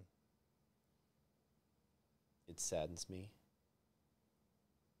 Mm-hmm. it saddens me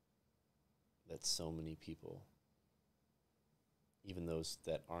that so many people, even those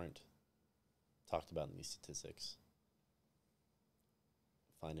that aren't talked about in these statistics,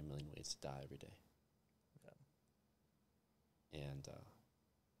 find a million ways to die every day. Yeah. And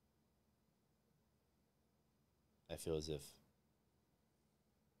I feel as if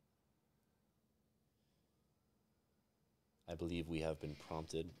I believe we have been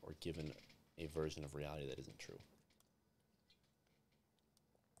prompted or given a version of reality that isn't true,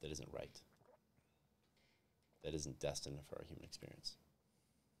 that isn't right, that isn't destined for our human experience.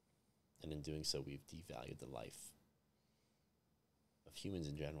 And in doing so, we've devalued the life of humans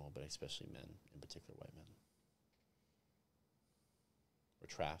in general, but especially men, in particular white men. We're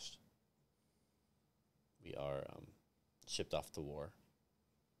trashed. We are shipped off to war,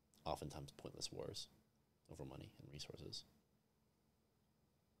 oftentimes pointless wars over money and resources.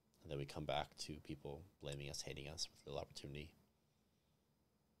 And then we come back to people blaming us, hating us with little opportunity.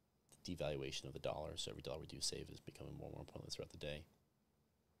 The devaluation of the dollar, so every dollar we do save is becoming more and more pointless throughout the day.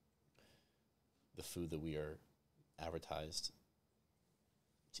 The food that we are advertised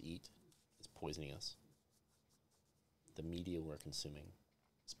to eat is poisoning us. The media we're consuming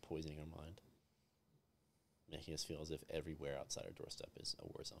is poisoning our mind, making us feel as if everywhere outside our doorstep is a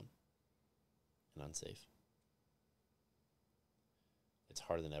war zone and unsafe. It's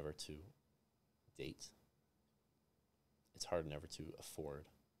harder than ever to date. It's harder than ever to afford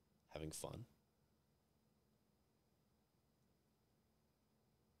having fun.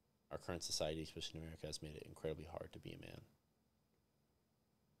 Our current society, especially in America, has made it incredibly hard to be a man.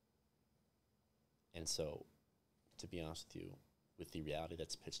 And so, to be honest with you, with the reality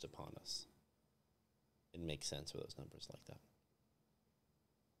that's pitched upon us, it makes sense with those numbers like that.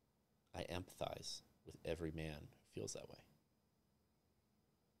 I empathize with every man who feels that way.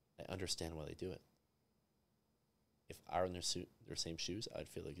 I understand why they do it. If I were in their same shoes, I'd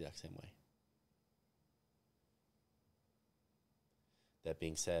feel the exact same way. That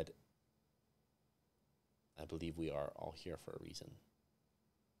being said, I believe we are all here for a reason,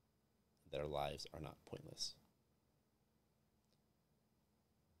 that our lives are not pointless.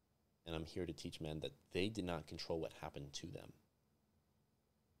 And I'm here to teach men that they did not control what happened to them,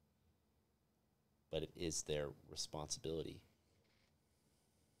 but it is their responsibility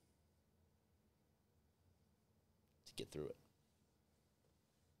to get through it.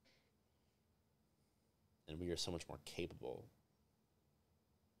 And we are so much more capable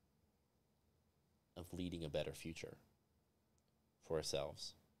of leading a better future for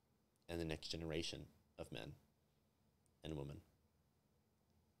ourselves and the next generation of men and women.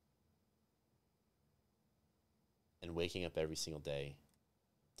 And waking up every single day,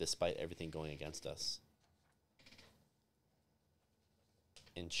 despite everything going against us,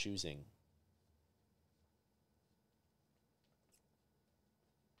 and choosing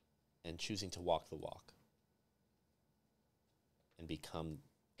to walk the walk and become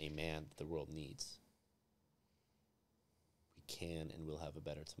a man that the world needs, we can and will have a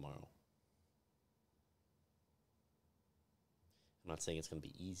better tomorrow. I'm not saying it's going to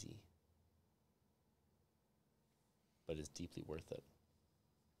be easy, but it's deeply worth it.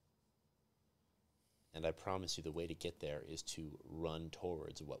 And I promise you the way to get there is to run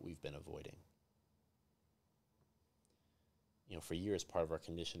towards what we've been avoiding. You know, for years, part of our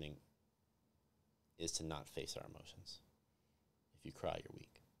conditioning is to not face our emotions. If you cry, you're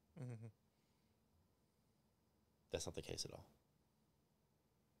weak. Mm-hmm. That's not the case at all.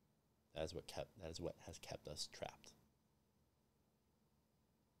 That is what has kept us trapped.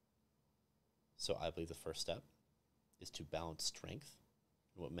 So I believe the first step is to balance strength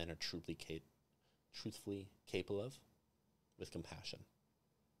and what men are truthfully capable of with compassion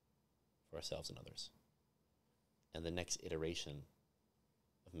for ourselves and others. And the next iteration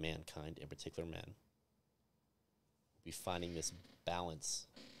of mankind, in particular men, will be finding this balance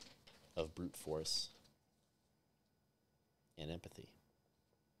of brute force and empathy.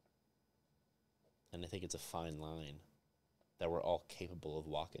 And I think it's a fine line that we're all capable of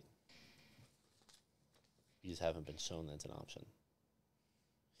walking. We just haven't been shown that's an option.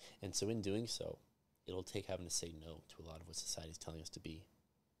 And so in doing so, it'll take having to say no to a lot of what society's telling us to be.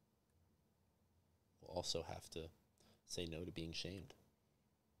 We'll also have to say no to being shamed,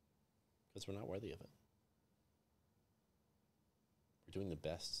 because we're not worthy of it. we're doing the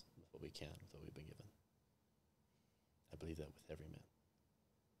best with what we can, with what we've been given. I believe that with every man.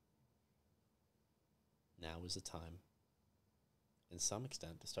 Now is the time, in some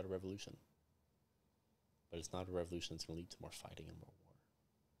extent, to start a revolution. But it's not a revolution that's going to lead to more fighting and more war.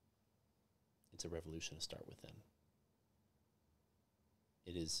 It's a revolution to start within.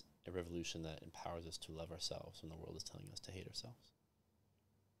 It is a revolution that empowers us to love ourselves when the world is telling us to hate ourselves.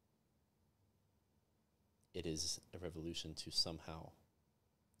 It is a revolution to somehow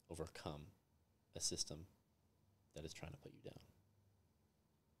overcome a system that is trying to put you down.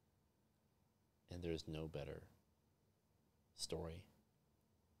 And there is no better story,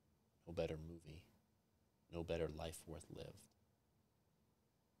 no better movie, no better life worth lived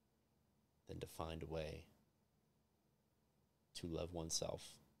than to find a way to love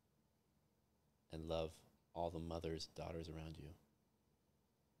oneself and love all the mothers and daughters around you.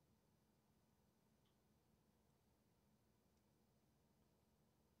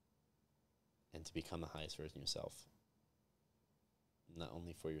 And to become the highest version of yourself, not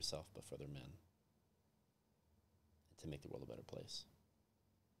only for yourself, but for other men, and to make the world a better place.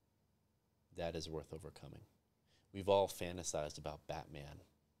 That is worth overcoming. We've all fantasized about Batman.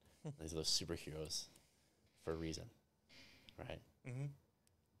 These are those superheroes for a reason, right? Mm-hmm.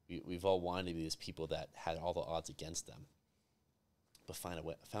 We've all wanted to be these people that had all the odds against them, but found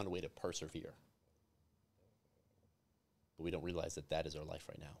a way to persevere. But we don't realize that that is our life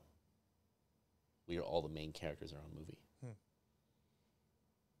right now. We are all the main characters in our own movie.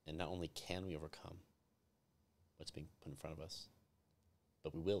 And not only can we overcome what's being put in front of us,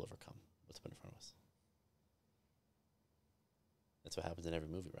 but we will overcome what's put in front of us. That's what happens in every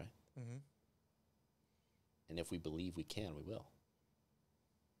movie, right? Mm-hmm. And if we believe we can, we will.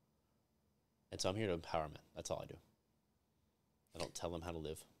 And so I'm here to empower men. That's all I do. I don't tell them how to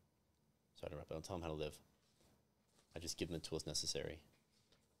live. Sorry to interrupt. I don't tell them how to live. I just give them the tools necessary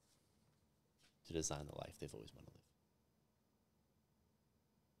to design the life they've always wanted to live.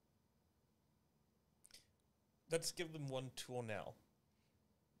 Let's give them one tool now.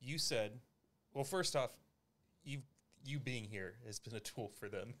 You said, well, first off, you being here has been a tool for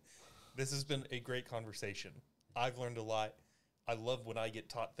them. This has been a great conversation. I've learned a lot. I love when I get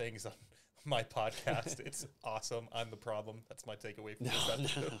taught things on my podcast. It's awesome. I'm the problem. That's my takeaway from this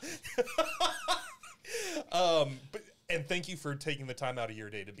episode. And thank you for taking the time out of your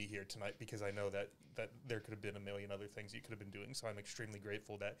day to be here tonight, because I know that there could have been a million other things you could have been doing. So I'm extremely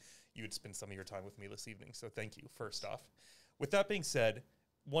grateful that you would spend some of your time with me this evening. So thank you, first off. With that being said,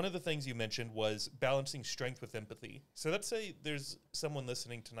 one of the things you mentioned was balancing strength with empathy. So let's say there's someone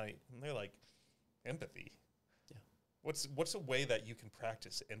listening tonight and they're like, empathy? Yeah. What's a way that you can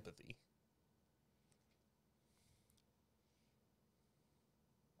practice empathy?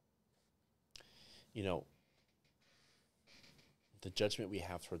 You know, the judgment we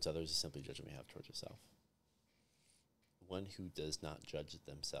have towards others is simply judgment we have towards yourself. One who does not judge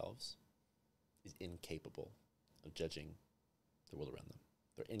themselves is incapable of judging the world around them.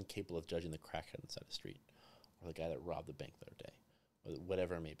 They're incapable of judging the crackhead on the side of the street, or the guy that robbed the bank the other day, or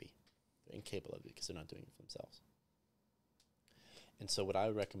whatever it may be. They're incapable of it because they're not doing it for themselves. And so what I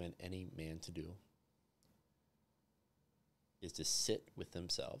recommend any man to do is to sit with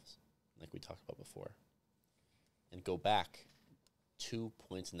themselves, like we talked about before, and go back 2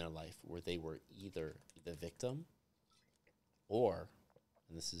 points in their life where they were either the victim or,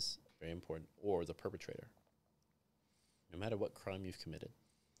 and this is very important, or the perpetrator. No matter what crime you've committed,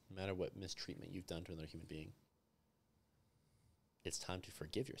 no matter what mistreatment you've done to another human being, it's time to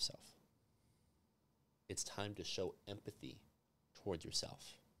forgive yourself. It's time to show empathy towards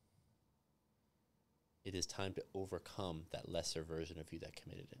yourself. It is time to overcome that lesser version of you that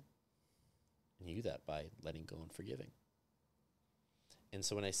committed it. And you do that by letting go and forgiving. And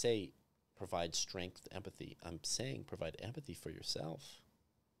so when I say provide strength, empathy, I'm saying provide empathy for yourself.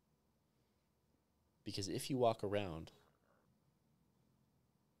 Because if you walk around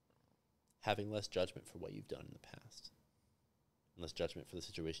having less judgment for what you've done in the past, and less judgment for the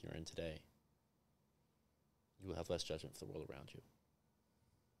situation you're in today, you will have less judgment for the world around you.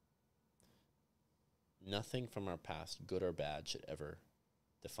 Nothing from our past, good or bad, should ever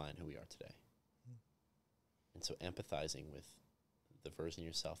define who we are today. And so empathizing with the version of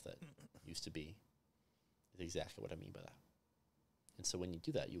yourself that used to be is exactly what I mean by that. And so when you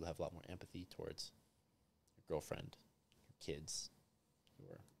do that, you'll have a lot more empathy towards your girlfriend, your kids,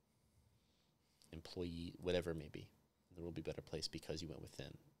 your employee, whatever it may be. The world will be a better place because you went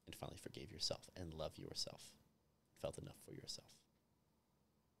within and finally forgave yourself and loved yourself, felt enough for yourself.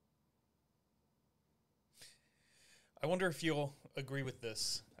 I wonder if you'll agree with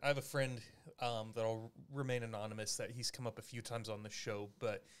this. I have a friend that'll remain anonymous that he's come up a few times on the show,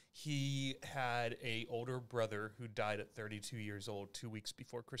 but he had a older brother who died at 32 years old 2 weeks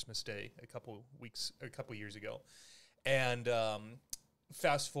before Christmas Day, a couple years ago. And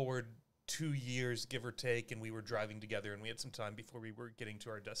fast forward 2 years, give or take, and we were driving together, and we had some time before we were getting to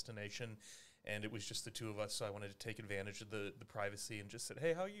our destination, and it was just the two of us. So I wanted to take advantage of the privacy and just said,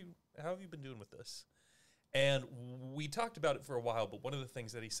 "Hey, how have you been doing with this?" And we talked about it for a while, but one of the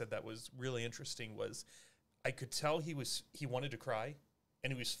things that he said that was really interesting was I could tell he wanted to cry,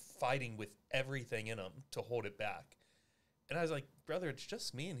 and he was fighting with everything in him to hold it back. And I was like, brother, it's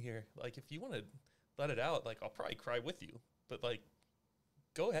just me in here. Like, if you want to let it out, like, I'll probably cry with you. But, like,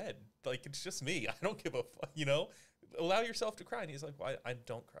 go ahead. Like, it's just me. I don't give a fuck, Allow yourself to cry. And he's like, well, I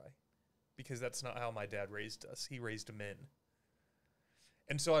don't cry. Because that's not how my dad raised us. He raised men.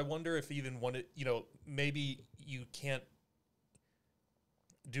 And so I wonder if even maybe you can't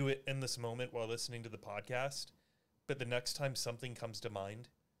do it in this moment while listening to the podcast, but the next time something comes to mind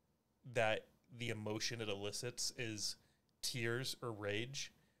that the emotion it elicits is tears or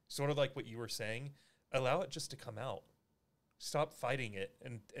rage, sort of like what you were saying, allow it just to come out. Stop fighting it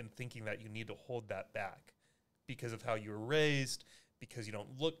and thinking that you need to hold that back because of how you were raised, because you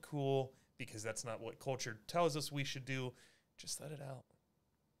don't look cool, because that's not what culture tells us we should do. Just let it out.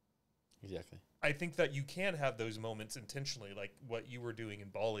 Exactly. I think that you can have those moments intentionally, like what you were doing in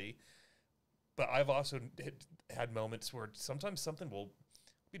Bali. But I've also had moments where sometimes something will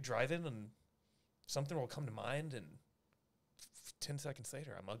be driving and something will come to mind, and 10 seconds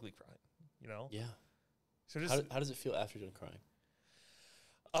later, I'm ugly crying, Yeah. So just, how does it feel after you're done crying?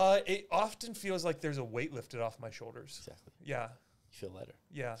 it often feels like there's a weight lifted off my shoulders. Exactly. Yeah. You feel lighter.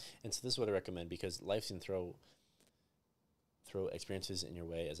 Yeah. And so this is what I recommend, because life can throw experiences in your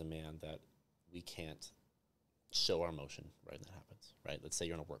way as a man that we can't show our emotion right when that happens, right? Let's say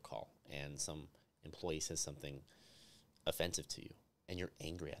you're on a work call and some employee says something offensive to you and you're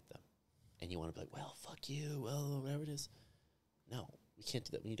angry at them and you want to be like, well, fuck you, well, whatever it is. No, we can't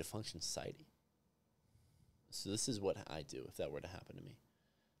do that. We need to function in society. So this is what I do if that were to happen to me.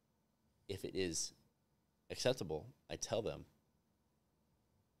 If it is acceptable, I tell them,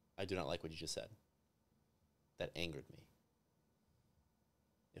 I do not like what you just said. That angered me.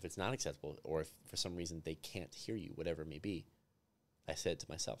 If it's not acceptable, or if for some reason they can't hear you, whatever it may be, I said to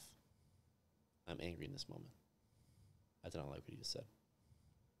myself, I'm angry in this moment. I do not like what you just said.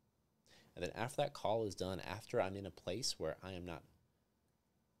 And then after that call is done, after I'm in a place where I am not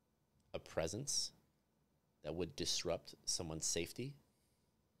a presence that would disrupt someone's safety,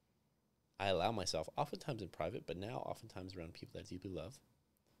 I allow myself, oftentimes in private, but now oftentimes around people that I deeply love,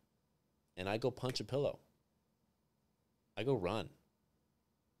 and I go punch a pillow. I go run.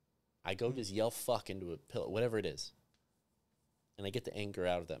 I go just yell fuck into a pillow, whatever it is. And I get the anger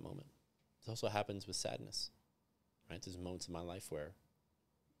out of that moment. This also happens with sadness, right? There's moments in my life where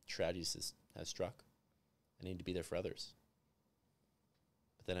tragedy has struck. I need to be there for others.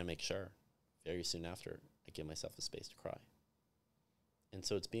 But then I make sure, very soon after, I give myself the space to cry. And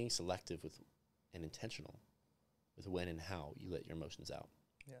so it's being selective with and intentional with when and how you let your emotions out.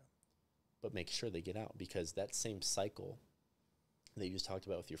 Yeah. But make sure they get out, because that same cycle that you just talked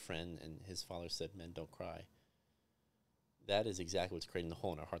about with your friend and his father said, men don't cry. That is exactly what's creating the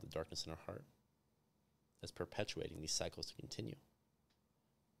hole in our heart, the darkness in our heart. That's perpetuating these cycles to continue.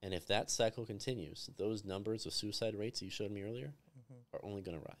 And if that cycle continues, those numbers of suicide rates that you showed me earlier are only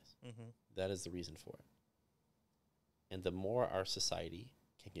going to rise. Mm-hmm. That is the reason for it. And the more our society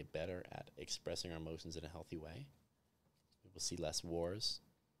can get better at expressing our emotions in a healthy way, we will see less wars,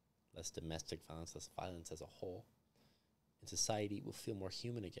 less domestic violence, less violence as a whole. And society will feel more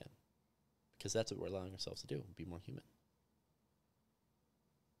human again, because that's what we're allowing ourselves to do, be more human.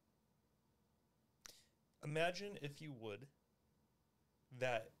 Imagine, if you would,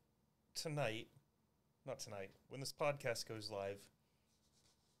 that when this podcast goes live,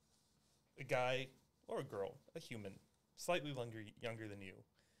 a guy or a girl, a human, slightly younger than you,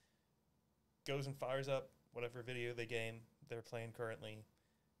 goes and fires up whatever video they're playing currently.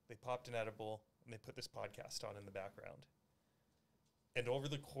 They popped an edible, and they put this podcast on in the background. And over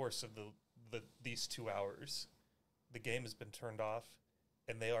the course of these 2 hours, the game has been turned off,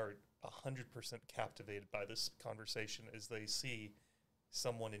 and they are 100% captivated by this conversation as they see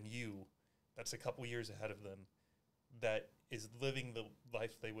someone in you that's a couple years ahead of them that is living the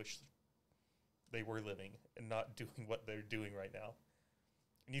life they wish they were living and not doing what they're doing right now.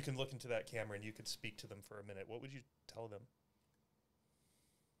 And you can look into that camera and you could speak to them for a minute. What would you tell them?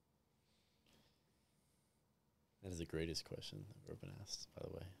 That is the greatest question I've ever been asked, by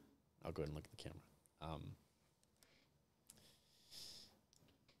the way. I'll go ahead and look at the camera.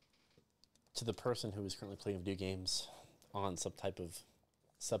 to the person who is currently playing video games on some type of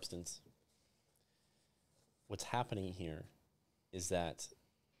substance, what's happening here is that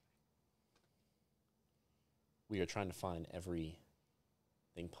we are trying to find everything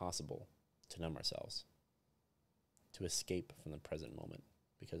possible to numb ourselves, to escape from the present moment,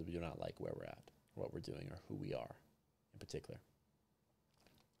 because we do not like where we're at, or what we're doing, or who we are in particular.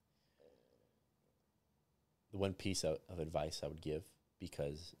 The one piece of advice I would give,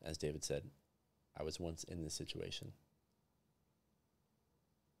 because as David said, I was once in this situation,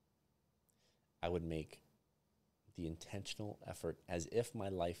 I would make the intentional effort as if my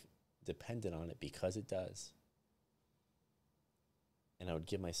life depended on it, because it does. And I would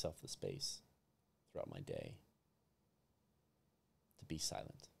give myself the space throughout my day to be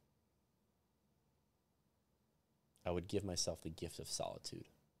silent. I would give myself the gift of solitude.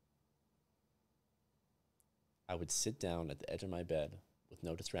 I would sit down at the edge of my bed with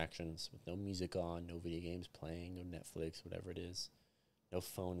no distractions, with no music on, no video games playing, no Netflix, whatever it is, no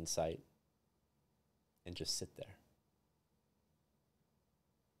phone in sight, and just sit there.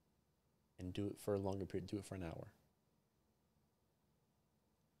 And do it for a longer period, do it for an hour.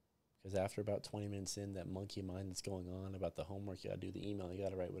 Because after about 20 minutes in, that monkey mind that's going on about the homework, you gotta do the email, you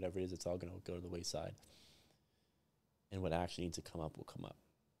gotta write whatever it is, it's all gonna go to the wayside. And what actually needs to come up will come up.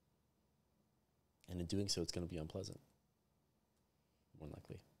 And in doing so, it's gonna be unpleasant. More than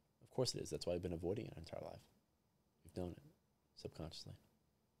likely. Of course it is. That's why I've been avoiding it our entire life. We've known it subconsciously.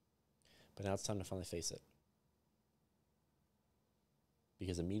 But now it's time to finally face it.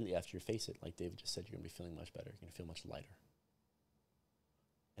 Because immediately after you face it, like David just said, you're gonna be feeling much better. You're gonna feel much lighter.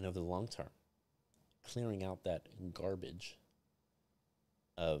 And over the long term, clearing out that garbage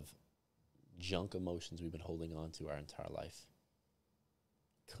of junk emotions we've been holding on to our entire life,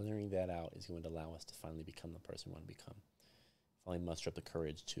 clearing that out is going to allow us to finally become the person we want to become. Finally muster up the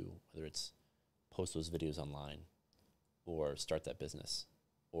courage to, whether it's post those videos online, or start that business,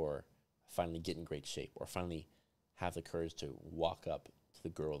 or finally get in great shape, or finally have the courage to walk up to the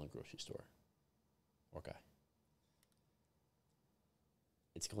girl in the grocery store, or guy.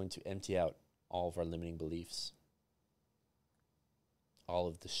 It's going to empty out all of our limiting beliefs, all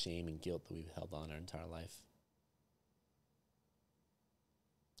of the shame and guilt that we've held on our entire life.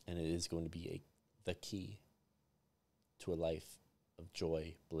 And it is going to be the key to a life of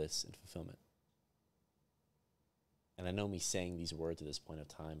joy, bliss, and fulfillment. And I know me saying these words at this point of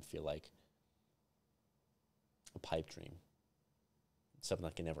time feel like a pipe dream, something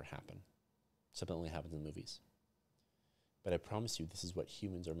that can never happen, something that only happens in movies. But I promise you, this is what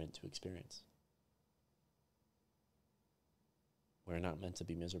humans are meant to experience. We're not meant to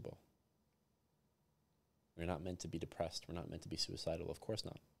be miserable. We're not meant to be depressed. We're not meant to be suicidal. Of course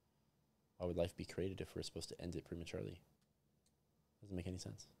not. Why would life be created if we're supposed to end it prematurely? Doesn't make any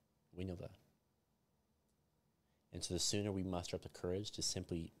sense. We know that. And so the sooner we muster up the courage to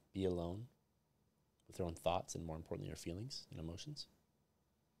simply be alone with our own thoughts, and more importantly, our feelings and emotions,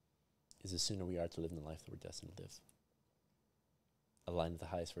 is the sooner we are to live the life that we're destined to live. Aligned with the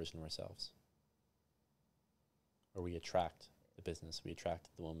highest version of ourselves. Where we attract the business, we attract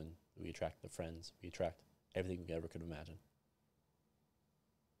the woman, we attract the friends, we attract everything we ever could imagine.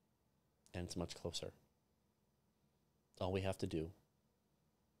 And it's much closer. All we have to do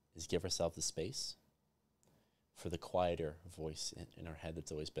is give ourselves the space for the quieter voice in our head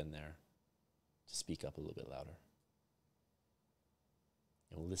that's always been there to speak up a little bit louder.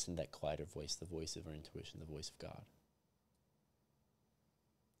 And we'll listen to that quieter voice, the voice of our intuition, the voice of God.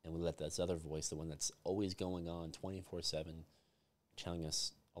 And we let this other voice, the one that's always going on 24/7, telling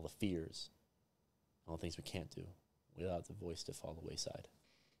us all the fears, all the things we can't do, we allow the voice to fall the wayside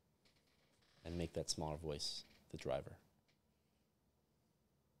and make that smaller voice the driver.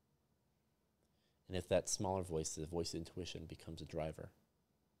 And if that smaller voice, the voice of intuition, becomes a driver,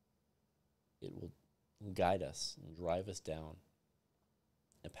 it will guide us and drive us down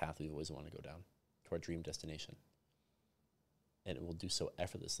a path we've always wanted to go down, to our dream destination. And it will do so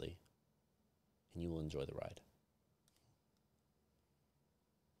effortlessly, and you will enjoy the ride.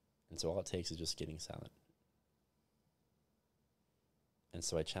 And so all it takes is just getting silent. And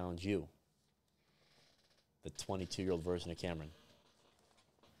so I challenge you, the 22-year-old version of Cameron,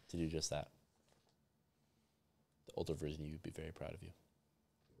 to do just that. The older version of you would be very proud of you.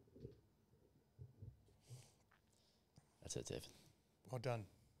 That's it, David. Well done.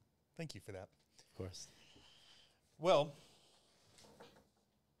 Thank you for that. Of course. Well,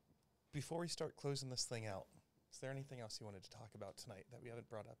 before we start closing this thing out, is there anything else you wanted to talk about tonight that we haven't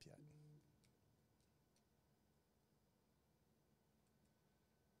brought up yet?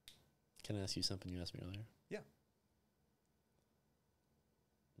 Can I ask you something you asked me earlier? Yeah.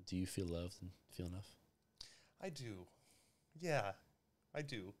 do you feel loved and feel enough? I do. Yeah, I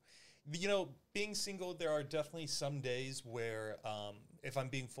do. You know, being single, there are definitely some days where, if I'm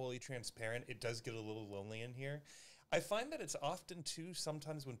being fully transparent, it does get a little lonely in here. I find that it's often too,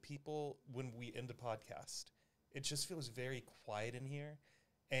 sometimes when we end a podcast, it just feels very quiet in here.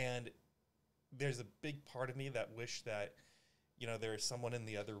 And there's a big part of me that wish that, you know, there is someone in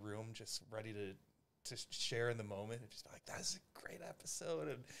the other room just ready to share in the moment and just be like, that's a great episode.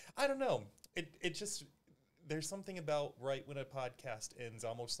 And I don't know. It just, there's something about right when a podcast ends,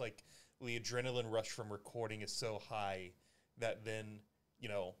 almost like the adrenaline rush from recording is so high that then, you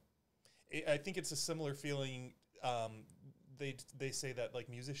know, I think it's a similar feeling. They say that like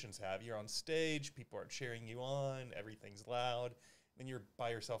musicians have. You're on stage, people are cheering you on, everything's loud, and you're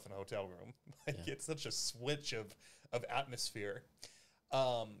by yourself in a hotel room. Like it's such a switch of atmosphere.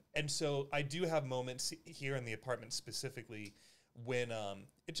 And so I do have moments here in the apartment specifically when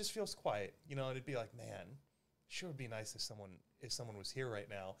it just feels quiet, you know, and it'd be like, man, sure would be nice if someone was here right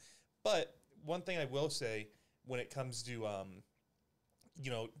now. But one thing I will say when it comes to you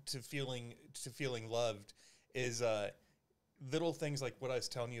know, to feeling loved is little things like what I was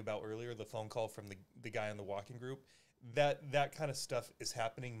telling you about earlier, the phone call from the guy in the walking group. That kind of stuff is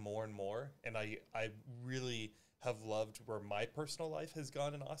happening more and more, and I really have loved where my personal life has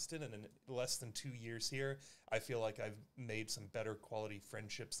gone in Austin. And in less than 2 years here, I feel like I've made some better quality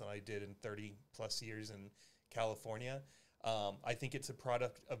friendships than I did in 30 plus years in California. I think it's a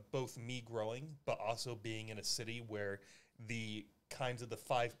product of both me growing, but also being in a city where the kinds of the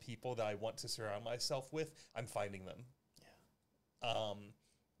 5 people that I want to surround myself with, I'm finding them. Yeah.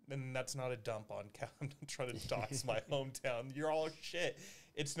 And that's not a dump on I'm trying to dox my hometown. You're all shit.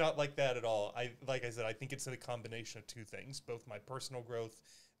 It's not like that at all. Like I said, I think it's a combination of 2 things, both my personal growth,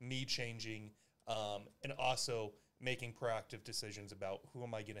 me changing, and also making proactive decisions about who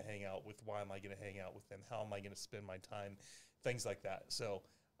am I going to hang out with, why am I going to hang out with them, how am I going to spend my time, things like that. So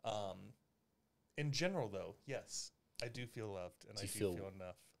in general, though, yes, I do feel loved, and I do feel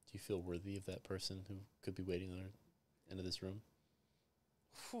enough. Do you feel worthy of that person who could be waiting on the end of this room?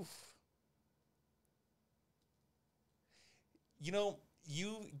 Whew. You know,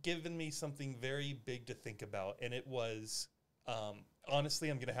 you've given me something very big to think about, and it was, honestly,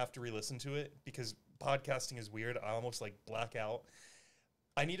 I'm going to have to re-listen to it because podcasting is weird. I almost like black out.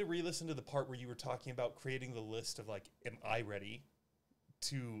 I need to re-listen to the part where you were talking about creating the list of like, am I ready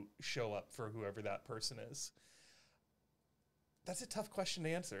to show up for whoever that person is? That's a tough question to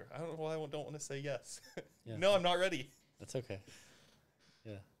answer. I don't know why I don't want to say yes. Yeah. No, I'm not ready. That's okay.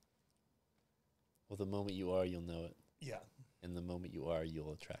 Yeah. Well, the moment you are, you'll know it. Yeah. And the moment you are,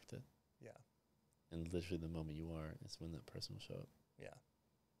 you'll attract it. Yeah. And literally the moment you are is when that person will show up. Yeah.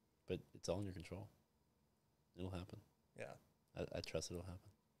 But it's all in your control. It'll happen. Yeah. I trust it'll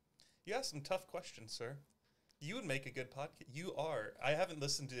happen. You asked some tough questions, sir. You would make a good podcast. You are. I haven't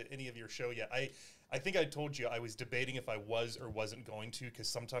listened to any of your show yet. I think I told you I was debating if I was or wasn't going to, because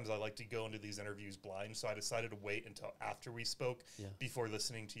sometimes I like to go into these interviews blind. So I decided to wait until after we spoke before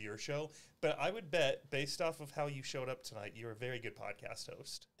listening to your show. But I would bet, based off of how you showed up tonight, you're a very good podcast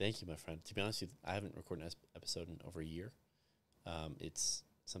host. Thank you, my friend. To be honest with you, I haven't recorded an episode in over a year. It's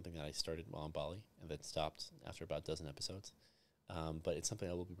something that I started while in Bali and then stopped after about a dozen episodes. But it's something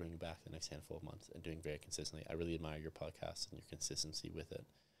I will be bringing back the next handful of months and doing very consistently. I really admire your podcast and your consistency with it.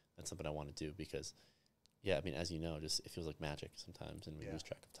 That's something I want to do because, yeah, I mean, as you know, just it feels like magic sometimes, and we lose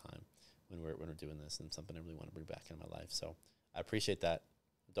track of time when we're doing this, and something I really want to bring back into my life. So I appreciate that.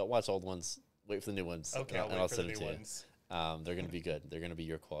 Don't watch old ones. Wait for the new ones. Okay, I'll wait for the new ones. They're going to be good. They're going to be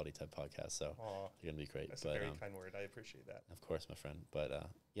your quality type podcast. So they're going to be great. That's a very kind word. I appreciate that. Of course, my friend. But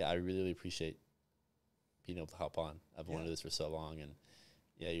yeah, I really appreciate being able to hop on. I've wanted this for so long, and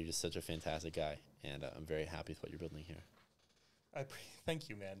yeah, you're just such a fantastic guy, and I'm very happy with what you're building here. Thank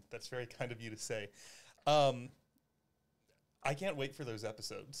you, man. That's very kind of you to say. I can't wait for those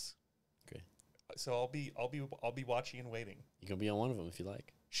episodes. Great. So I'll be watching and waiting. You can be on one of them if you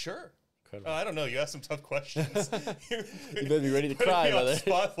like. Sure. Incredible. I don't know. You asked some tough questions. You better be ready to cry, brother.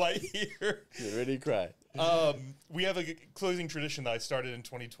 Spotlight here. You're ready to cry. We have a closing tradition that I started in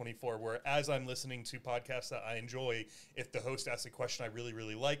 2024 where as I'm listening to podcasts that I enjoy, if the host asks a question I really,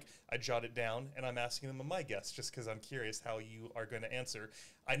 really like, I jot it down and I'm asking them of my guests just because I'm curious how you are going to answer.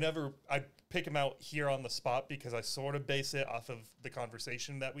 I pick them out here on the spot because I sort of base it off of the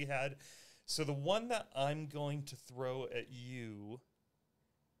conversation that we had. So the one that I'm going to throw at you...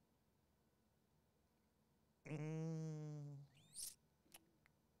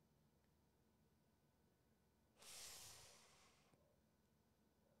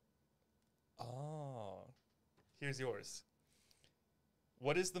 here's yours.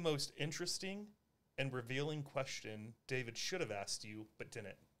 What is the most interesting and revealing question David should have asked you but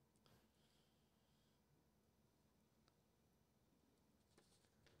didn't?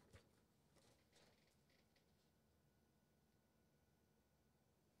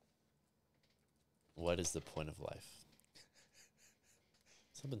 What is the point of life?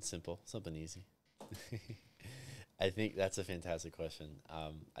 Something simple, something easy. I think that's a fantastic question.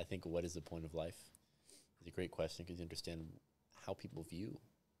 I think what is the point of life is a great question because you understand how people view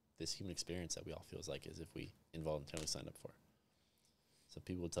this human experience that we all feel is like as if we involuntarily signed up for. Some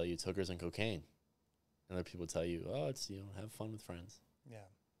people will tell you it's hookers and cocaine. And other people tell you, oh, it's, have fun with friends. Yeah.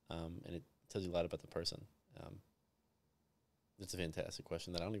 And it tells you a lot about the person. It's a fantastic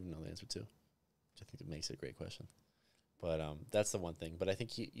question that I don't even know the answer to, which I think it makes it a great question. But that's the one thing. But I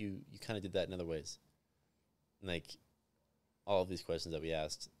think you kind of did that in other ways. Like all of these questions that we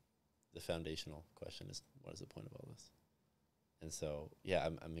asked, the foundational question is, what is the point of all this? And so, yeah,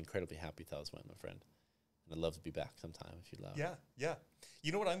 I'm incredibly happy Thales went, my friend. And I'd love to be back sometime if you'd allow. Yeah, yeah.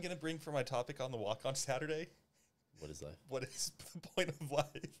 You know what I'm going to bring for my topic on the walk on Saturday? What is life? What is the point of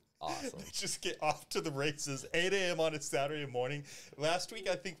life? Awesome. Just get off to the races, 8 a.m. on a Saturday morning. Last week,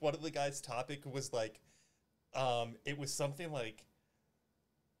 I think one of the guys' topic was like, it was something like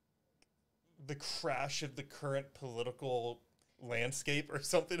the crash of the current political landscape or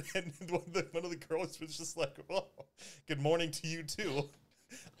something. And one of the girls was just like, well, good morning to you too.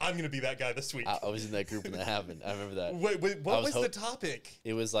 I'm going to be that guy this week. I was in that group when that happened. I remember that. Wait, what was the topic?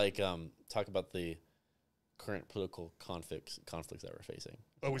 It was like, talk about the current political conflicts that we're facing.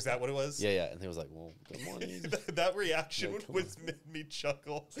 Oh, was that what it was? Yeah. And he was like, well, good morning. that reaction made me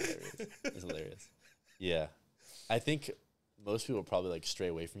chuckle. It's hilarious. Yeah. I think most people will probably like stray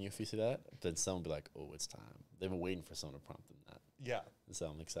away from you if you see that. Then some will be like, oh, it's time. They've been waiting for someone to prompt them that. Yeah. And so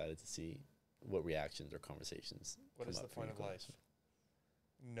I'm excited to see what reactions or conversations. What is the point of life?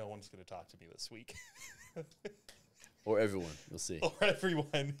 No one's going to talk to me this week. Or everyone. We'll see. Or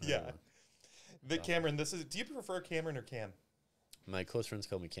everyone. Yeah. Cameron, do you prefer Cameron or Cam? My close friends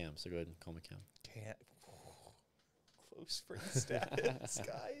call me Cam, so go ahead and call me Cam. Cam. Close friend status,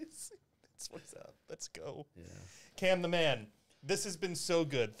 guys. That's what's up. Let's go. Yeah. Cam the man. This has been so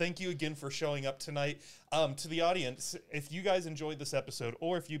good. Thank you again for showing up tonight. To the audience, if you guys enjoyed this episode,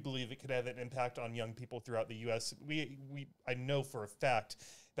 or if you believe it could have an impact on young people throughout the U.S., I know for a fact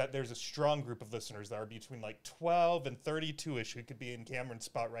that there's a strong group of listeners that are between like 12 and 32-ish who could be in Cameron's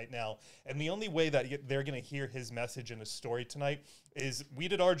spot right now. And the only way that they're going to hear his message and his story tonight is we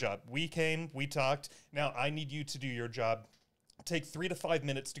did our job. We came, we talked. Now I need you to do your job. Take 3 to 5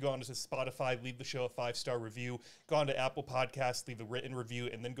 minutes to go onto Spotify, leave the show a 5-star review, go on to Apple Podcasts, leave a written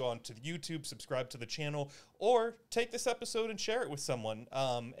review, and then go on to YouTube, subscribe to the channel, or take this episode and share it with someone,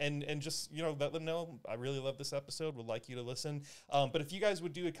 and just, let them know, I really love this episode, would like you to listen. But if you guys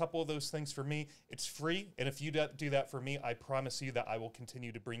would do a couple of those things for me, it's free, and if you do that for me, I promise you that I will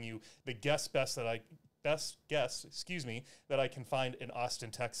continue to bring you the best guests that I can find in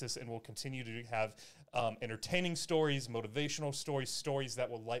Austin, Texas, and we'll continue to have entertaining stories, motivational stories that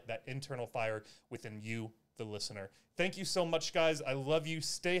will light that internal fire within you, the listener. Thank you so much, guys. I love you.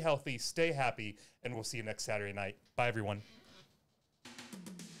 Stay healthy, stay happy, and we'll see you next Saturday night. Bye, everyone.